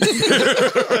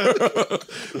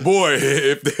 Boy,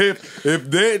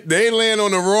 if they land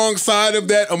on the wrong side of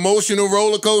that emotional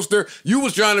roller coaster, you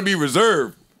was trying to be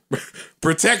reserved.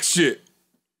 Protect shit.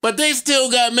 But they still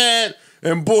got mad.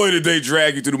 And boy, did they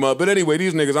drag you through the mud. But anyway,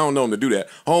 these niggas, I don't know them to do that.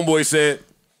 Homeboy said,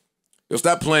 yo,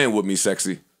 stop playing with me,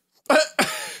 sexy.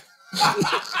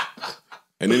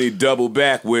 And then he doubled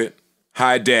back with,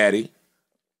 hi, daddy.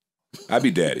 I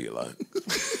be daddy a lot.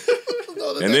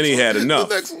 And then he had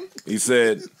enough. He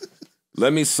said,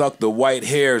 let me suck the white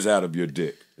hairs out of your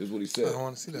dick. Is what he said. I don't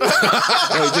want to see that.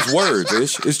 No, it's just words,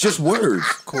 Ish. It's just words.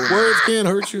 Cool. Words can't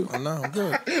hurt you. No, I'm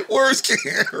good. Words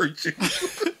can't hurt you.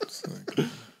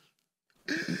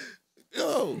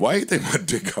 Yo. Why you think my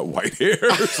dick got white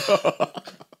hairs?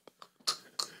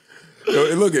 Yo,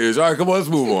 look at Ish. All right, come on, let's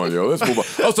move on, yo. Let's move on.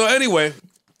 Oh, so anyway,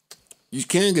 you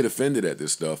can't get offended at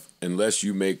this stuff unless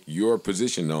you make your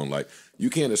position known. Like, you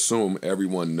can't assume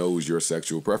everyone knows your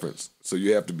sexual preference. So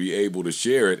you have to be able to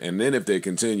share it. And then if they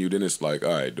continue, then it's like,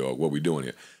 all right, dog, what we doing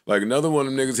here? Like, another one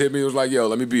of them niggas hit me, was like, yo,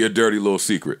 let me be a dirty little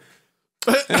secret.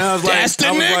 And I was like, That's the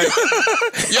nigga.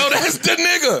 Yo, that's the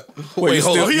nigga. Wait,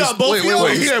 hold on. He got both.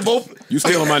 Wait. He had both. You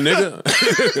stealing my nigga?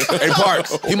 Hey,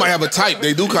 Parks. He might have a type.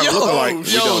 They do kind of look alike. We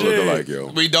don't look alike, yo.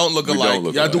 We don't look alike.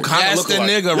 look Y'all do alike. kind of That's look the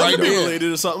alike. nigga right Be there.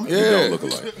 related or something. We Yeah. don't look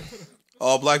alike.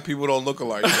 All black people don't look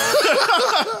alike, bro.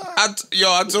 I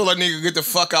told that nigga, get the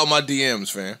fuck out my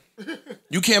DMs, fam.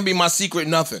 You can't be my secret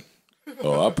nothing.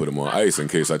 Oh, I put him on ice in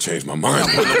case I change my mind.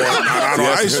 Not on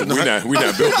ice. We not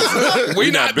built the same.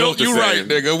 We not built the you same. right,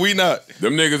 nigga. We not.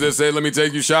 Them niggas that say, let me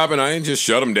take you shopping, I ain't just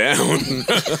shut them down.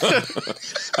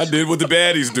 I did what the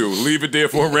baddies do. Leave it there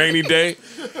for a rainy day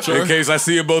in case I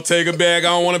see a Bottega bag I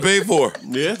don't want to pay for.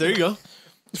 Yeah, there you go.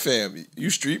 Fam, you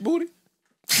street booty?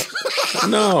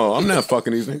 No, I'm not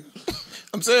fucking these niggas.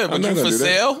 I'm saying, but I'm not you gonna for do that.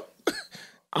 sale?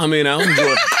 I mean, I'll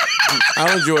enjoy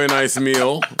a nice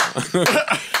meal.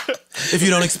 If you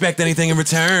don't expect anything in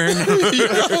return. Yo,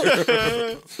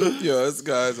 this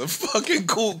guy's a fucking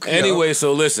kook. yo. Anyway,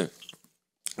 so listen.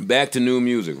 Back to new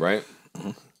music, right?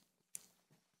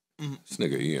 This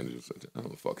nigga Ian just, I'm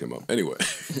gonna fuck him up. Anyway,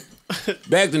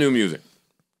 back to new music.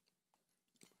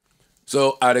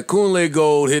 So Adekunle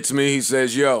Gold hits me. He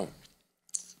says, yo,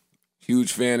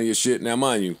 huge fan of your shit. Now,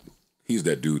 mind you, he's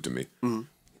that dude to me.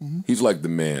 He's like the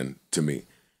man to me.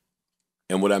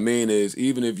 And what I mean is,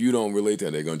 even if you don't relate to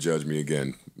that, they're going to judge me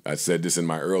again. I said this in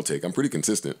my Earl take. I'm pretty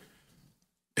consistent.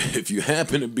 If you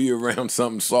happen to be around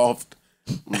something soft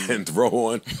and throw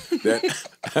on that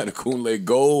Adekunle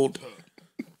Gold,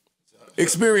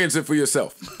 experience it for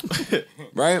yourself.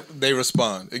 Right? They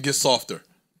respond. It gets softer.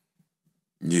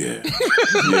 Yeah.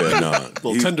 Yeah, nah.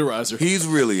 Little tenderizer. He's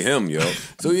really him, yo.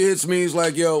 So he hits me, he's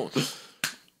like, yo,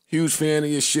 huge fan of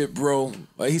your shit, bro.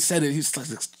 Like he said it, he's like,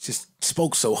 just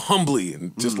spoke so humbly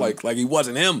and just like he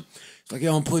wasn't him. He's like,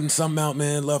 yo, I'm putting something out,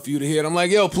 man. Love for you to hear it. I'm like,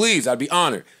 yo, please, I'd be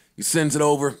honored. He sends it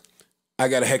over. I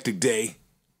got a hectic day.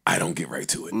 I don't get right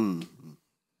to it.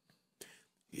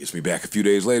 He hits me back a few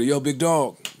days later. Yo, big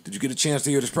dog, did you get a chance to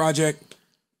hear this project?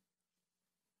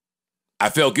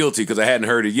 I felt guilty because I hadn't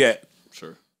heard it yet.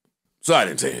 Sure. So I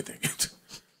didn't say anything.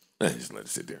 I just let it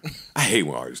sit there. I hate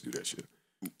when artists do that shit.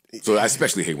 So I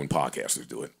especially hate when podcasters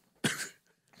do it.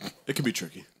 It can be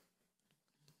tricky.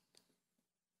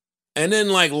 And then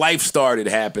like life started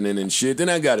happening and shit. Then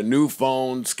I got a new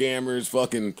phone. Scammers,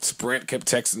 fucking Sprint kept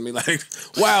texting me like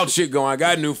wild shit going. I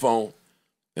got a new phone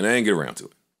and I didn't get around to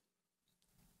it.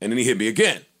 And then he hit me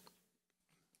again.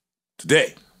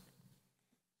 Today. I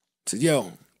said,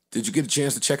 yo, did you get a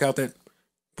chance to check out that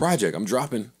project? I'm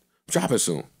dropping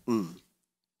soon. And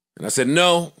I said,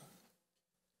 no,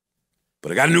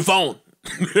 but I got a new phone.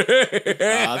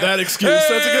 That excuse.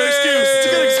 That's a good excuse. It's a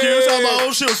good excuse. How my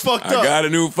old shit was fucked up. I got a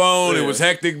new phone. Yeah. It was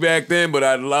hectic back then, but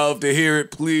I'd love to hear it.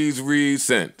 Please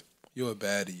resend. You a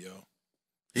baddie, yo.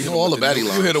 You know all the baddie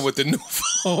lines. You hit him with the new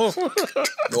phone. All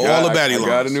the baddie lines. I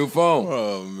got a new phone.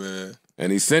 Oh, man.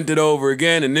 And he sent it over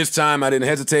again, and this time I didn't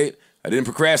hesitate. I didn't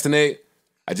procrastinate.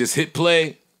 I just hit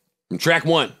play from track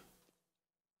 1.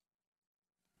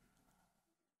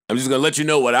 I'm just going to let you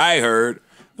know what I heard.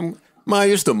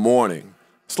 It's the morning.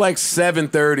 It's like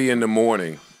 7:30 in the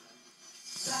morning.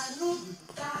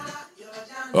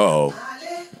 Uh-oh.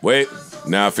 Wait.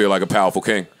 Now I feel like a powerful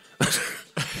king.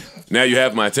 Now you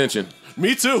have my attention.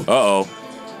 Me too. Uh-oh.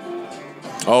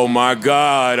 Oh, my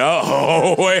God.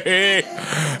 Uh-oh. Wait.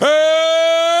 Hey!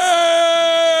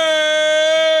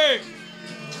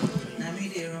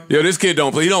 Yo, this kid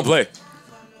don't play. He don't play.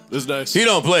 This is nice. He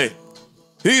don't play.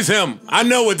 He's him. I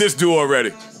know what this do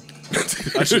already.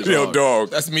 Yo,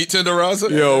 dog. That's meat tenderizer?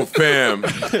 Yo, fam.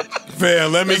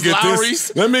 Fam, let me That's get Lowry's?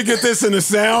 this. Let me get this in the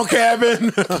sound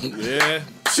cabin. Yeah.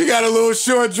 She got a little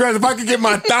short dress. If I could get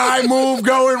my thigh move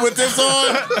going with this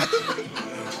on.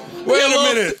 Wait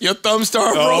a minute. Your thumb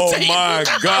start Oh rotating. my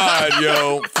God,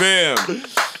 yo, fam.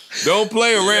 Don't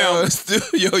play around.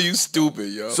 Yo, you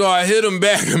stupid, yo. So I hit him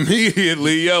back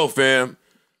immediately, yo, fam.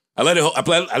 I let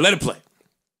it play.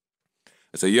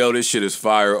 I said, yo, this shit is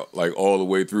fire like all the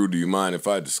way through. Do you mind if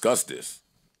I discuss this?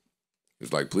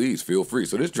 It's like, please feel free.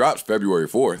 So this drops February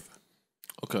 4th.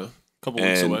 Okay. Couple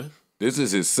weeks And away. this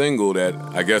is his single that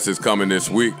I guess is coming this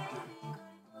week.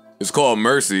 It's called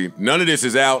Mercy. None of this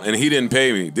is out, and he didn't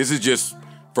pay me. This is just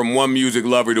from one music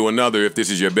lover to another if this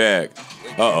is your bag.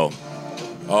 Uh-oh.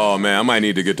 Oh, man, I might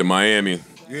need to get to Miami.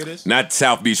 You hear this? Not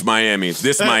South Beach, Miami. It's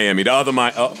this Miami. The other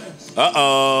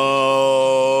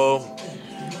Uh-oh.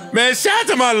 Man, shout out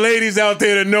to my ladies out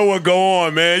there that know what go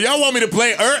on, man. Y'all want me to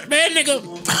play Earth, man, nigga?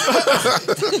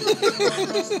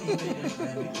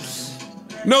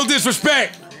 No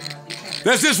disrespect.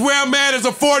 That's just where I'm at as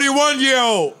a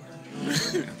 41-year-old.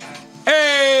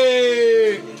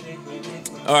 Hey!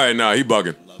 All right, nah, he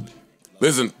bugging.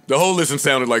 Listen, the whole listen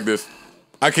sounded like this.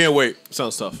 I can't wait.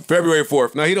 Sounds tough. February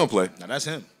 4th. Nah, he don't play. Now that's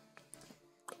him.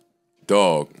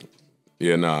 Dog.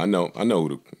 Yeah, nah, I know who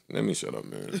the... Let me shut up,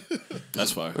 man.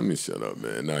 That's fire. Let me shut up,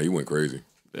 man. Nah, he went crazy.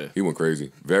 Yeah. He went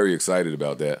crazy. Very excited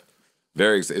about that.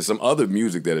 It's some other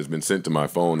music that has been sent to my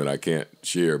phone that I can't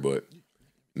share, but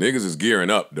niggas is gearing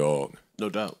up, dog. No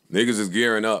doubt. Niggas is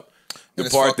gearing up. And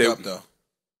it's fucked up though,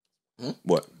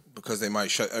 What? because they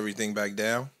might shut everything back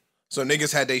down. So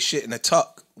niggas had they shit in a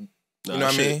tuck. Nah, You know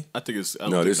what I shit. mean? I think it's. I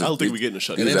No, don't this think, I don't is- think we're getting a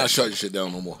shut. And they're down. not shutting shit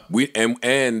down no more. We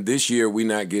and this year we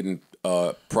not getting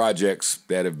projects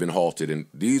that have been halted, and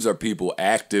these are people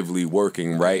actively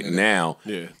working right now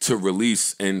Yeah. to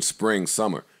release in spring,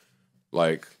 summer.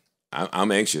 Like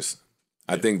I'm anxious.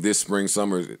 I think this spring,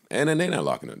 summer, and then they're not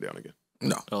locking them down again.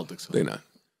 No. I don't think so. They're not.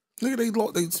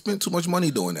 Nigga, they spent too much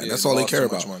money doing that. Yeah, That's they all they lost care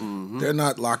too much about. money. They're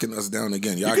not locking us down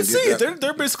again. Y'all You can see get it. that.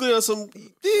 They're basically on some.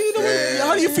 You know,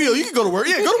 how do you feel? You can go to work.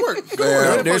 Yeah, go to work. Go to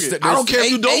Yeah, work. there's- Fuck it. I don't care if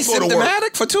you don't go to work.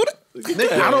 Asymptomatic for 2 days.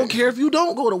 Nigga, I don't care if you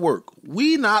don't go to work.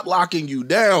 We not locking you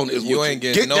down. Is You what ain't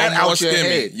get getting no that more out your stimmy.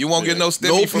 head. You won't get no No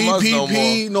stimmy from us no more.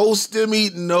 PPP, no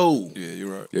stimmy, no. Yeah,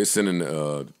 you're right. They're sending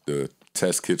the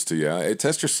test kits to you. Hey,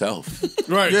 test yourself.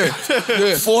 Right. Yeah.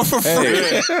 4 for free.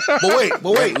 Hey, But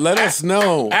wait. let us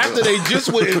know. After they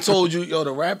just went and told you, yo,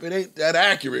 the rapid ain't that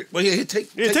accurate. But yeah, take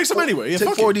some anyway. Yeah, take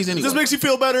fuck 4 it. of these anyway. This makes you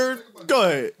feel better. Go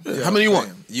ahead. How many you want?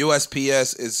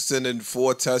 USPS is sending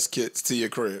 4 test kits to your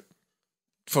crib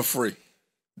for free.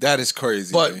 That is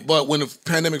crazy. man. But when the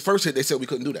pandemic first hit, they said we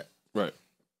couldn't do that. Right.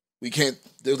 We can't.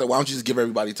 They was like, why don't you just give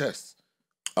everybody tests?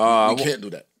 We can't do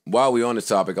that. While we on this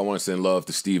topic, I want to send love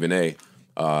to Stephen A.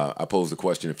 I posed a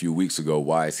question a few weeks ago.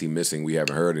 Why is he missing? We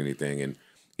haven't heard anything, and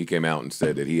he came out and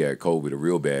said that he had COVID, a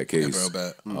real bad case, real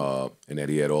bad. and that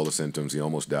he had all the symptoms. He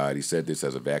almost died. He said this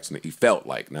as a vaccine. He felt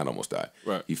like, not almost died.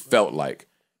 Right. He felt like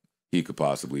he could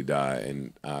possibly die,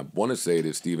 and I want to say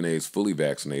that Stephen A. is fully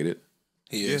vaccinated.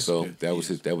 He is. So that was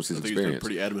his I think he's been experience.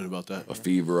 pretty adamant about that. A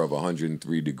fever of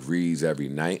 103 degrees every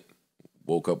night.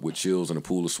 Woke up with chills and a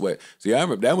pool of sweat. See, I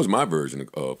remember that was my version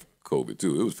of COVID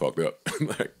too. It was fucked up.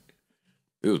 Like,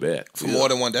 it was bad. For more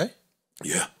than one day?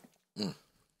 Yeah.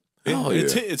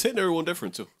 It's hitting everyone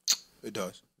different too. It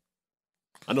does.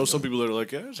 I know some people that are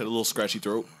like, yeah, I just had a little scratchy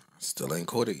throat. Still ain't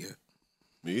caught it yet.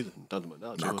 Me either. Not to my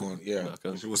knowledge. Knock on. Yeah. Knock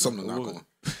on. It was something to knock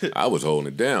on. I was holding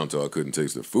it down till I couldn't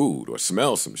taste the food or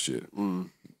smell some shit.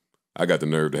 I got the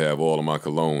nerve to have all of my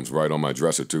colognes right on my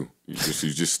dresser too. You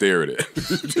just stare at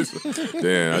it.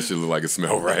 Damn, I should look like it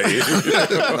smell right. Nice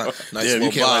Yeah, little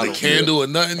you can't light a bottle. candle or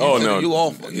nothing. Oh, you, no. You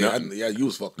all yeah, No. yeah, you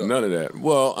was fucked up. None of that.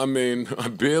 Well, I mean, I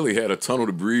barely had a tunnel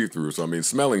to breathe through, so I mean,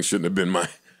 smelling shouldn't have been my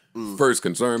first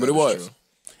concern, but it was. true.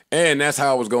 And that's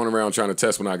how I was going around trying to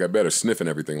test when I got better, sniffing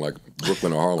everything like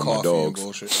Brooklyn or Harlem, my Coffee and dogs.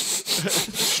 bullshit.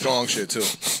 Strong shit too.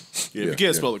 Yeah, if you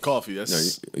can't smell the coffee,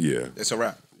 that's Yeah, It's a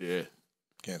wrap. yeah.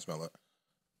 Can't smell it.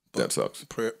 that sucks.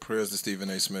 Prayers to Stephen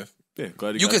A. Smith. Yeah,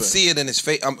 glad he You got could back. see it in his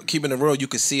face. I'm keeping it real. You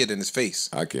could see it in his face.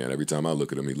 I can't. Every time I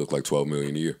look at him, he look like $12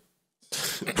 million a year.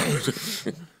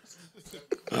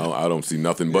 I don't see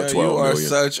nothing but Yeah, 12 you are million.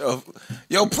 such a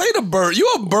play the bird. You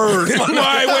a bird.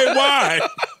 Why? Wait, why?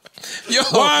 Yo,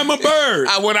 Why I'm a bird?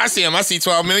 when I see him, I see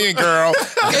 12 million, girl.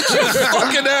 Get your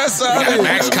fucking ass out of here.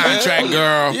 Max contract,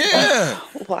 girl. Yeah.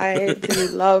 Why do you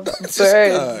love birds? You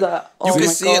Oh can my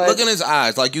see it. God. Look in his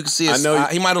eyes. Like you can see his I know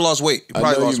he might have lost weight. He I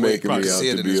probably know lost you're weight. making Probably me out see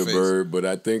it to in be his a face. bird, but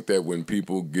I think that when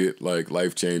people get like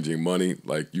life-changing money,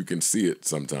 like you can see it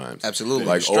sometimes. Absolutely.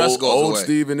 Like Stress goes old away.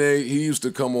 Stephen A., he used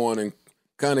to come on and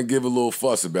kind of give a little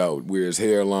fuss about where his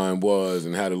hairline was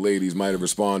and how the ladies might have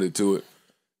responded to it.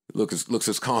 Looks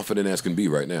as confident as can be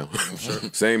right now.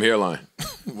 Same hairline.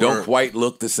 Don't quite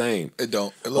look the same. It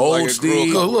don't. It Old like it grew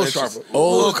Steve- a A little inches. sharper. A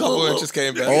little couple inches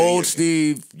came back. Old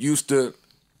Steve used to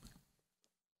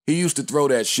throw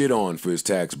that shit on for his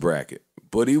tax bracket.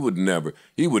 But he would never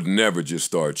just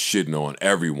start shitting on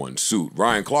everyone's suit.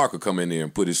 Ryan Clark would come in there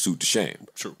and put his suit to shame.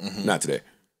 True. Not today.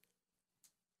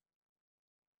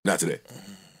 Not today.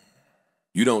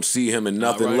 You don't see him in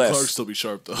nothing Ryan less. Clark still be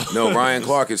sharp though. No, Ryan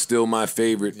Clark is still my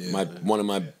favorite. He's one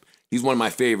of my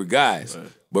favorite guys. Right.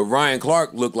 But Ryan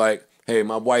Clark looked like, hey,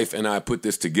 my wife and I put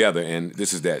this together, and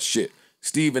this is that shit.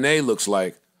 Stephen A. looks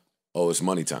like, oh, it's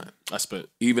money time. I spent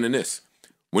even in this.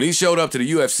 When he showed up to the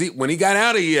UFC, when he got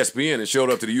out of ESPN and showed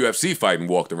up to the UFC fight and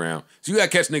walked around, so you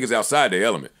got to catch niggas outside their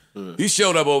element. He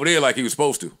showed up over there like he was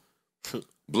supposed to.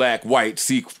 Black, white,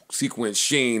 sequence,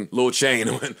 sheen, little chain.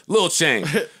 Little chain.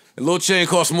 A little chain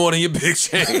costs more than your big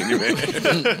chain,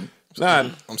 man. Nah,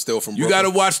 I'm still from Brooklyn. You got to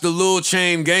watch the little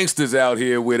chain gangsters out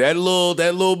here with that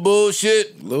little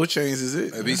bullshit. Little chains is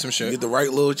it. It be some shit. Get the right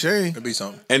little chain. It be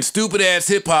something. And stupid ass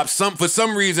hip hop, for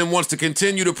some reason, wants to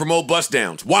continue to promote bust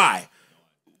downs. Why?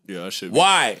 Yeah, I should.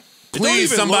 Why?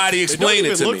 Please, somebody explain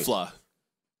it to me. Fly.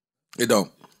 It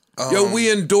don't. Yo, we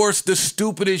endorse the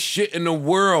stupidest shit in the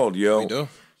world, yo. We do.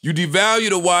 You devalue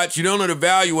the watch. You don't know the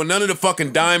value of none of the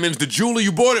fucking diamonds. The jeweler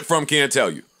you bought it from can't tell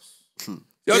you.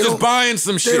 Y'all just buying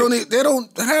some shit. They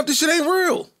don't half the shit ain't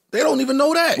real. They don't even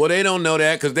know that. Well, they don't know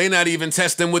that because they not even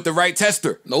testing with the right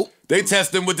tester. Nope. They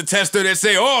testing with the tester that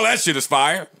say, oh, that shit is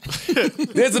fire.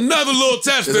 There's another little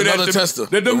tester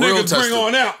that them niggas bring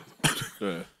on out.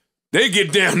 They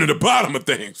get down to the bottom of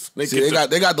things. They got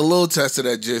the little tester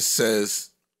that just says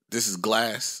this is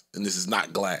glass and this is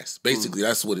not glass. Basically,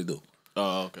 that's what it do.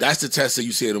 Oh, okay. That's the tester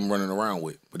you see them running around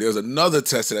with. But there's another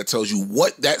tester that tells you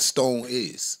what that stone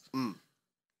is.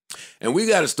 And we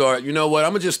got to start, you know what?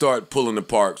 I'm going to just start pulling the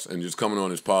parks and just coming on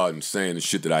this pod and saying the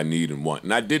shit that I need and want.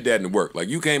 And I did that in the work. Like,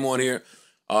 you came on here,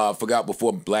 forgot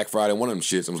before Black Friday, one of them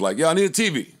shits. I was like, yo, I need a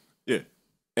TV. Yeah.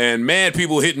 And mad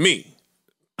people hit me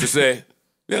to say,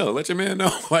 yo, let your man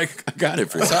know. Like, I got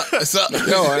it for you. What's up?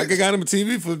 Yo, I got him a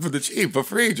TV for the cheap, for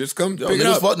free. Just come pick it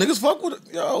up. Niggas fuck with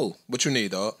it. Yo. What you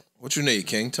need, dog? What you need,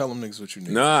 King? Tell them niggas what you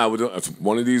need. Nah,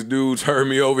 one of these dudes heard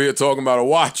me over here talking about a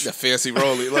watch. The fancy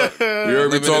rolly, look. You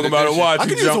heard me talking about a watch. I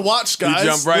can use a watch, guys. You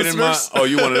jumped right in my... Oh,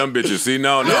 you one of them bitches. See,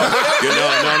 no. See,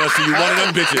 you one of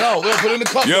them bitches. Yo, we'll put it in the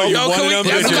cup. Yo, you one of them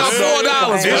bitches. That's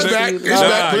about $4. It's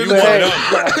back. You one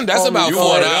of them. That's about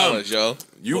 $4, yo.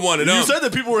 You one of them. You said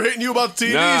that people were hitting you about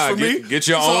the TVs for me. Get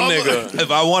your own nigga.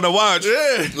 If I want to watch,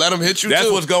 let them hit you That's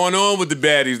too. what's going on with the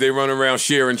baddies. They run around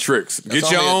sharing tricks. Get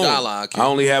your own. I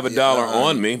only have $1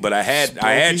 on me, but I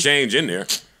had change in there.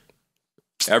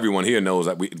 Everyone here knows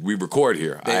that we record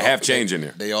here. I have change in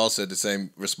there. They all said the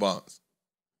same response.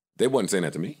 They wasn't saying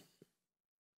that to me.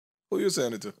 Who you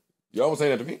saying it to? Y'all was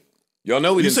saying that to me. Y'all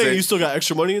know we didn't say. You saying you still got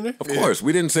extra money in there? Of course,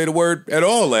 we didn't say the word at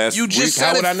all last week. You just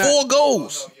said it 4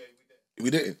 goals. We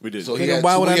didn't. We did. So he had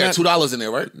 $2 in there,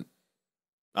 right?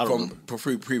 I don't remember. For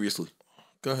free previously.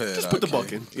 Go ahead. Just put the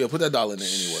buck in. Yeah, put that $1 in there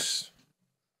anyway.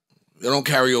 They don't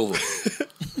carry over.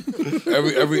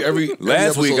 every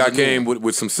Last week I came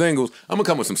with some singles. I'm gonna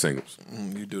come with some singles.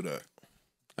 You do that.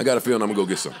 I got a feeling I'm gonna go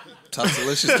get some.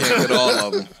 Toxalicious can't get all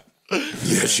of them.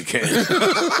 Yes, you can.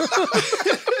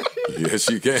 Yes,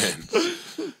 you can.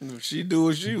 If she do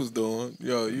what she was doing,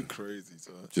 yo, you crazy,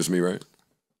 son. Just me, right?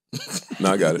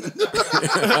 No, I got it.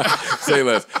 Say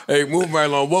less. Hey, move right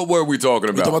along. What were we talking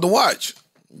about? We talking about the watch.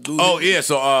 Oh, yeah.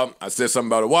 So I said something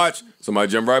about a watch. Somebody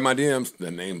jumped right in my DMs.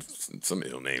 That name, some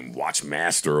ill name,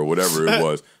 Watchmaster or whatever it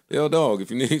was. Yo, dog,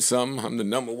 if you need something, I'm the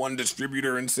 #1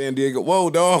 distributor in San Diego. Whoa,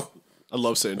 dog. I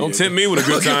love San Diego. Don't tempt me with a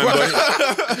good time,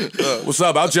 buddy. What's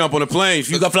up? I'll jump on a plane.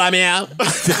 You gonna fly me out?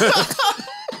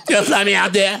 You gonna fly me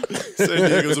out there? San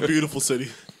Diego's a beautiful city.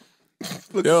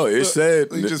 Yo, it said.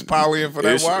 You just polying for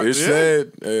that watch? It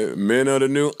said, men are the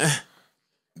new.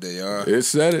 They are. It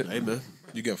said it. Hey, man.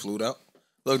 You getting flued out?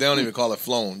 Look, they don't even call it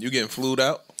flown. You getting flued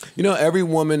out? You know, every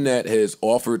woman that has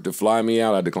offered to fly me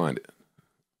out, I declined it.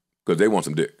 Because they want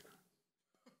some dick.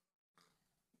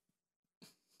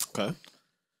 Okay.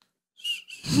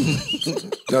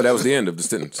 No, that was the end of the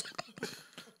sentence.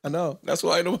 I know. That's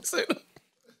why I don't say that.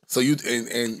 So you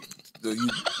and you.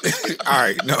 All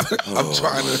right, no, I'm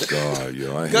trying to. God,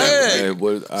 yo, I Go ahead.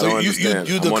 I don't understand.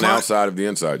 You I'm on the outside of the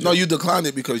inside. No, you declined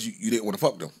it because you didn't want to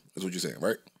fuck them. That's what you're saying,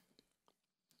 right?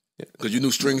 Because you knew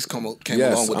strings came along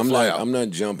with the fly out. I'm not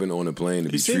jumping on a plane to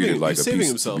be treated like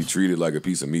a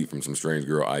piece of meat from some strange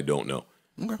girl I don't know.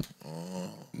 Okay.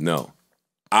 No.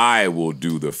 I will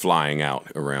do the flying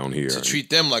out around here. To treat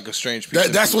them like a strange piece.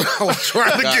 That's what I was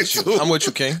trying to get to. I'm with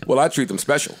you, King. Well, I treat them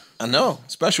special. I know.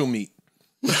 Special meat.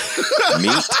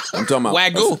 Meat? I'm talking about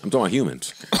Wagyu. I'm talking about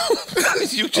humans.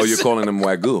 Oh, you're calling them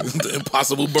Wagyu. The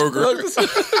Impossible Burger.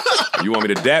 You want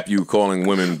me to dap you calling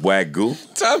women Wagyu?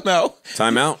 Time out.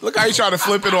 Time out? Look how you trying to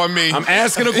flip it on me. I'm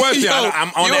asking a question. I'm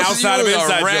on the outside of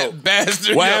inside joke.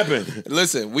 Bastard. What happened?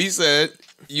 Listen, we said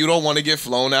you don't want to get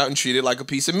flown out and treated like a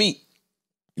piece of meat.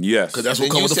 Yes. Because that's Then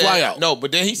what comes you with the said- fly out. No,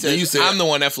 but then he said, you said- I'm the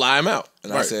one that fly him out.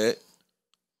 And I Right. said,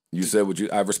 You said what you.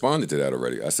 I responded to that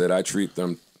already. I said I treat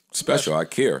them special. I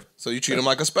care. so you treat him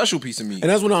like a special piece of meat. And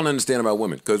that's what I don't understand about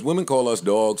women. Because women call us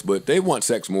dogs, but they want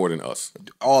sex more than us.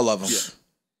 All of them.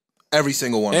 Every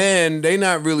single one. And they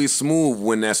not really smooth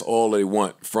when that's all they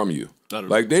want from you. Not at all.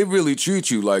 Like they really treat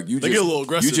you like you They just get a little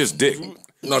aggressive. You just dick.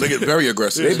 No, they get very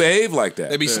aggressive. They behave like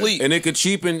that. They be sleep. And it could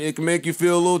cheapen. It can make you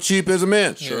feel a little cheap as a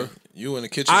man. Sure. You in the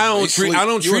kitchen. I don't they treat- sleep. I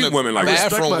don't You in treat the women like that.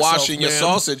 bathroom Respect myself, washing your man.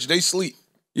 sausage. They sleep.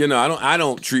 You know, I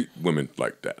don't treat women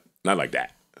like that. Not like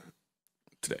that.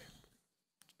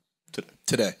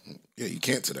 Today. Yeah, you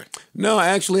can't today. No,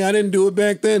 actually, I didn't do it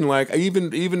back then. Like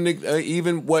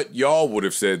even what y'all would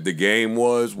have said the game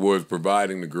was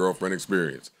providing the girlfriend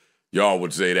experience. Y'all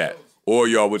would say that, or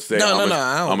y'all would say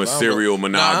I'm a serial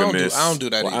monogamous. I don't do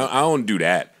that Well, either. I don't do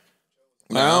that.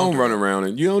 I don't run around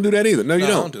and you don't do that either. No, you I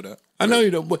don't. don't do that. I know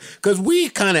you don't. Because we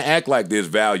kind of act like there's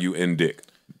value in dick.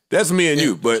 That's me and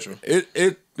you, but true.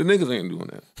 the niggas ain't doing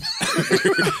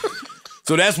that.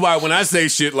 So that's why when I say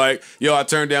shit like, yo, I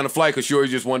turned down the flight because Shorty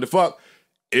just wanted to fuck,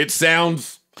 it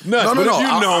sounds nuts. No, but no, if you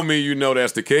no, know me, you know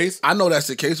that's the case. I know that's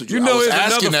the case with you. You I know was it's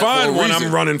asking another that for a fine one reason.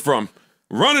 I'm running from.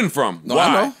 Running from. No, Why?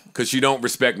 I know. Because she don't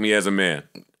respect me as a man.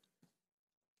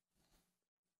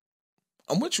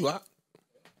 I'm with you.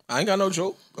 I ain't got no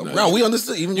joke. No, we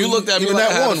understood. Even You looked at me even like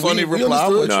I that had a one. funny we reply.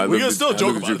 understood. Nah, We look can at- still I look joke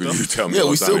at about you it, 'cause though. you tell me Yeah, all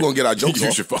we the still time, gonna get our jokes you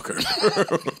off. should fuck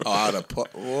her. Oh, I'd have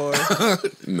put. Boy.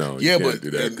 No, you Yeah, can't but-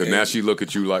 do that. Because and- now she look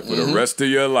at you like for the rest of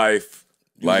your life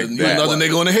like You that. another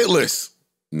nigga on the hit list.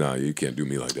 No, you can't do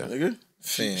me like that. Nigga.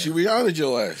 Fam. She Rihanna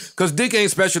your ass. Because dick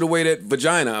ain't special the way that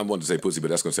vagina, I want to say pussy, but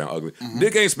that's going to sound ugly.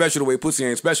 Dick ain't special the way pussy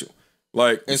ain't special.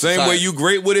 Like, the In same way society. you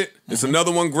great with it, it's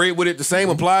another one great with it. The same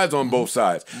applies on both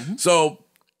sides. So,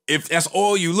 if that's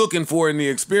all you looking for in the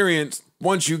experience,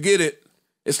 once you get it,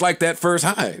 it's like that first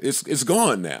high. It's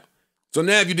gone now. So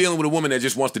now if you're dealing with a woman that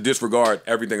just wants to disregard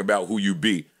everything about who you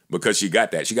be because she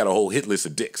got that. She got a whole hit list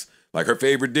of dicks. Like her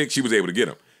favorite dick, she was able to get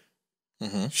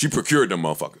them. She procured them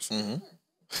motherfuckers.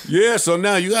 Yeah, so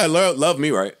now you gotta love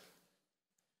me, right?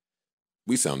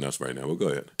 We sound nuts right now. Well, go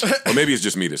ahead. Or maybe it's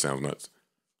just me that sounds nuts.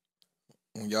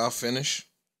 When y'all finish,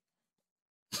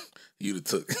 You'd have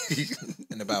took.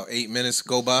 and about 8 minutes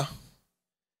go by,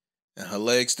 and her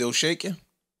legs still shaking,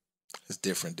 it's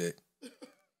different dick.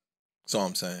 That's all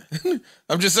I'm saying.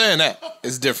 I'm just saying that.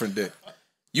 It's different dick.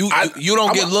 You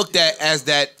don't get looked at as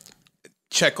that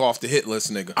check off the hit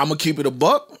list nigga. I'm gonna keep it a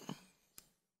buck.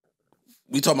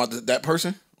 We talking about that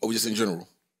person, or we just in general?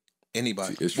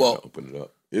 Anybody. It's trying to open it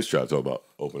up. It's trying to talk about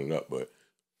opening it up, but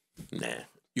nah.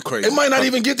 You crazy. It might not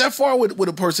even get that far with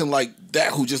a person like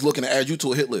that who just looking to add you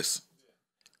to a hit list.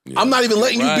 I'm not even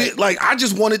letting you be like. I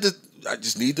just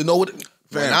need to know what. When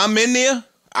Fam, I'm in there,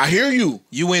 I hear you.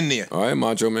 you in there. All right,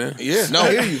 Macho Man. Yeah, No,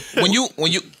 I hear you.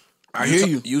 when you I hear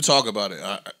you. You talk about it.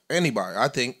 Anybody, I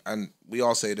think, and we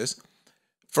all say this.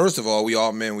 First of all, we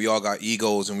all men, we all got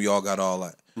egos and we all got all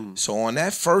that. So on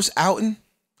that first outing,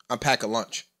 I'm packing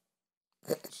lunch.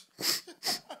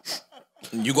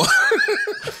 You go,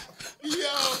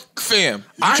 fam. You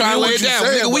I trying hear to lay what it you're down?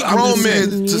 saying, Nigga, we but I'm grown just men.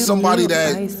 saying to somebody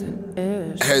that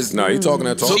has. No, you talking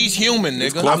that talk. She's human,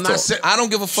 nigga. cloth I'm not talk. saying. I don't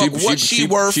give a fuck what she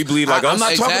worth. She bleed like I'm us.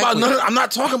 not talking about Exactly. none. I'm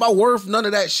not talking about worth. None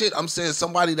of that shit. I'm saying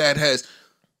somebody that has.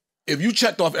 If you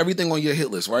checked off everything on your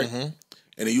hit list, right, and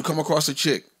then you come across a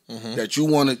chick that you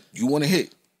want to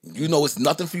hit, you know it's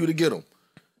nothing for you to get them.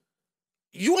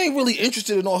 You ain't really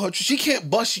interested in all her. She can't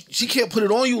bust. She can't put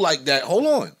it on you like that. Hold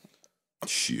on.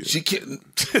 Shit. She can't.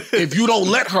 If you don't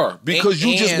let her because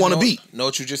you just want to beat. Know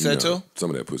what you just said too?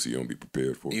 Some of that pussy you don't be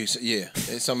prepared for. Yeah,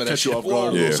 some of that Catch shit. you off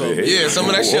guard. Yeah, So, hey, Yeah, some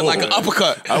of that shit like an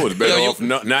uppercut. I was better Yo, off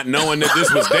not knowing that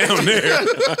this was down there.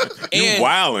 You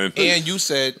wildin'. And you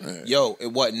said, yo, it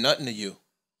wasn't nothing to you.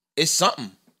 It's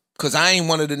something. Because I ain't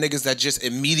one of the niggas that just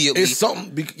immediately. It's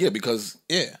something. Because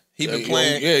He been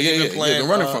playing. Yeah. He been playing. Been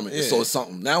running from it. Yeah. So it's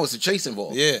something. Now it's a chase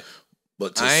involved. Yeah.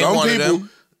 But to I ain't some one people, of them.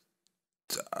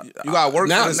 You gotta work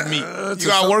Now- for this meat. to You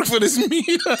gotta work for this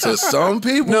meat. to some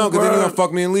people, No, because then bruh, you're gonna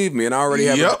fuck me and leave me, and I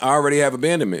already have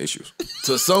abandonment issues.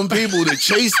 to some people, the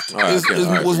chase right, is, okay,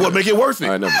 all right. was what make it worth it.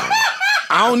 All right, never mind.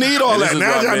 I don't need all And that. this is Now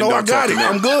why that I men know I don't got talk it. to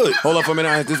men. I'm good. Hold up for a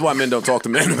minute. This is why men don't talk to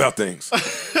men about things.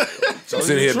 I'm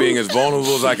sitting here being as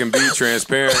vulnerable as I can be,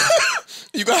 transparent.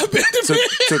 You got abandonment.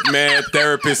 Took mad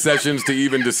therapist sessions to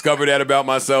even discover that about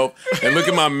myself. And look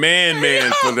at my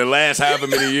man for the last however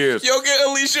many years. Yo, get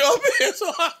Alicia up here so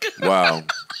I can. Wow.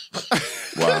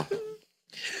 Wow.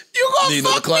 You gonna Need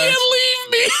another fuck me class? and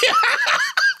leave me?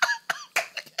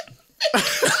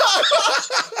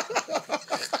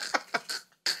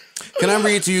 Can I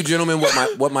read to you, gentlemen,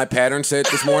 what my pattern said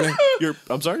this morning?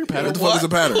 I'm sorry, your pattern. What the fuck is a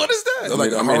pattern? What is that?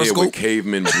 Like a I'm in here horoscope? with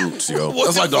caveman roots, yo.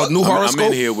 That's like the new I'm horoscope?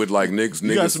 in here with like niggas.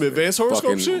 You got some advanced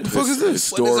horoscope shit? The fuck is this?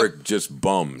 Historic, just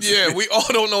bums. Yeah, we all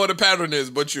don't know what a pattern is,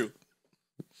 but you.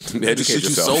 Educate Shit you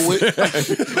yourself. sew with?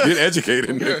 Get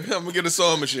educated. Yeah, I'm gonna get a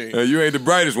sewing machine. You ain't the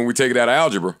brightest when we take it out of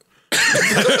algebra.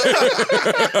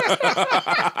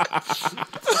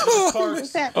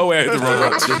 Oh, wait, I hit the wrong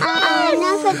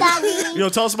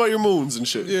one. Tell us about your moons and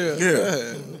shit.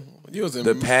 Yeah. You was in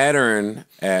The pattern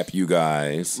app, you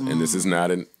guys, and this is not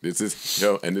an ad.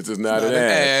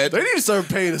 They need to start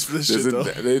paying us for this shit, though.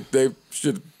 They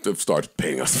should have started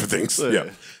paying us for things. Yeah.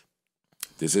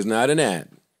 This is not an ad.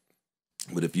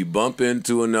 But if you bump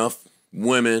into enough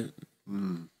women,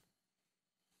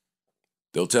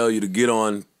 they'll tell you to get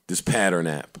on this pattern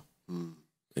app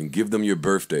and give them your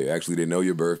birthday. Actually, they know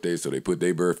your birthday, so they put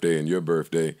their birthday and your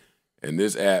birthday. And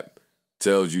this app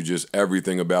tells you just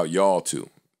everything about y'all two.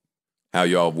 How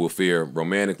y'all will fare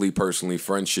romantically, personally,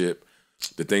 friendship,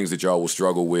 the things that y'all will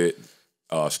struggle with,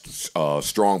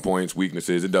 strong points,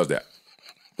 weaknesses. It does that.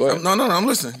 Go ahead. No, I'm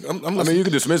listening. I'm listening. I mean, you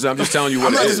can dismiss it. I'm just telling you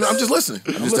what it is. I'm just listening.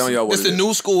 I'm just telling y'all what It's it the is.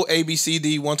 new school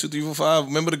ABCD 1 2 3 4 5.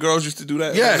 Remember the girls used to do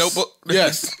that? Yes. Notebook.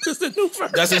 Yes. It's the new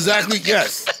version. That's exactly,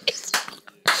 yes.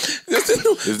 It's the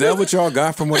new. Is that what y'all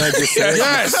got from what I just said?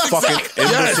 Yes. Fucking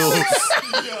imbeciles.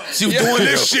 She was doing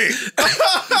this shit.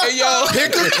 Hey, yo.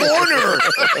 Pick a corner.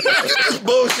 Get this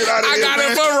bullshit out of I here, got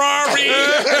man. a Ferrari and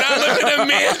I live in a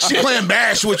mansion. Playing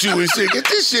MASH with you and shit. Get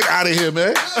this shit out of here,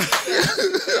 man.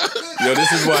 Yo,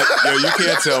 this is what, yo, you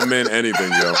can't tell men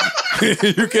anything, yo.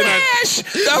 You cannot,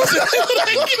 That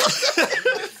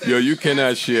was yo, you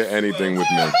cannot share anything with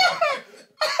men.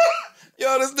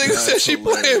 Yo, this nigga said she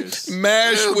playing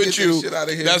MASH Yo, with get you. this shit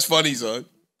outta here. That's funny, son.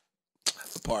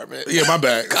 Apartment. Yeah, my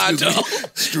bad. Condo.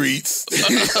 Excuse me.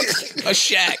 Streets. A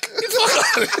shack.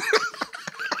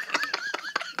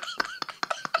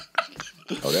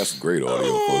 Oh, that's great audio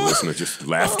for a listener. Just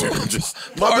laughter. Just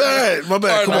My bad.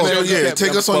 Come on. Okay.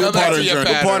 Take us on your Back to pattern your journey.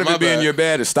 pattern. part of My it being bad. your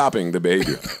bad is stopping the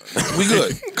behavior. We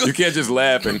good. You can't just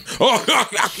laugh and All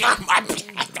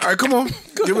right, come on.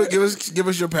 Give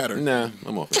us your pattern. nah,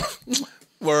 I'm off.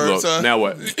 Word, Look, son. now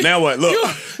what? Now what?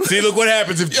 Look, see, look what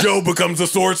happens if Joe becomes a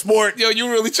sore sport. Yo, you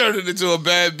really turned it into a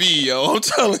bad B, yo. I'm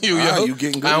telling you, yo. You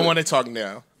getting good. I don't want to talk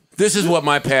now. This is what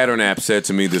my pattern app said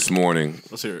to me this morning.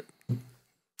 Let's hear it.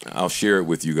 I'll share it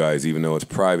with you guys, even though it's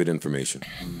private information.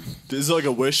 Is it like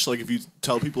a wish? Like if you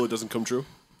tell people it doesn't come true?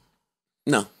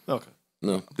 No, Okay.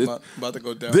 no. About to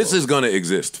go down. This is going to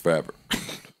exist forever.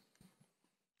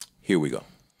 Here we go.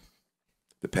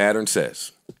 The pattern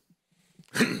says,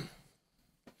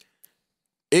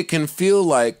 it can feel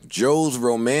like Joe's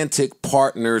romantic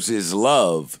partner's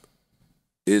love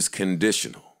is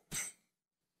conditional.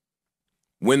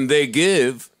 When they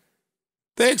give,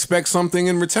 they expect something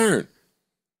in return.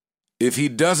 If he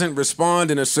doesn't respond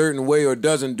in a certain way or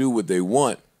doesn't do what they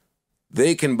want,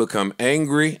 they can become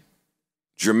angry,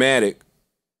 dramatic,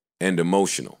 and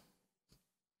emotional.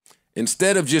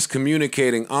 Instead of just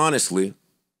communicating honestly,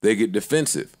 they get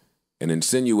defensive and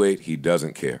insinuate he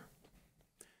doesn't care.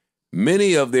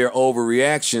 Many of their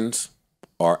overreactions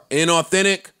are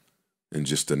inauthentic and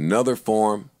just another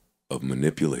form of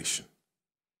manipulation.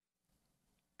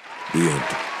 The end.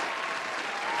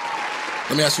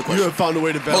 Let me ask you a You question. have found a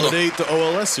way to validate the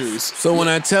OLS series. So when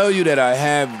I tell you that I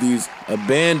have these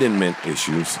abandonment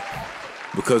issues,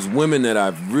 because women that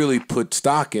I've really put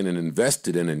stock in and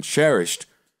invested in and cherished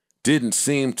didn't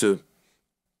seem to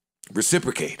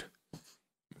reciprocate.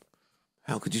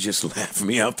 How could you just laugh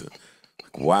me out?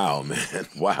 Wow, man.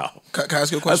 Wow. Can I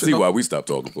ask you a I question? see though? why we stopped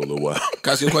talking for a little while. Can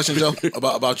I ask you a question, Joe?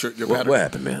 About your pattern? What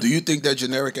happened, man? Do you think that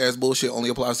generic ass bullshit only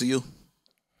applies to you?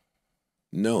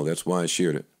 No, that's why I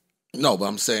shared it. No, but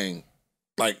I'm saying,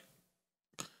 like,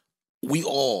 we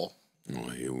all.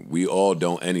 We all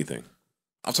don't anything.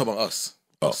 I'm talking about us.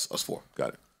 Oh. Us four.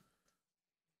 Got it.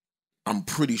 I'm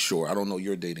pretty sure, I don't know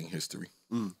your dating history,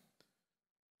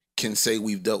 can say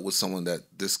we've dealt with someone that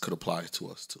this could apply to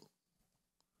us too.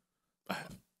 I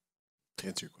have. To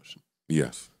answer your question.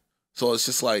 Yes. So it's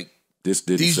just like, This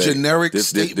didn't These say, generic this,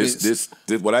 statements.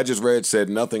 what I just read said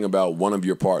nothing about one of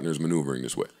your partners maneuvering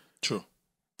this way. True.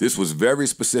 This was very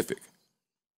specific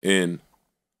in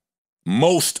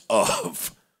most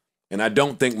of, and I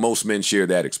don't think most men share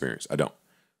that experience. I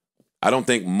don't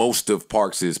think most of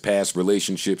Parks' past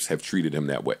relationships have treated him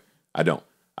that way. I don't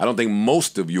think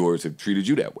most of yours have treated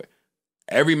you that way.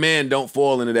 Every man don't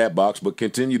fall into that box, but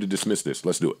continue to dismiss this.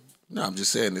 Let's do it. No, I'm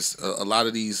just saying this. A lot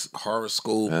of these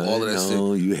horoscope, all of that shit.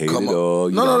 No, you hate come it up. all.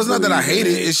 You No, don't it's not that I believe hate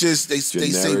in it. It's just they say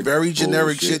Generic very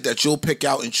generic bullshit. shit that you'll pick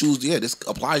out and choose. Yeah, this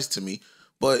applies to me,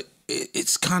 but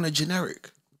it's kind of generic.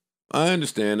 I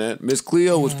understand that. Miss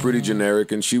Cleo was pretty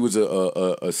generic, and she was a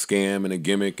scam and a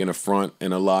gimmick and a front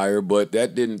and a liar. But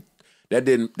that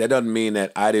doesn't mean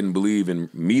that I didn't believe in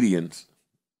mediums.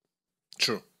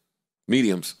 True.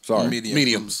 Mediums. Sorry.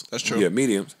 Mediums. That's true. Yeah,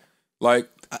 mediums. Like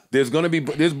there's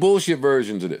bullshit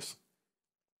versions of this.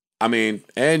 I mean,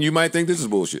 and you might think this is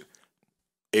bullshit.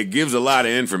 It gives a lot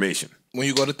of information. When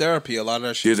you go to therapy, a lot of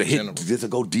that shit. There's a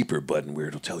go deeper button where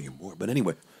it'll tell you more. But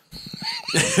anyway.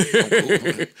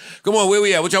 Come on, where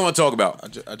we at? What y'all want to talk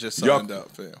about? I just signed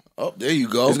up, fam. Oh, there you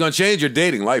go. It's gonna change your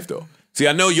dating life, though. See,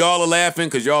 I know y'all are laughing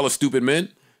because y'all are stupid men,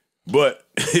 but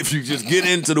if you just get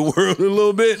into the world a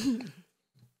little bit,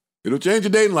 it'll change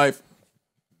your dating life.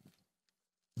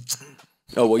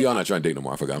 Oh well, y'all not trying to date no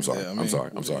more. I forgot. I'm sorry. I'm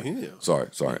sorry.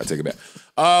 Sorry. I take it back.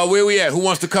 Where we at? Who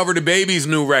wants to cover the baby's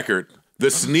new record, the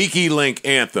Sneaky Link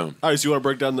anthem? All right, so you want to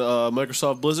break down the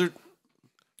Microsoft Blizzard?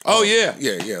 Oh yeah.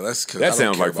 That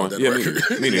sounds like fun. Yeah,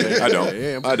 me neither.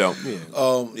 I don't.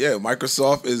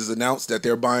 Microsoft has announced that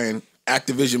they're buying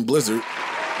Activision Blizzard.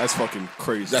 That's fucking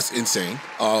crazy. That's insane.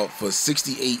 For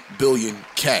 $68 billion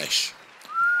cash.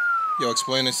 Yo,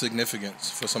 explain the significance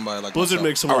for somebody like Blizzard myself.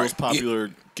 makes some of the most popular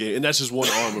game, and that's just one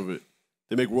arm of it.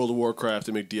 They make World of Warcraft.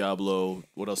 They make Diablo.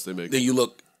 What else they make? Then you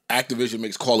look, Activision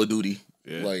makes Call of Duty.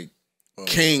 Yeah. Like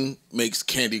King makes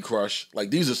Candy Crush. Like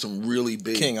these are some really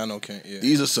big. King, I know King. Yeah.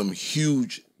 These are some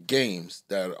huge games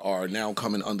that are now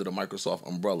coming under the Microsoft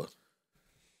umbrella.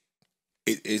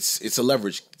 It's a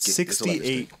leverage.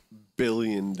 $68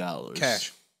 billion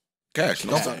Cash.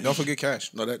 Don't forget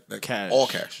cash. No, that Cash. all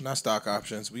cash. Not stock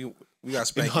options. We got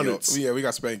Spanky. hundreds. Yeah, we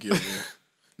got Spanky over here.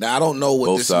 Now I don't know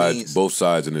what this means. Both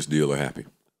sides in this deal are happy.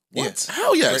 What?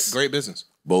 Hell yes. Great business.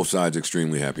 Both sides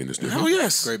extremely happy in this deal. Hell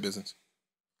yes. Great business.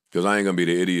 Because I ain't gonna be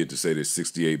the idiot to say that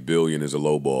 $68 billion is a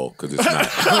low ball, because it's not.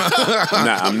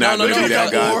 I'm not gonna be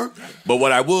that guy. But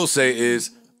what I will say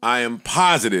is, I am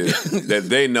positive that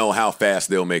they know how fast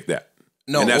they'll make that.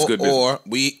 No, and that's good business. Or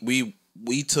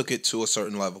we took it to a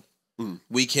certain level.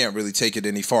 We can't really take it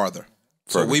any farther.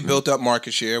 So we built up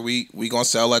market share. We gonna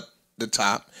sell at the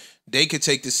top. They could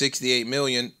take the $68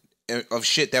 million of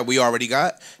shit that we already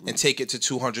got and take it to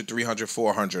 200, 300,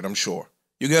 400. I'm sure.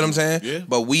 You get what I'm saying? Yeah.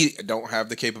 But we don't have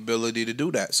the capability to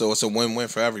do that. So it's a win-win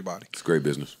for everybody. It's great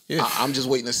business. Yeah. I'm just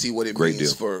waiting to see what it Great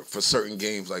means deal. for certain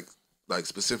games, like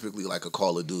specifically like a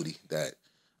Call of Duty. That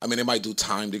I mean, they might do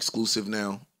timed exclusive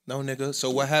now. No, nigga. So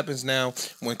what happens now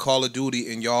when Call of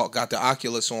Duty and y'all got the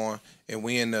Oculus on and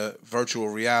we in the virtual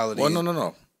reality? Well,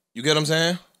 no. You get what I'm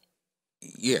saying?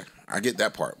 Yeah, I get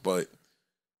that part, but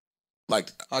like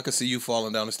I could see you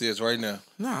falling down the stairs right now.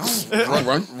 no, I don't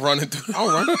run. Running through. I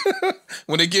don't run.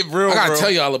 When they get real, I gotta bro.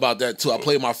 tell y'all about that too. I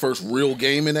played my first real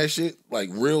game in that shit, like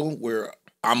real, where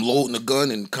I'm loading the gun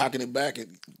and cocking it back.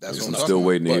 And that's what I'm I'm still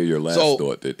waiting to hear your last so,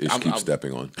 thought that Ish keeps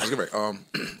stepping on. I was getting ready.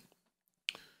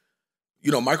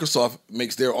 Microsoft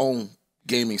makes their own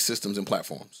gaming systems and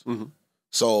platforms. Mm-hmm.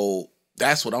 So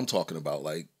that's what I'm talking about.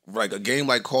 Like a game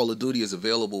like Call of Duty is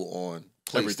available on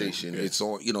Everything, PlayStation. yeah. It's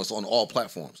on, it's on all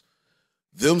platforms.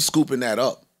 Them scooping that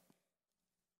up,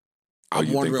 I'm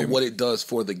you wondering think what it does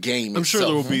for the game. I'm sure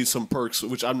itself. there will be some perks,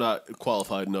 which I'm not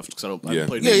qualified enough because I haven't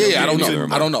played. Yeah. I don't video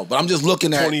know. I don't know, but I'm just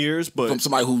looking at 20 years, but from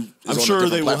somebody who. I'm sure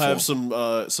they will have some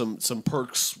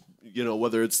perks.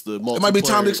 Whether it's the multiplayer. It might be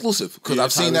timed exclusive because Yeah,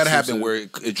 I've seen timed that happen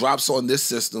exclusive. where it drops on this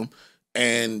system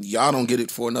and y'all don't get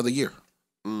it for another year.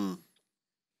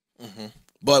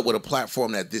 But with a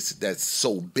platform that's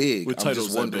so big, with I'm titles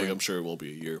just that wondering, big, I'm sure it won't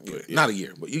be a year. But not a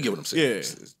year, but you get what I'm saying. Yeah.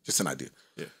 It's just an idea.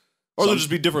 Yeah. Or there'll just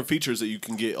be different features that you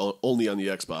can get only on the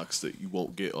Xbox that you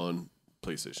won't get on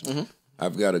PlayStation.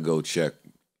 I've got to go check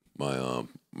my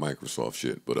Microsoft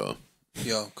shit, but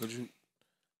Yo, could you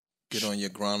get on your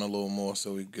grind a little more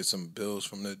so we can get some bills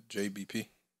from the JBP?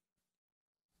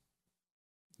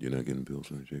 you're not getting bills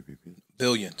from the JPP?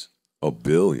 Billions. Oh,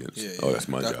 billions. Yeah, Oh, yeah. that's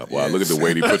my That- job. Wow, yeah. look at the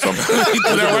weight he puts on. Do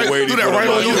that right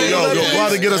on you. Yo, go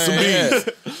out and get us some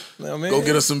bees. No, man. Go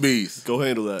get us some bees. Go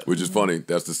handle that. Which is funny.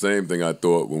 That's the same thing I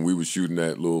thought when we were shooting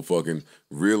that little fucking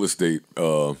real estate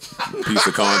piece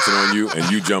of content on you,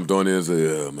 and you jumped on there and said,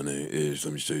 "Yeah, my name is.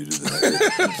 Let me show you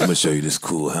this. I'm gonna show you this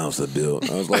cool house I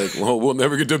built." I was like, "Well, we'll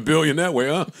never get to $1 billion that way,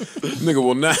 huh?" Nigga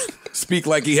will not speak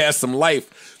like he has some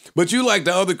life. But you like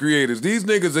the other creators. These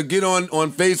niggas that get on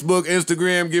Facebook,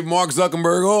 Instagram, give Mark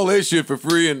Zuckerberg all their shit for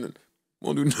free and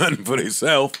won't do nothing for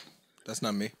themselves. That's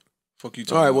not me. Fuck you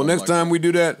talking All right, well, about next like time that. we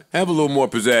do that, have a little more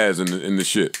pizzazz in the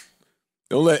shit.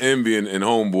 Don't let Envy and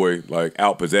Homeboy like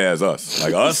out pizzazz us.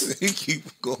 Like us. He keep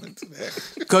going to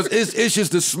that. Cause it's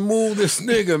just the smoothest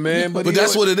nigga, man. But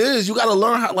that's what it is. You gotta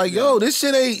learn how. Like, yo, this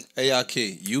shit ain't. Hey,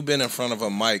 Aki, you been in front of a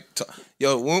mic.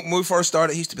 Yo, when we first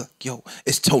started, he used to be like, yo,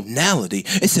 it's tonality,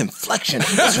 it's inflection.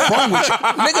 What's wrong with you?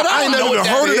 Nigga, I ain't never even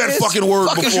heard of that fucking word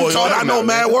before. Yo. I know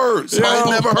mad words. I ain't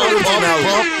never heard of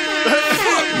tonality.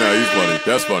 No, he's funny.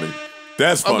 That's funny.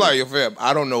 That's funny. I'm like, yo, fam,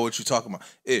 I don't know what you're talking about.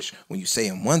 Ish, when you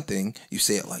saying one thing, you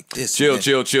say it like this. Chill. Oh,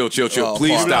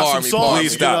 Please stop.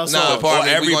 Please stop. Nah, pardon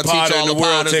me. Every pot in the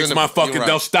world takes my fucking. Right.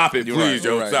 Don't stop it, You're please,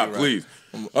 right. yo. You're Stop, right. please.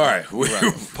 All right.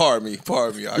 Pardon me,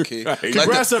 Aki.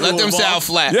 Congrats, Let them everyone, sound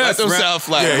flat. Yes, Let them sound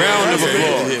flat. Round of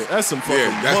applause. Yeah, that's some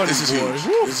fucking money, This is boy. huge.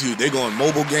 This is huge. They going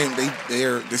mobile game.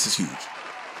 This is huge.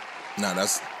 Nah,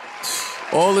 that's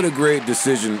all of the great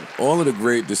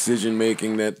decision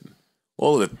making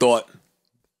all of the thought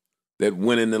that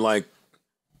went into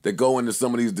that go into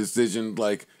some of these decisions,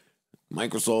 like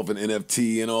Microsoft and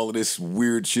NFT and all of this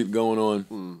weird shit going on.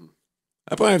 Mm-hmm.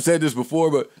 I probably have said this before,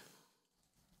 but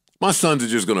my sons are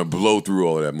just gonna blow through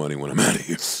all of that money when I'm out of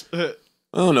here.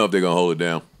 I don't know if they're gonna hold it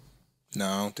down. no,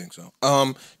 I don't think so.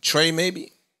 Trey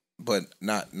maybe, but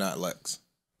not Lex.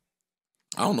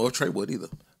 I don't know if Trey would either.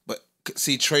 But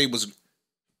see,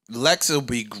 Lex will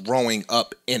be growing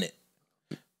up in it.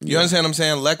 You understand what I'm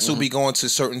saying? Lex will be going to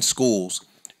certain schools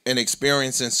and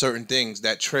experiencing certain things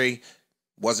that Trey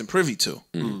wasn't privy to.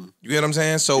 You get what I'm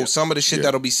saying? So some of the shit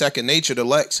that'll be second nature to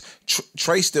Lex,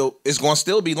 Trey is going to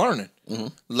still be learning.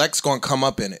 Lex going to come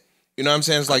up in it. You know what I'm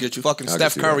saying? It's like fucking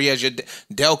Steph Curry as your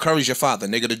Del Curry's your father,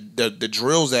 nigga. The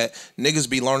drills that niggas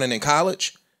be learning in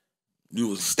college,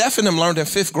 Steph and them learned in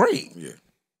 5th grade. Yeah.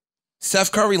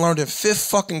 Steph Curry learned in 5th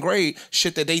fucking grade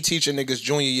shit that they teaching niggas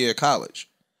junior year of college.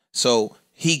 So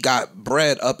he got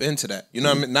bred up into that. You know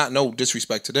what I mean? Not no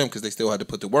disrespect to them because they still had to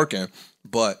put the work in.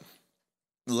 But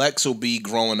Lex will be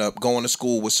growing up, going to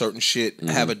school with certain shit,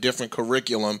 have a different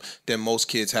curriculum than most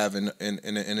kids have in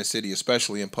the city,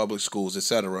 especially in public schools,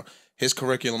 etc. His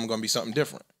curriculum going to be something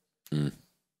different. Good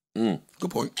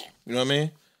point. You know what I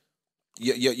mean?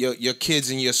 Your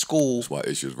kids in your school. That's why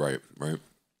Ish is right?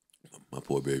 My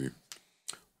poor baby.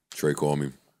 Trey called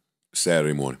me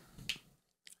Saturday morning.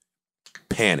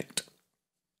 Panicked.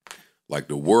 Like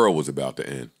the world was about to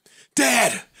end.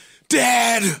 Dad!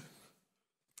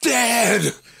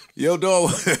 Yo,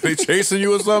 dog, they chasing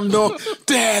you or something, dog?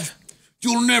 Dad,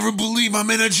 you'll never believe I'm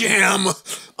in a jam.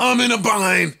 I'm in a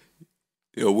bind.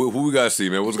 Yo, who we got to see,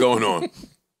 man? What's going on?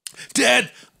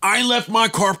 Dad, I left my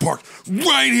car parked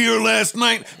right here last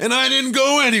night, and I didn't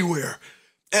go anywhere.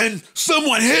 And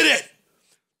someone hit it.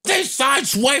 They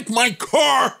sideswiped my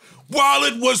car while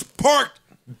it was parked.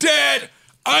 Dad,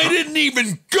 I didn't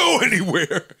even go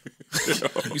anywhere.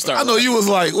 I know you was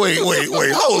like, wait,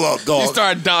 hold up, dog. You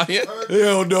started dying.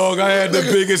 Yo, dog, I had the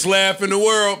biggest laugh in the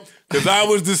world because I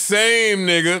was the same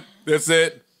nigga that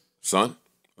said, son,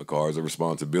 a car is a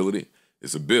responsibility.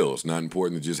 It's a bill. It's not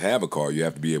important to just have a car. You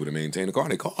have to be able to maintain a car.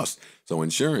 They cost. So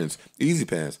insurance, Easy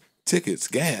Pass, tickets,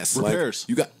 gas. Repairs. Like,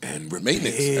 you got, and repairs.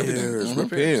 Maintenance, everything.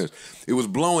 Repairs. It was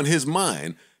blowing his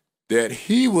mind that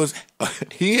he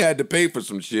had to pay for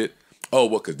some shit. Oh,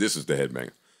 well, because this is the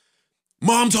headbanger.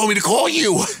 Mom told me to call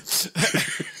you.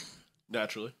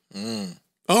 Naturally.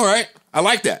 All right. I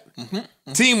like that.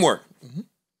 Teamwork.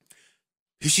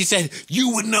 She said,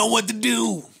 you would know what to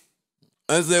do.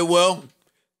 I said, well,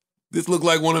 this looked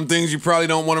like one of them things you probably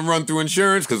don't want to run through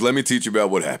insurance because let me teach you about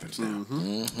what happens now.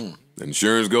 The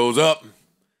insurance goes up.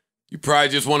 You probably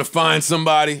just want to find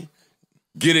somebody,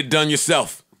 get it done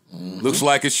yourself. Looks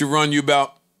like it should run you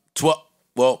about 12.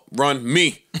 Well, run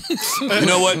me. You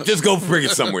know what? Just go bring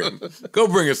it somewhere. Go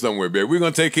bring it somewhere, baby. We're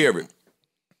going to take care of it.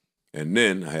 And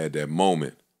then I had that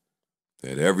moment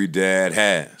that every dad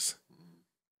has.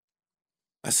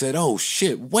 I said, oh,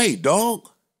 shit, wait, dog.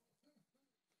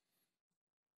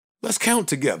 Let's count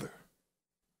together.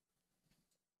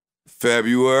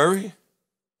 February,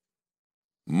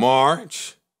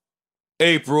 March,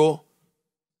 April.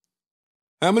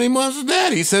 How many months is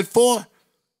that? He said 4.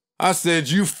 I said,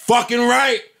 you fucking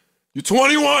right. You're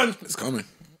 21. It's coming.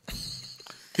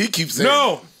 He keeps saying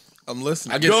No. I'm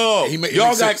listening. I get Yo,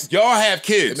 it. y'all have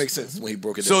kids. It makes sense when he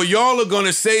broke it down. So y'all are going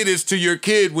to say this to your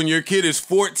kid when your kid is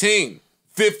 14,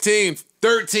 15,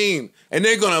 13, and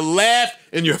they're going to laugh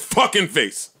in your fucking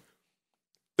face.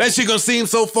 That shit going to seem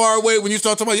so far away when you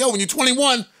start talking about, yo, when you're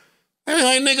 21, hey,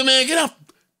 like, nigga, man, get up.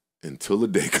 Until the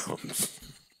day comes.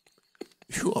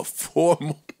 You are 4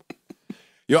 months.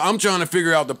 Yo, I'm trying to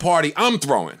figure out the party I'm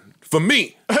throwing for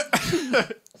me.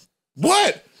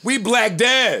 What? We black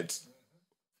dads.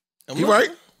 He right?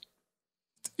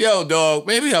 Yo, dog,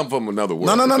 maybe I'm from another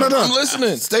world. No. I'm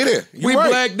listening. Stay there. We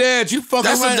black dads. You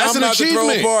fucking right. That's I'm an about to throw a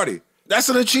achievement. party. That's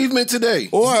an achievement today.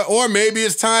 Or maybe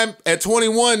it's time at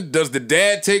 21, does the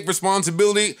dad take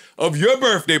responsibility of your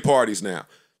birthday parties now?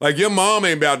 Like your mom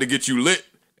ain't about to get you lit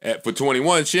for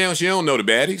 21. She don't know the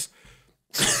baddies.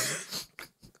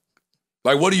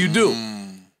 Like, what do you do?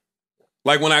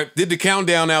 Like when I did the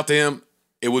countdown out to him,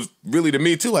 it was really to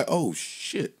me too, like, oh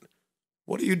shit.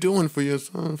 What are you doing for your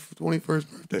son's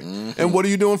 21st birthday? And what are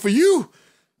you doing for you?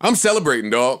 I'm celebrating,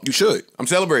 dog. You should. I'm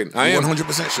celebrating. I am.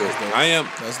 100% should. I am.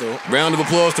 That's dope. Round of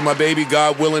applause to my baby.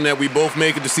 God willing that we both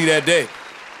make it to see that day.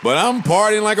 But I'm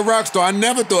partying like a rock star. I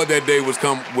never thought that day was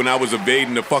come when I was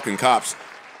evading the fucking cops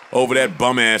over that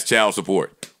bum-ass child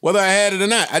support. Whether I had it or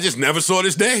not, I just never saw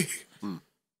this day.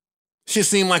 Shit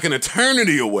seemed like an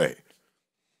eternity away.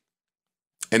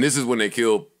 And this is when they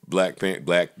kill black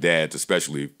dads,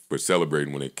 especially for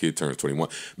celebrating when a kid turns 21.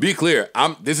 Be clear,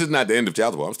 this is not the end of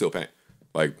child support. I'm still paying.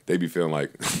 Like, they be feeling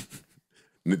like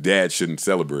the dad shouldn't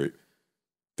celebrate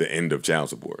the end of child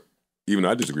support. Even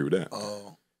though I disagree with that.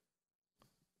 Oh.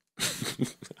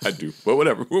 I do. But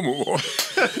whatever. We'll move on.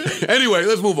 Anyway,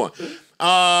 let's move on.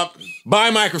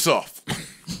 Buy Microsoft.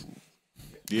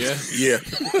 Yeah. Yeah.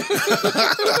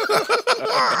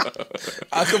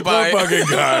 I could buy it. Fucking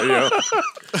guy, yo.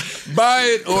 Buy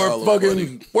it or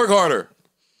fucking work harder.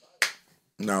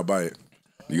 Nah, buy it.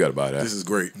 You gotta buy that. This is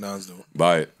great. No, it's dope.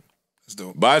 Buy it. It's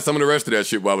dope. Buy some of the rest of that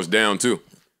shit while it's down too.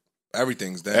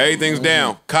 Everything's down. Everything's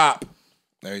down. Cop.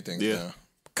 Everything's Yeah. down.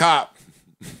 Cop.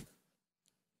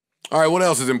 All right, what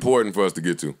else is important for us to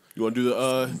get to? You want to do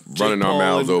the Running our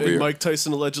mouths over here. Mike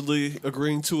Tyson allegedly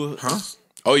agreeing to a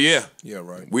Oh yeah. Yeah,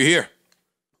 right. We here.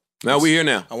 Now we here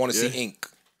now. I want to see ink.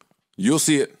 You'll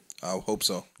see it. I hope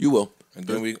so. You will. And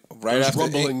then right There's after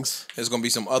rumblings. ink, there's gonna be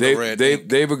some other red.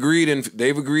 They've agreed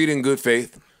in good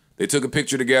faith. They took a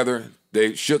picture together.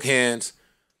 They shook hands.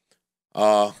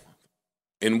 And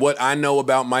what I know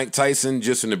about Mike Tyson,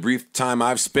 just in the brief time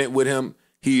I've spent with him,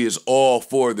 he is all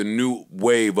for the new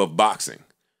wave of boxing.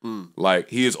 Like,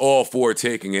 he is all for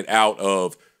taking it out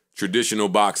of traditional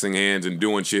boxing hands and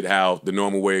doing shit how the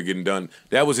normal way of getting done.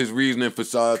 That was his reasoning for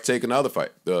taking the other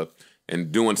fight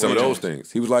and doing some of those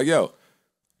things. He was like, yo,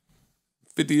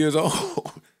 50 years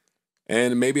old.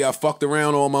 And maybe I fucked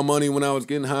around all my money when I was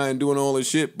getting high and doing all this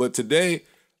shit. But today,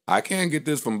 I can't get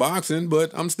this from boxing,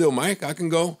 but I'm still Mike. I can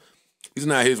go. These are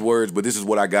not his words, but this is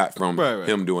what I got from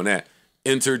him doing that.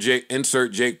 Insert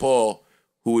Jake Paul,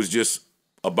 who is just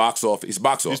a box office. He's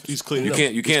box office. He's cleaning you up.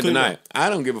 can't He's deny it. I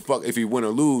don't give a fuck if he win or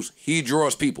lose. He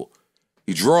draws people.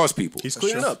 He draws people. He's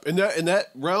cleaning up. In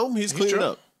that realm, he's cleaning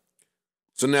up.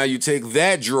 So now you take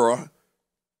that draw.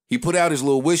 He put out his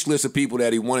little wish list of people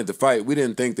that he wanted to fight. We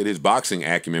didn't think that his boxing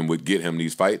acumen would get him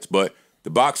these fights, but the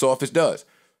box office does.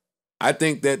 I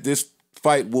think that this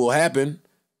fight will happen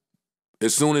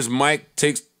as soon as Mike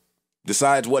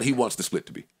decides what he wants the split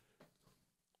to be.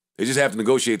 They just have to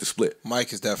negotiate the split.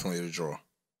 Mike is definitely the draw.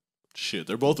 Shit,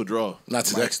 they're both a draw. Not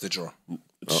today. Mike's the draw.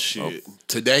 Shit.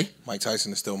 Today? Mike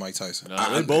Tyson is still Mike Tyson.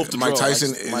 They're both the Mike draw.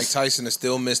 Tyson is... Mike Tyson is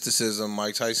still mysticism.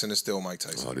 Mike Tyson is still Mike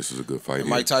Tyson. Oh, this is a good fight. And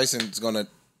Mike Tyson's gonna.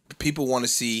 People want to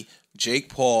see Jake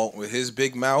Paul with his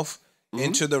big mouth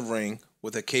into the ring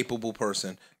with a capable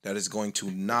person that is going to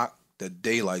knock the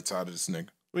daylights out of this nigga.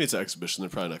 I mean, it's an exhibition. They're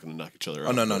probably not going to knock each other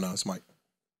out. Oh no, it's Mike.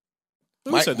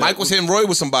 Who said that? Mike was hitting Roy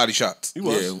with some body shots. He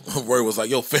was. Yeah, Roy was like,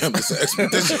 yo, fam, this is an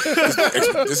exhibition.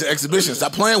 This is an exhibition.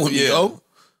 Stop playing with me, yo.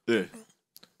 Yeah.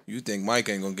 You think Mike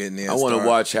ain't gonna get in there? I want to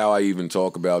watch how I even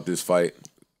talk about this fight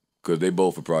because they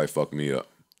both would probably fuck me up.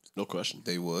 No question.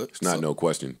 They would. It's not no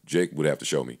question. Jake would have to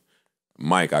show me.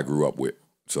 Mike, I grew up with,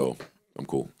 so I'm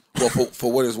cool. Well,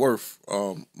 for what it's worth,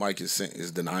 Mike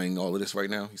is denying all of this right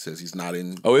now. He says he's not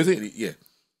in. Oh, is he? Yeah.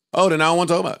 Oh, then I don't want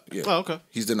to talk about it. Yeah. Oh, okay.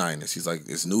 He's denying this. He's like,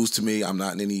 it's news to me. I'm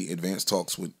not in any advanced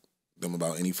talks with them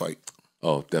about any fight.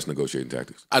 Oh, that's negotiating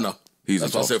tactics. I know.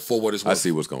 That's why I said for what it's worth. I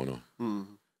see what's going on.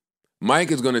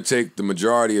 Mike is going to take the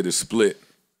majority of the split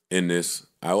in this.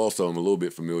 I also am a little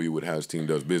bit familiar with how his team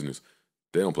does business.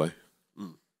 They don't play.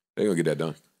 They're going to get that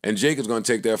done. And Jake is going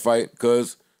to take that fight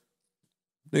because,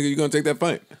 nigga, you're going to take that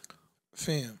fight.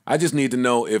 Fam. I just need to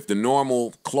know if the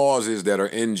normal clauses that are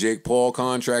in Jake Paul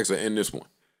contracts are in this one.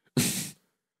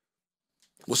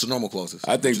 What's the normal clauses?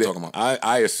 I think what you talking about?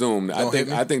 I assume.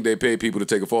 I think they pay people to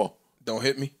take a fall. Don't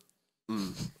hit me.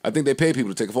 I think they pay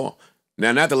people to take a fall.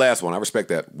 Now, not the last one. I respect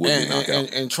that. Would be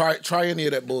knockout. And try any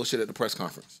of that bullshit at the press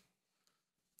conference.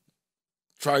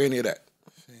 Try any of that.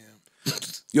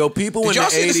 Yo, people Did in y'all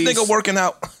the see 80s. this nigga working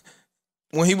out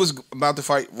when he was about to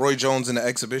fight Roy Jones in the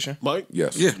exhibition? Mike?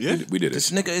 Yes. Yeah. We did it.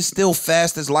 This nigga is still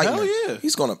fast as lightning. Hell yeah.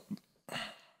 He's gonna.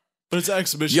 But it's an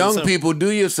exhibition. Young It's people, do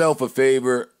yourself a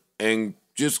favor and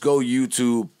just go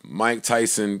YouTube Mike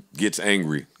Tyson gets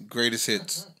angry. Greatest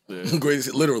hits.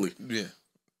 Greatest, literally. Yeah.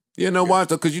 You know why?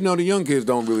 Because the young kids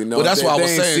don't really know. But that's why I was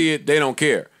they ain't saying- see it, they don't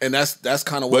care. And that's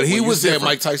kind of what. But he when you was said different.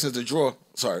 Mike Tyson's the draw.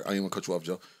 Sorry, I didn't even cut you off,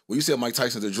 Joe. When you said Mike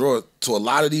Tyson's the draw to a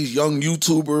lot of these young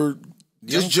YouTuber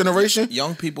this generation,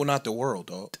 Young people, not the world,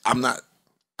 dog. I'm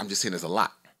just saying there's a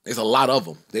lot. There's a lot of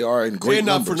them. They are in great and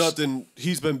not numbers. for nothing,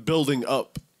 he's been building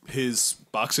up his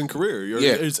boxing career,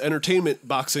 Yeah. his entertainment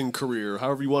boxing career,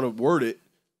 however you want to word it.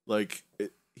 Like,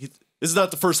 this is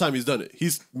not the first time he's done it.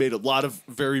 He's made a lot of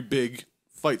very big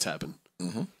fights happen.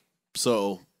 Mm-hmm.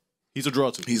 So he's a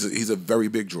draw too. He's a very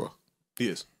big draw. He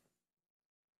is.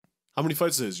 How many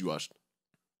fights has you watched?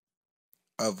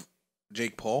 Of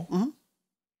Jake Paul? Mhm.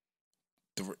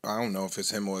 I don't know if it's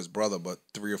him or his brother, but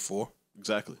 3 or 4.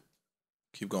 Exactly.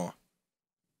 Keep going.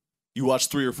 You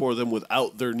watched 3 or 4 of them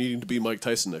without there needing to be Mike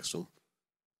Tyson next to him.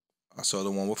 I saw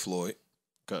the one with Floyd,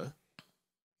 Okay.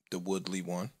 the Woodley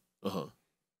one. Uh-huh.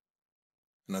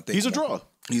 And I think He's a draw.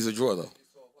 He's a draw though.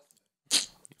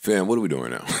 Fam, what are we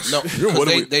doing now? No, What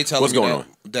are they, we- they tell what's me going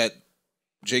that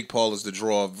Jake Paul is the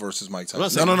draw versus Mike I'm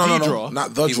not Tyson. saying No. the draw.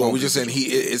 Not the He draw. won't We're be just the saying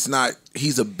it's not.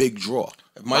 He's a big draw.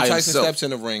 If Mike by Tyson himself. steps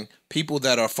in the ring, people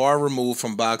that are far removed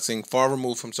from boxing, far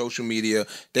removed from social media,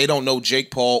 they don't know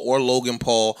Jake Paul or Logan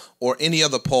Paul or any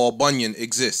other Paul Bunyan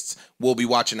exists, will be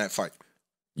watching that fight.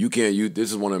 You can't use.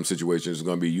 This is one of them situations. It's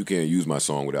going to be you can't use my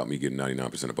song without me getting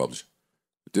 99% of publishing.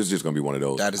 This is just going to be one of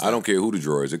those. That is I don't care who the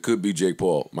drawer is. It could be Jake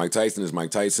Paul. Mike Tyson is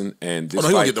Mike Tyson, and this no,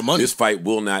 he gonna fight, get the money. this fight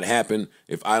will not happen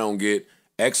if I don't get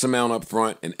X amount up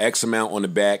front and X amount on the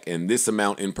back and this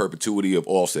amount in perpetuity of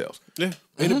all sales. Yeah.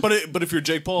 And, but if you're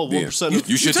Jake Paul, 1% Yeah. of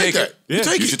You should take that. it. You Yeah.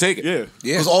 take You it. should take it. Yeah.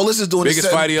 Yeah. Because all this is doing Biggest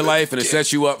is fight of your life, and it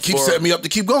sets you up keep for. setting me up to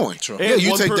keep going. Yeah,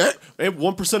 you take that. And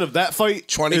 1% of that fight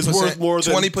 20%, is worth more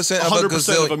than 20% of a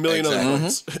 100% of a million gazillion. other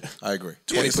fights. I agree.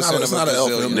 Yeah, 20% it's not of an a L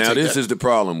for him gazillion. to Now take this that. is the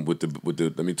problem with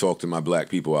the. Let me talk to my black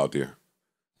people out there,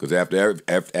 because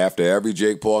after every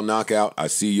Jake Paul knockout, I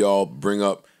see y'all bring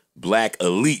up Black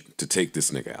Elite to take this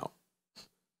nigga out.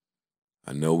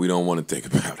 I know we don't want to think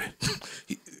about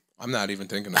it. I'm not even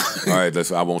thinking of it. All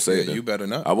right, I won't say it. Yeah, then. you better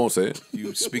not. I won't say it.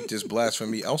 You speak this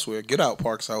blasphemy elsewhere. Get out,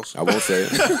 Parks House. I won't say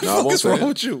it. No, I won't What's say wrong it.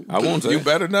 with you? I won't say You it.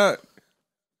 better not.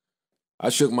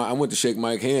 I went to shake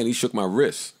Mike's hand. He shook my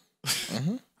wrist.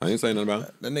 I ain't saying nothing about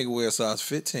it. That nigga wears size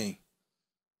 15.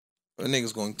 That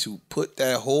nigga's going to put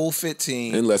that whole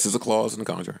 15. Unless there's a clause in the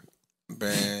contract.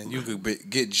 Man, you could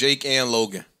get Jake and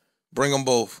Logan. Bring them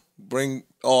both. Bring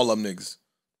all them niggas.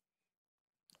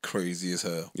 Crazy as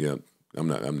hell. Yeah, I'm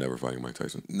never fighting Mike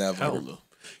Tyson. Never. Hell no.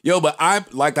 Yo, but I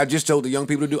just told the young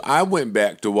people to do, I went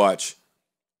back to watch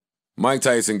Mike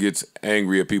Tyson gets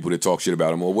angry at people that talk shit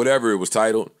about him or whatever it was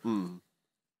titled.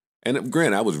 And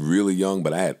granted, I was really young,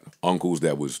 but I had uncles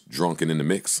that was drunk and in the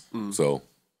mix. So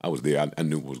I was there. I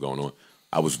knew what was going on.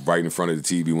 I was right in front of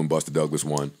the TV when Buster Douglas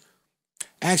won.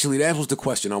 Actually, that was the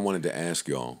question I wanted to ask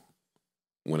y'all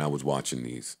when I was watching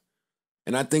these.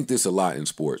 And I think this a lot in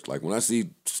sports. Like when I see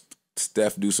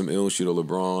Steph do some ill shit or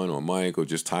LeBron or Mike or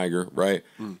just Tiger, right?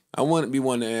 I want to be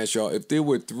one to ask y'all, if there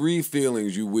were 3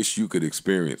 feelings you wish you could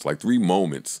experience, like 3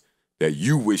 moments that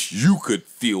you wish you could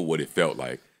feel what it felt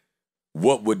like,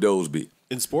 what would those be?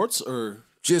 In sports or?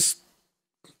 Just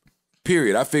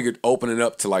period. I figured opening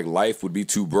up to like life would be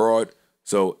too broad.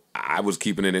 So I was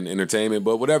keeping it in entertainment,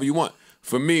 but whatever you want.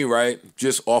 For me, right,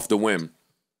 just off the whim,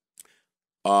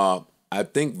 I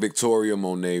think Victoria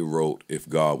Monet wrote If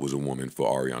God Was a Woman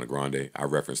for Ariana Grande. I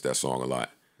reference that song a lot.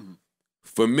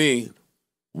 For me,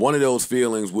 one of those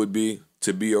feelings would be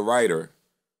to be a writer,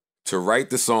 to write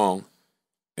the song,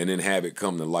 and then have it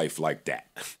come to life like that.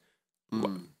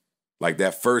 Like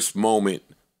that first moment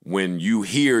when you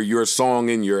hear your song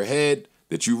in your head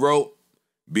that you wrote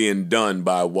being done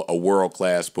by a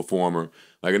world-class performer.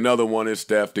 Like another one is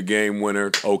Steph, the game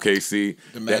winner, OKC.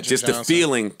 That just the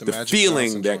feeling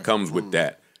that comes with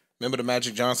that. Remember the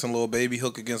Magic Johnson little baby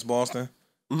hook against Boston?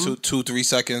 2-3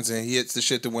 seconds and he hits the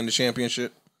shit to win the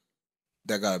championship.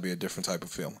 That gotta be a different type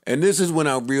of feeling. And this is when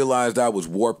I realized I was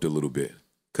warped a little bit.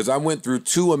 Because I went through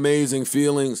 2 amazing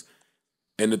feelings,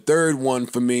 and the third one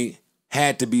for me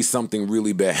had to be something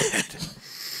really bad.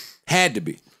 Had to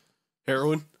be.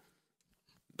 Heroin?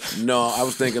 No, I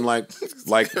was thinking like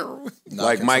Mike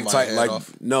somebody's Tyson, head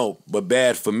off. no, but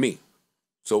bad for me.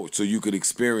 So you could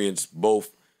experience both.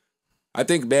 I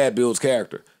think bad builds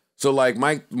character. So like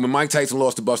when Mike Tyson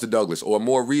lost to Buster Douglas, or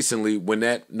more recently when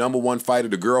that #1 fighter,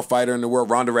 the girl fighter in the world,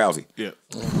 Ronda Rousey, Yeah.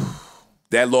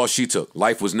 that loss she took.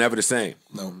 Life was never the same.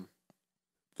 No.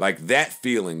 Like that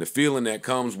feeling, the feeling that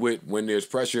comes with when there's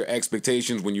pressure,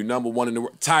 expectations, when you're number one in the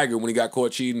world. Tiger, when he got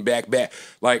caught cheating, back.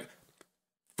 Like,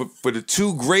 for the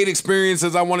two great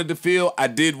experiences I wanted to feel, I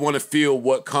did want to feel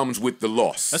what comes with the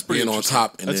loss. That's pretty Being on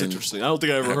top. And That's then, interesting. I don't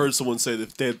think I ever heard someone say that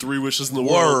if they had 3 wishes in the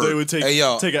world, they would take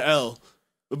an L.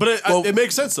 But it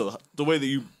makes sense, though, the way that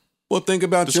you think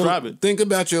about describe it. Think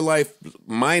about your life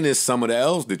minus some of the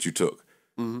L's that you took.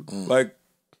 Like,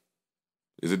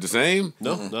 is it the same?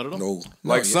 No, not at all. No.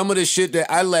 Like some of the shit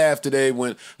that I laughed today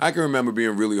when I can remember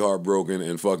being really heartbroken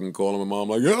and fucking calling my mom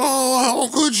like, oh, how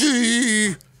could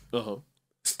she?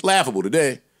 It's laughable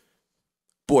today.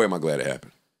 Boy, am I glad it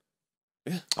happened.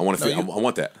 Yeah. I want to feel. I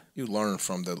want that. You learn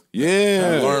from the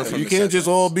You can't just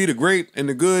all be the great and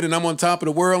the good and I'm on top of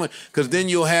the world, because then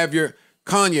you'll have your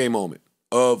Kanye moment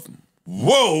of,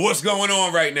 whoa, what's going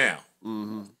on right now?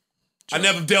 I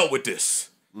never dealt with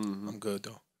this. I'm good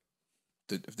though.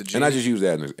 If the genie, And I just use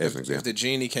that as an example. If the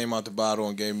genie came out the bottle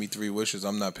and gave me 3 wishes,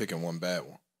 I'm not picking one bad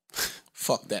one.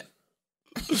 Fuck that.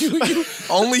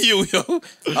 Only you, yo.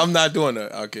 I'm not doing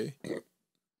that. Okay.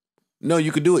 No,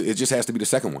 you could do it. It just has to be the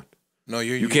second one. No,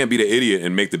 you can't be the idiot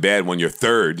and make the bad one your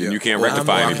third, and you can't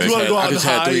rectify anything. I just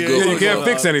had 3 good ones. You can't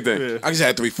fix anything. I just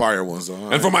had 3 fire ones. Though.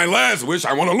 And for my last wish,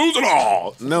 I want to lose it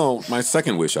all. No, my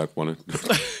second wish, I want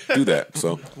to do that.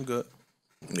 So I'm good.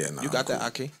 Yeah, nah, you got that,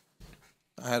 Aki?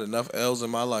 I had enough L's in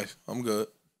my life. I'm good.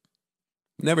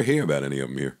 Never hear about any of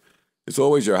them here. It's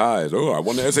always your highs. Oh, I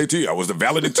won the SAT. I was the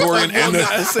valedictorian and the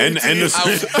I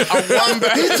won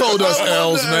back. He told us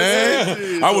L's,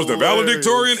 man. I was the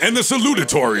valedictorian and the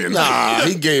salutatorian. Nah,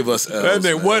 he gave us L's. And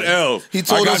then what else? He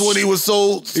told us when he was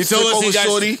so he told us he got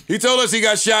shorty. He told us he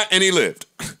got shot and he lived.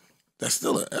 That's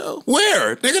still an L.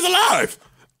 Where? Nigga's alive.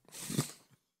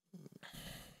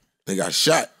 They got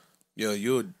shot. Yo,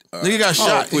 you nigga got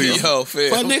shot. Please. Yo,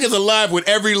 fair. But nigga's alive with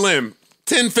every limb.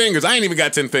 10 fingers. I ain't even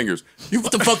got 10 fingers.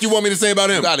 What the fuck you want me to say about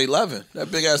him? You got 11.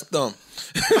 That big ass thumb.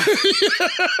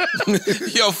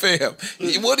 Yo, fam.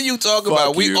 What are you talking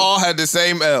about? We all had the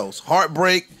same L's.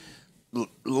 Heartbreak,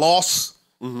 loss.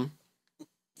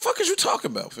 Fuck is you talking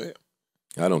about, fam?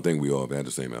 I don't think we all have had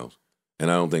the same L's.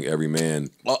 And I don't think every man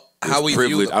how we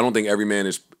privileged. I don't think every man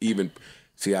is even...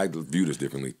 See, I view this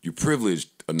differently. You're privileged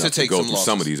enough to go through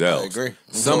some of these L's. I agree.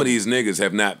 Some of these niggas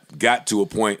have not got to a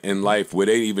point in life where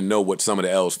they even know what some of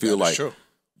the L's feel like. True.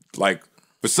 Like,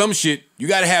 for some shit, you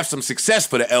got to have some success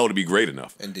for the L to be great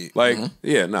enough. Indeed. Like,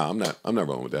 I'm not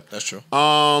wrong with that. That's true.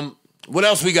 What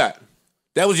else we got?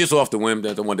 That was just off the whim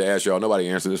that I wanted to ask y'all. Nobody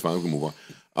answered this. Fine, we can move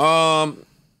on.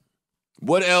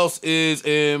 What else is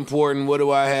important? What do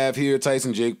I have here?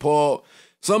 Tyson, Jake Paul.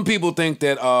 Some people think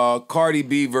that Cardi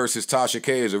B versus Tasha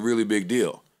K is a really big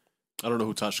deal. I don't know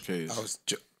who Tasha K is.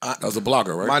 That was a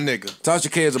blogger, right? My nigga.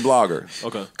 Tasha K is a blogger.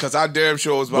 Okay. Because I damn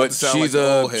sure was about But to sound like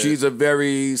the old head. she's a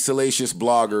very salacious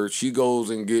blogger. She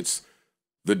goes and gets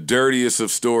the dirtiest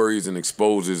of stories and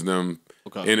exposes them.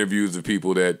 Okay. Interviews of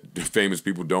people that famous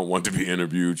people don't want to be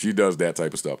interviewed. She does that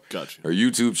type of stuff. Gotcha. Her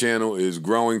YouTube channel is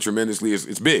growing tremendously.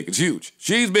 It's big. It's huge.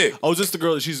 She's big. Oh, is this the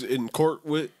girl that she's in court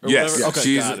with? Or Yes.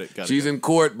 whatever? Okay, She's in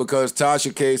court because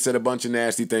Tasha K said a bunch of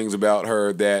nasty things about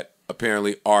her that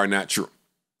apparently are not true.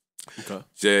 Okay.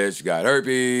 Said she got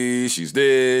herpes, she's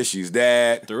this, she's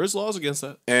that. There is laws against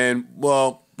that. And,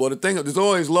 well, the thing, there's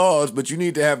always laws, but you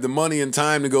need to have the money and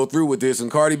time to go through with this,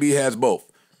 and Cardi B has both.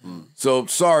 So,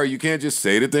 sorry, you can't just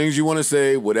say the things you want to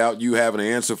say without you having an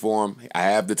answer for them. I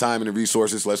have the time and the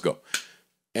resources, let's go.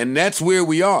 And that's where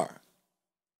we are.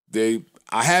 I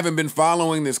haven't been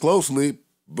following this closely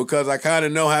because I kind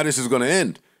of know how this is going to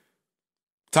end.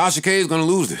 Tasha K is going to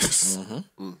lose this.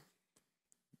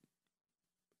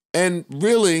 And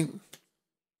really,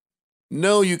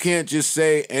 no, you can't just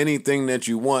say anything that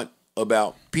you want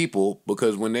about people,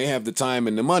 because when they have the time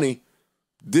and the money,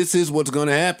 this is what's going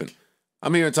to happen.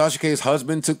 I'm hearing Tasha K's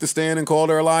husband took the stand and called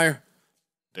her a liar.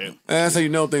 Damn. And that's how you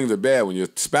know things are bad, when your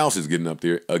spouse is getting up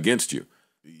there against you.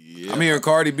 Yeah. I'm hearing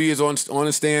Cardi B is on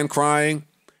the stand crying,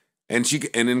 and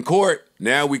in court,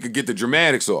 now we could get the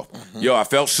dramatics off. Yo, I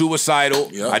felt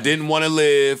suicidal. Yep. I didn't want to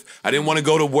live. I didn't want to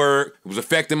go to work. It was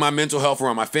affecting my mental health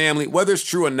around my family. Whether it's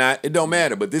true or not, it don't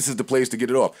matter, but this is the place to get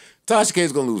it off. Tasha K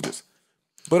is going to lose this.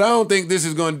 But I don't think this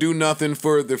is going to do nothing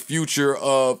for the future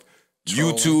of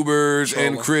YouTubers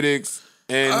and critics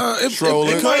and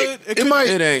trollers.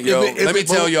 It ain't, yo. Let me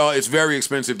tell y'all, it's very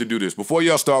expensive to do this. Before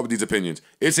y'all start with these opinions,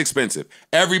 it's expensive.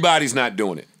 Everybody's not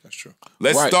doing it. That's true.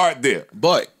 Let's start there.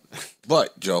 But,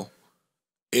 Joe,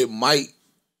 it might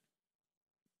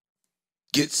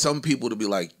get some people to be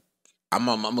like, I'm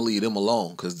going to leave them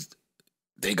alone because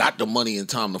they got the money and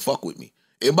time to fuck with me.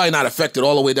 It might not affect it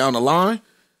all the way down the line,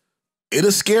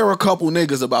 it'll scare a couple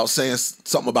niggas about saying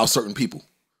something about certain people.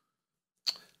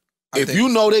 If you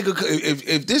know they could,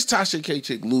 if this Tasha K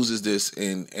chick loses this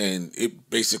and it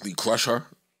basically crush her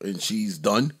and she's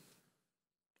done,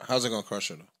 how's it gonna crush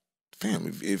her though?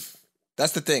 Fam, if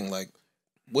that's the thing, like,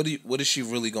 what is she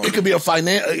really gonna? It could be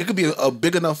it could be a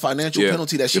big enough financial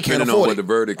penalty that she can't Depending afford. on what the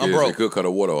verdict is, it could cut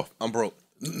her water off. I'm broke.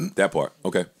 That part,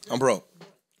 okay. I'm broke.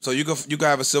 So you could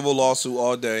have a civil lawsuit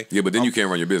all day. Yeah, but then you can't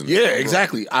run your business. Yeah,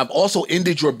 exactly. I've also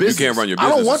ended your business. You can't run your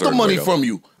business. I don't want a the certain money way, from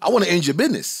you. I want to end your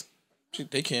business.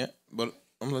 They can't, but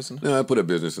I'm listening. No, I put a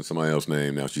business in somebody else's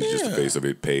name. Now she's just the face of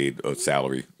it, paid a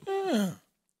salary. Yeah.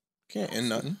 Can't end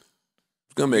nothing.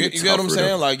 It's gonna make it You get what I'm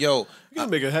saying? Like, yo, You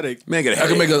gotta make a headache. Make it a I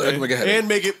can headache. make a headache. And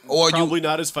make it probably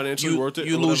not as financially worth it.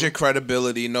 You or lose whatever. your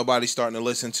credibility. Nobody's starting to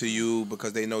listen to you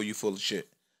because they know you full of shit.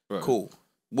 Right. Cool.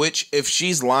 Which, if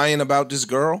she's lying about this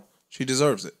girl, she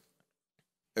deserves it.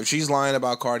 If she's lying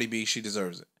about Cardi B, she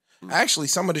deserves it. Actually,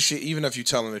 some of the shit, even if you're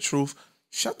telling the truth,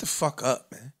 shut the fuck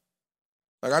up, man.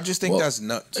 Like, I just think that's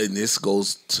nuts. And this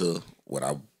goes to what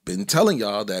I've been telling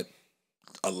y'all, that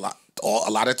a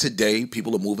lot of today,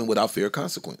 people are moving without fear of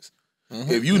consequence.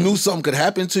 If you knew something could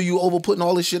happen to you over putting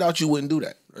all this shit out, you wouldn't do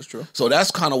that. That's true. So that's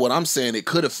kind of what I'm saying. It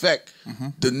could affect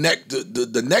the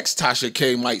next Tasha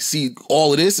K might see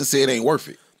all of this and say it ain't worth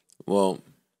it. Well,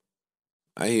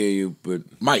 I hear you, but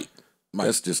Might.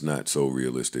 that's just not so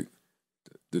realistic.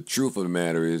 The truth of the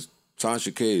matter is,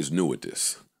 Tasha K is new at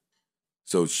this.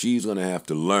 So she's going to have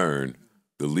to learn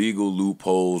the legal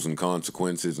loopholes and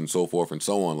consequences and so forth and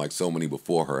so on, like so many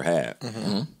before her have.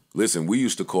 Listen, we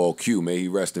used to call Q, may he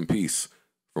rest in peace,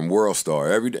 from World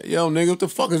Star every day. Yo, nigga, what the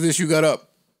fuck is this you got up?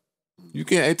 You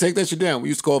can't, hey, take that shit down. We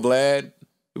used to call Vlad. There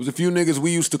was a few niggas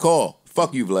we used to call.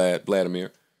 Fuck you,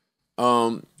 Vladimir.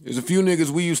 There's a few niggas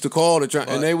we used to call to try,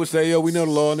 and they would say, yo, we know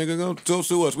the law, nigga. Go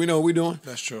sue us. We know what we doing.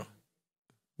 That's true.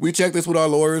 We check this with our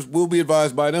lawyers. We'll be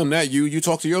advised by them, not you. You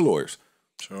talk to your lawyers.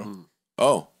 Sure.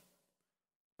 Oh.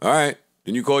 All right.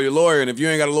 Then you call your lawyer, and if you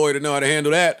ain't got a lawyer to know how to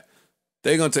handle that,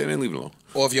 they gonna take, man, leave it alone.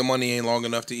 Or if your money ain't long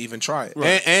enough to even try it.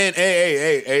 Right. And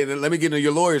hey, let me get into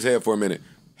your lawyer's head for a minute.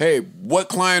 Hey, what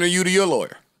client are you to your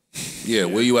lawyer? Yeah,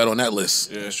 where you at on that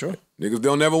list? Yeah, sure. Niggas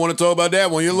don't never want to talk about that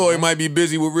one. Your lawyer might be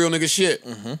busy with real nigga shit.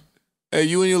 Hey,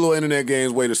 you and your little internet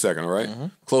games, wait a second, all right?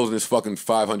 Closing this fucking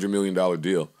 $500 million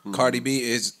deal. Cardi B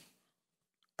is,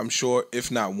 I'm sure, if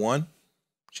not one,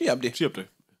 she up there. She up there.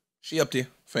 She up there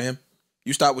for him.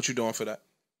 You stop what you're doing for that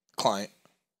client.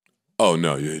 Oh,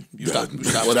 no. You stop.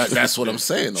 Well, that's what I'm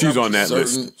saying. She's on that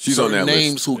list. She's on that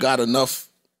names list. who got enough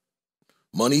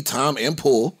money, time, and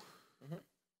pull.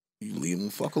 You leave them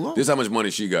the fuck alone. This is how much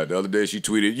money she got. The other day she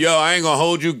tweeted, yo, I ain't gonna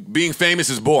hold you. Being famous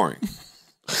is boring.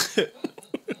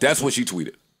 That's what she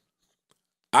tweeted.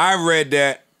 I read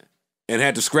that and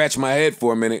had to scratch my head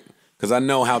for a minute because I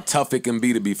know how tough it can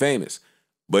be to be famous.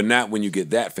 But not when you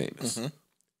get that famous.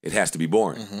 It has to be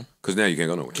boring. Because now you can't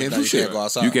go nowhere. Can't Now do you shit. can't go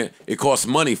outside. You can't. It costs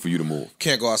money for you to move.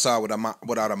 Can't go outside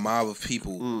without a mob of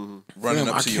people running Damn,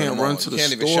 up I to you. can't run to the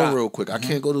store real quick. I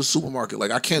can't go to the supermarket.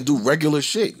 Like, I can't do regular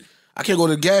shit. I can't go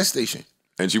to the gas station.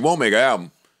 And she won't make an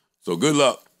album. So good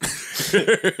luck.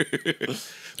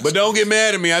 But don't get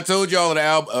mad at me. I told y'all the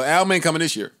album ain't coming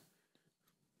this year.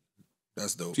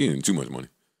 That's dope. She ain't too much money.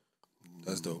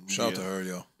 That's dope. Shout out to her,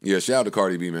 yo. Yeah, shout out to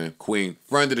Cardi B, man. Queen.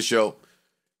 Friend of the show.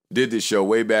 Did this show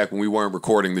way back when we weren't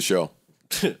recording the show.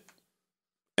 And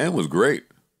it was great.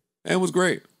 And it was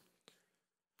great.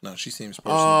 No, she seems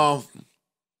personal.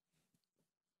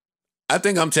 I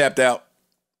think I'm tapped out.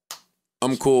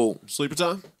 I'm cool. Sleeper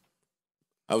time?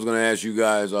 I was going to ask you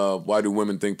guys, why do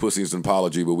women think pussy is an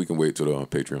apology, but we can wait till the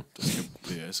Patreon.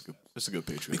 Yeah, it's a good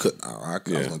Patreon. Because I was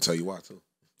going to tell you why, too.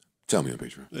 Tell me on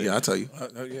Patreon. Yeah, I'll tell you.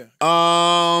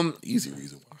 Yeah. Easy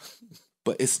reason why.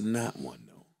 But it's not one,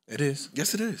 though. It is.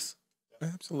 Yes, it is.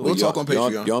 Absolutely. We'll talk on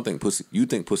Patreon. Y'all think pussy, you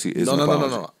think pussy is an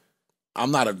apology? No.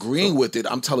 I'm not agreeing with it.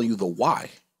 I'm telling you the why.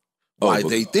 Why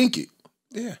they think it.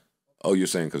 Yeah. Oh, you're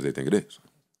saying because they think it is.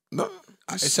 No.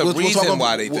 It's a reason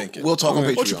why they think it. We'll talk on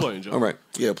Patreon. What you playing, Joe? All right.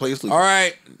 Yeah, play your sleep. All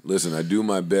right. Listen, I do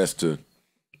my best to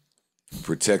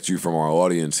protect you from our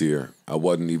audience here. I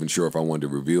wasn't even sure if I wanted to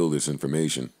reveal this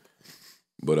information.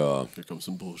 But Here comes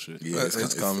some bullshit. Yeah,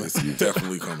 it's coming. It's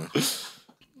definitely coming.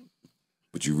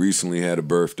 But you recently had a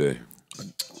birthday.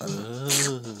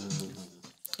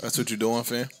 That's what you're doing,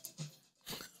 fam?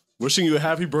 Wishing you a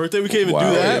happy birthday? We can't even Wow,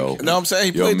 do that. yo. No, I'm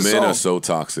saying he Yo, played the men song. are so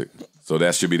toxic. So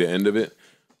that should be the end of it?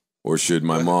 Or should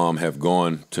my mom have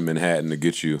gone to Manhattan to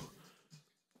get you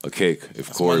a cake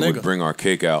if Corey would nigga. bring our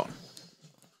cake out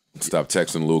Stop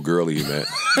texting a little girlie he met.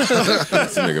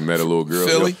 This nigga met a little girl.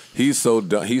 Philly?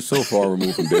 Yo, he's so far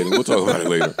removed from dating. We'll talk about it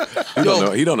later.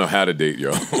 He don't know how to date,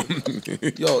 yo.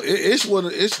 Yo, Ish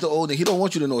the old nigga. He don't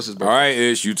want you to know it's his birthday. All right,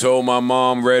 Ish, you told my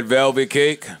mom red velvet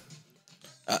cake.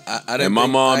 I And my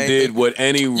mom did what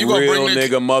any real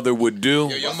nigga mother would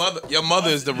do. Your mother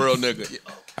is the real nigga.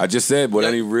 I just said what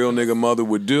any real nigga mother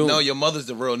would do. No, your mother's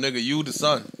the real nigga. You the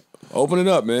son. Open it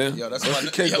up, man. Yo, that's my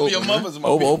cake. Your mother's my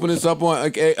people. Open this up on.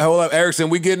 Okay, hold up, Erickson.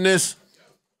 We getting this?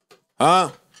 Huh?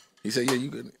 He said, "Yeah, you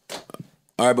good."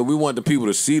 All right, but we want the people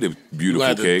to see the beautiful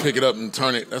have to cake. pick it up and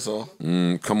turn it. That's all.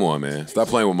 Come on, man. Stop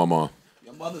playing with my mom.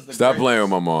 Your mother's the Stop greatest. playing with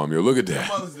my mom, yo. Look at that.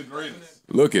 Your mother's the greatest.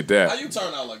 Look at that. How you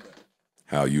turn out like that?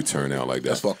 How you turn out like that.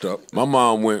 That's fucked up. My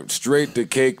mom went straight to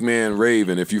Cake Man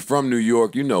Raven. If you're from New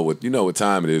York, you know what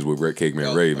time it is with Cake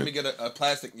Man Raven. Let me get a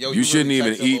plastic. Yo, You shouldn't really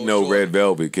even texting eat little no shorty. red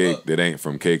velvet cake that ain't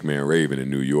from Cake Man Raven in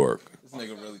New York. This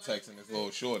nigga really texting his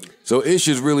little shorty. So Ish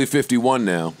is really 51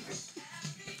 now.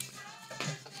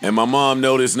 And my mom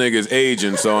know this nigga's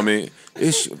aging, so I mean,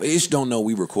 Ish don't know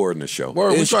we recording the show.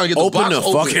 Word, we Ish, trying to get the open box the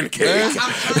open, fucking man. cake.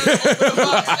 I'm trying to open the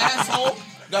box, asshole.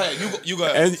 Go ahead. You go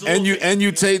ahead. And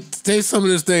you take some of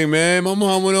this thing, man. My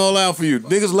mom went all out for you.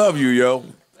 Niggas love you, yo.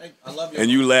 I love you. And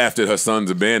you laughed at her son's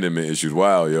abandonment issues.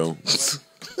 Wow, yo.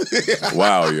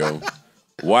 Wow, yo.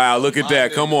 Wow, look at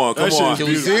that. Come on. Can we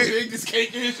see How it? big this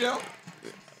cake is, yo?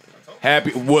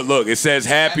 Happy. What? Look, it says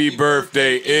 "Happy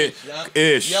birthday,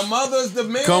 Ish." Your mother's the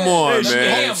man. Come on, Hey,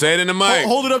 man. damn. Say it in the mic.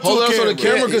 Hold it up to Hold the on so camera. the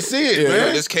camera can see it, Yeah.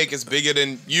 man. This cake is bigger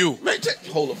than you,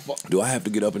 Hold the fuck. Do I have to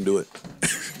get up and do it?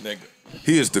 nigga.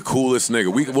 He is the coolest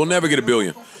nigga. We'll never get a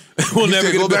billion. We'll never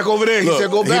said get go a back over there. He Look, said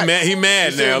go back. He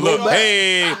mad now. said go Look, back.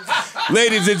 hey,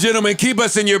 ladies and gentlemen, keep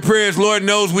us in your prayers. Lord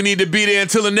knows we need to be there.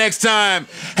 Until the next time,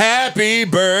 happy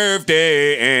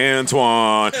birthday,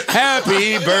 Antoine.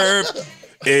 Happy birthday.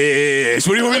 What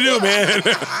do you want me to do, man?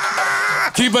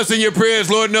 Keep us in your prayers.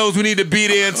 Lord knows we need to be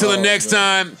there. Until the next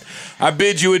time, I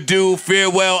bid you adieu.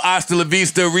 Farewell. Hasta la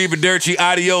vista. Arrivederci.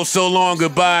 Adios. So long.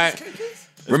 Goodbye.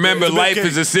 Remember, It's a big life cake.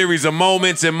 is a series of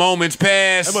moments, and moments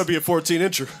pass. That might be a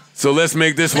 14-incher. So let's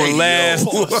make this one last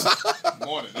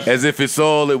as if it's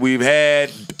all that we've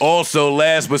had. Also,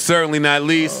 last but certainly not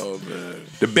least,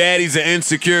 the baddies are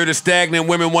insecure, the stagnant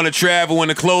women want to travel, and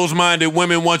the closed-minded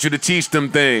women want you to teach them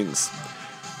things.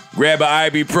 Grab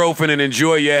an ibuprofen and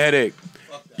enjoy your headache.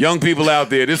 Young people out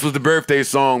there, this was the birthday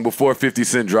song before 50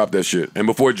 Cent dropped that shit. And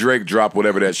before Drake dropped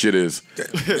whatever that shit is.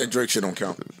 That Drake shit don't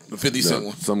count. The 50 Cent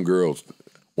one. Some girls,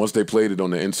 once they played it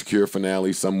on the Insecure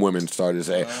finale, some women started to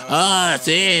say,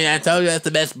 see, I told you that's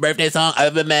the best birthday song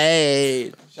ever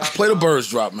made. Play the Birds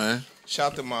drop, man.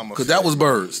 Shout to mama. Because that was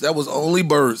Birds. That was only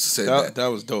Birds said that. That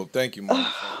was dope. Thank you,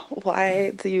 mama.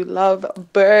 Why do you love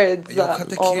birds? Yo, cut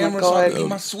the Oh my camera so I God. can eat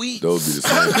my sweets. Those be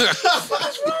the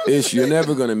same. Ish, you're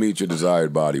never gonna meet your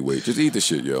desired body weight. Just eat the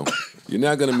shit, yo. You're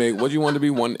not gonna make what you want to be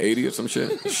 180 or some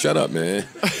shit. Shut up, man.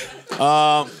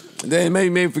 Then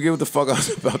maybe forget what the fuck I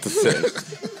was about to say.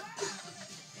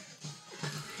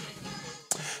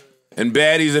 And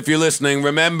baddies, if you're listening,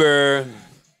 remember.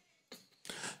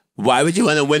 Why would you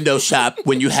want a window shop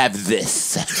when you have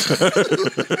this?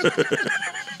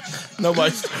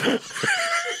 Nobody.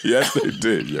 Yes, they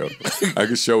did, yo. I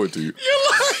can show it to you.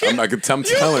 I'm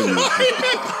telling you.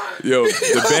 Yo,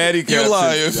 the baddie captions,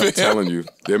 lying, I'm fam. telling you,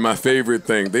 they're my favorite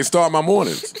thing. They start my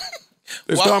mornings.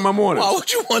 They start my mornings. Why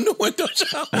would you want the window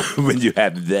shop? When you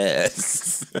have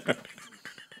this.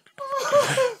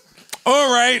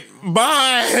 All right,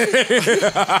 bye. You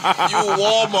in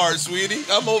Walmart, sweetie.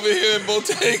 I'm over here in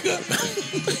Bottega.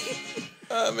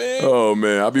 Man. Oh,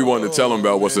 man, I be wanting to tell them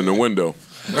about what's in the window.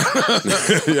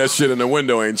 That shit in the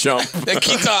window ain't chump. That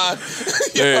Keaton.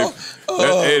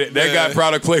 Hey, that got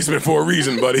product placement for a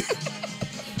reason, buddy.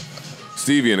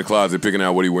 Stevie in the closet picking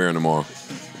out what he wearing tomorrow.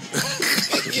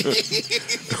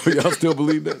 Y'all still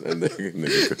believe that? That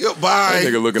nigga. Yo, bye. That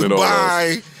nigga looking at all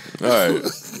Bye.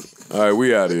 All right,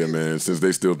 we out of here, man, since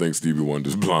they still think Stevie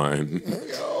Wonder's blind.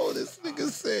 Yo, this nigga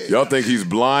said. Y'all think he's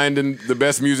blind and the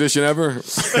best musician ever?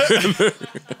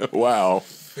 Wow.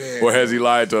 Or has he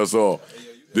lied to us all?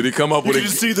 Did he come up You with can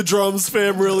just see the drums,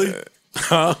 fam, really?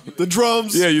 Huh? The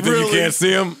drums? Yeah, you think really? you can't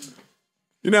see him?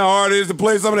 You know how hard it is to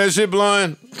play some of that shit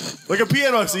blind? Like a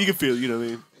piano, so you can feel, you know what I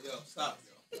mean?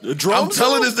 The I'm drums?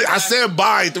 telling this nigga, I said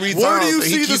bye 3 times. Where do you and he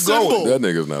see the keep symbol? going. That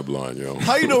nigga's not blind, yo.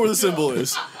 How you know where the symbol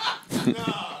is?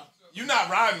 You're not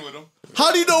riding with him.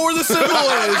 How do you know where the symbol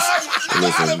is?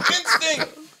 Listen,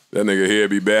 Instinct. that nigga here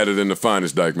be badder than the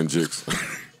finest Dykeman chicks.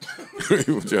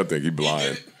 Y'all think he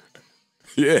blind?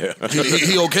 Yeah.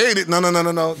 He okayed it.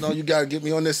 No. You gotta get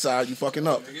me on this side. You fucking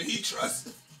up. He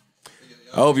trusts.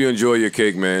 I hope you enjoy your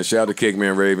cake, man. Shout out to Cake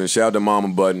Man Raven. Shout out to Mama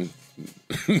Budden.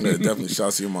 Yeah, definitely shout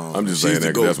out to your mom. I'm just She's saying the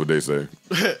that 'cause that's GOAT.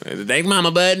 what they say. Thank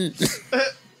Mama Budden.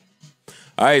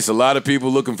 All right, so a lot of people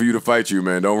looking for you to fight you,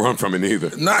 man. Don't run from it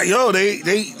neither. Nah, yo, they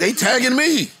tagging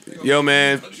me. Yo,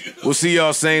 man, we'll see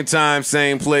y'all same time,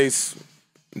 same place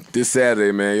this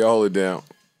Saturday, man. Y'all hold it down.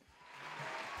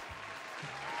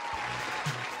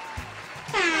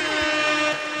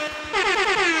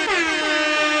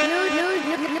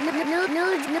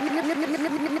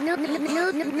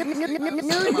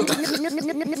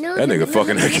 That nigga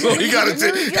fucking You gotta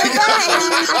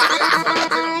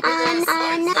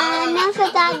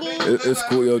It's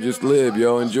cool, yo. Just live,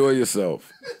 yo. Enjoy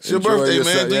yourself. It's your Enjoy birthday,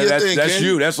 yourself. man. Do Yeah, your that's thing, that's Ken.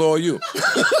 you. That's all you.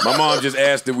 My mom just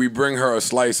asked that we bring her a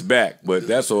slice back, but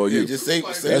that's all you. just save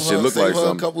that shit look like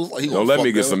something. Don't let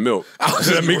me get some milk.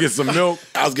 Let me get some milk.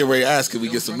 I was getting ready to ask if we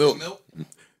get some milk.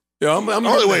 Yo, I'm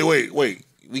wait.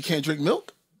 We can't drink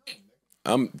milk?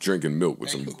 I'm drinking milk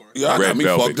with some Yeah, I red got me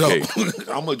velvet fucked cake.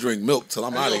 up. I'm gonna drink milk till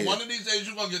I'm out of here. One of these days,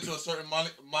 you're gonna get to a certain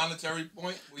monetary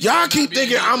point. Y'all keep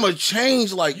thinking I'm gonna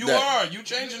change like You that. are. You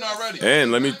changing already.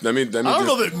 And let me. I don't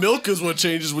know that milk is what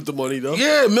changes with the money, though.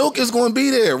 Yeah, milk is gonna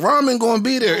be there. Ramen gonna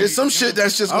be there. It's some shit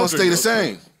that's just gonna stay the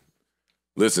same.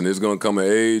 Listen, there's gonna come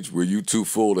an age where you too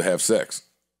full to have sex.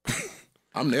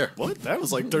 I'm there. What? That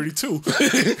was like 32.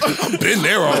 I've been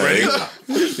there already.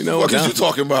 You know What what? is you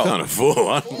talking about? Kind of full.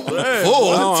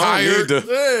 Full, tired.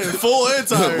 Hey, full and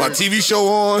tired. My TV show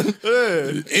on.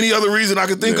 Hey. Any other reason I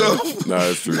can think of? Nah,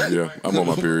 that's true. Yeah, I'm on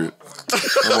my period.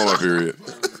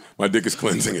 My dick is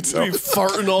cleansing You itself.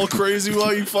 farting all crazy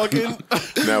while you fucking.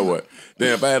 Now what?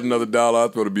 Damn, if I had another $1,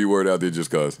 I'd throw the B word out there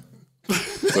just cause.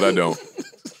 But I don't.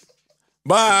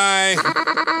 Bye.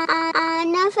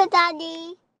 Enough,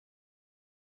 Daddy.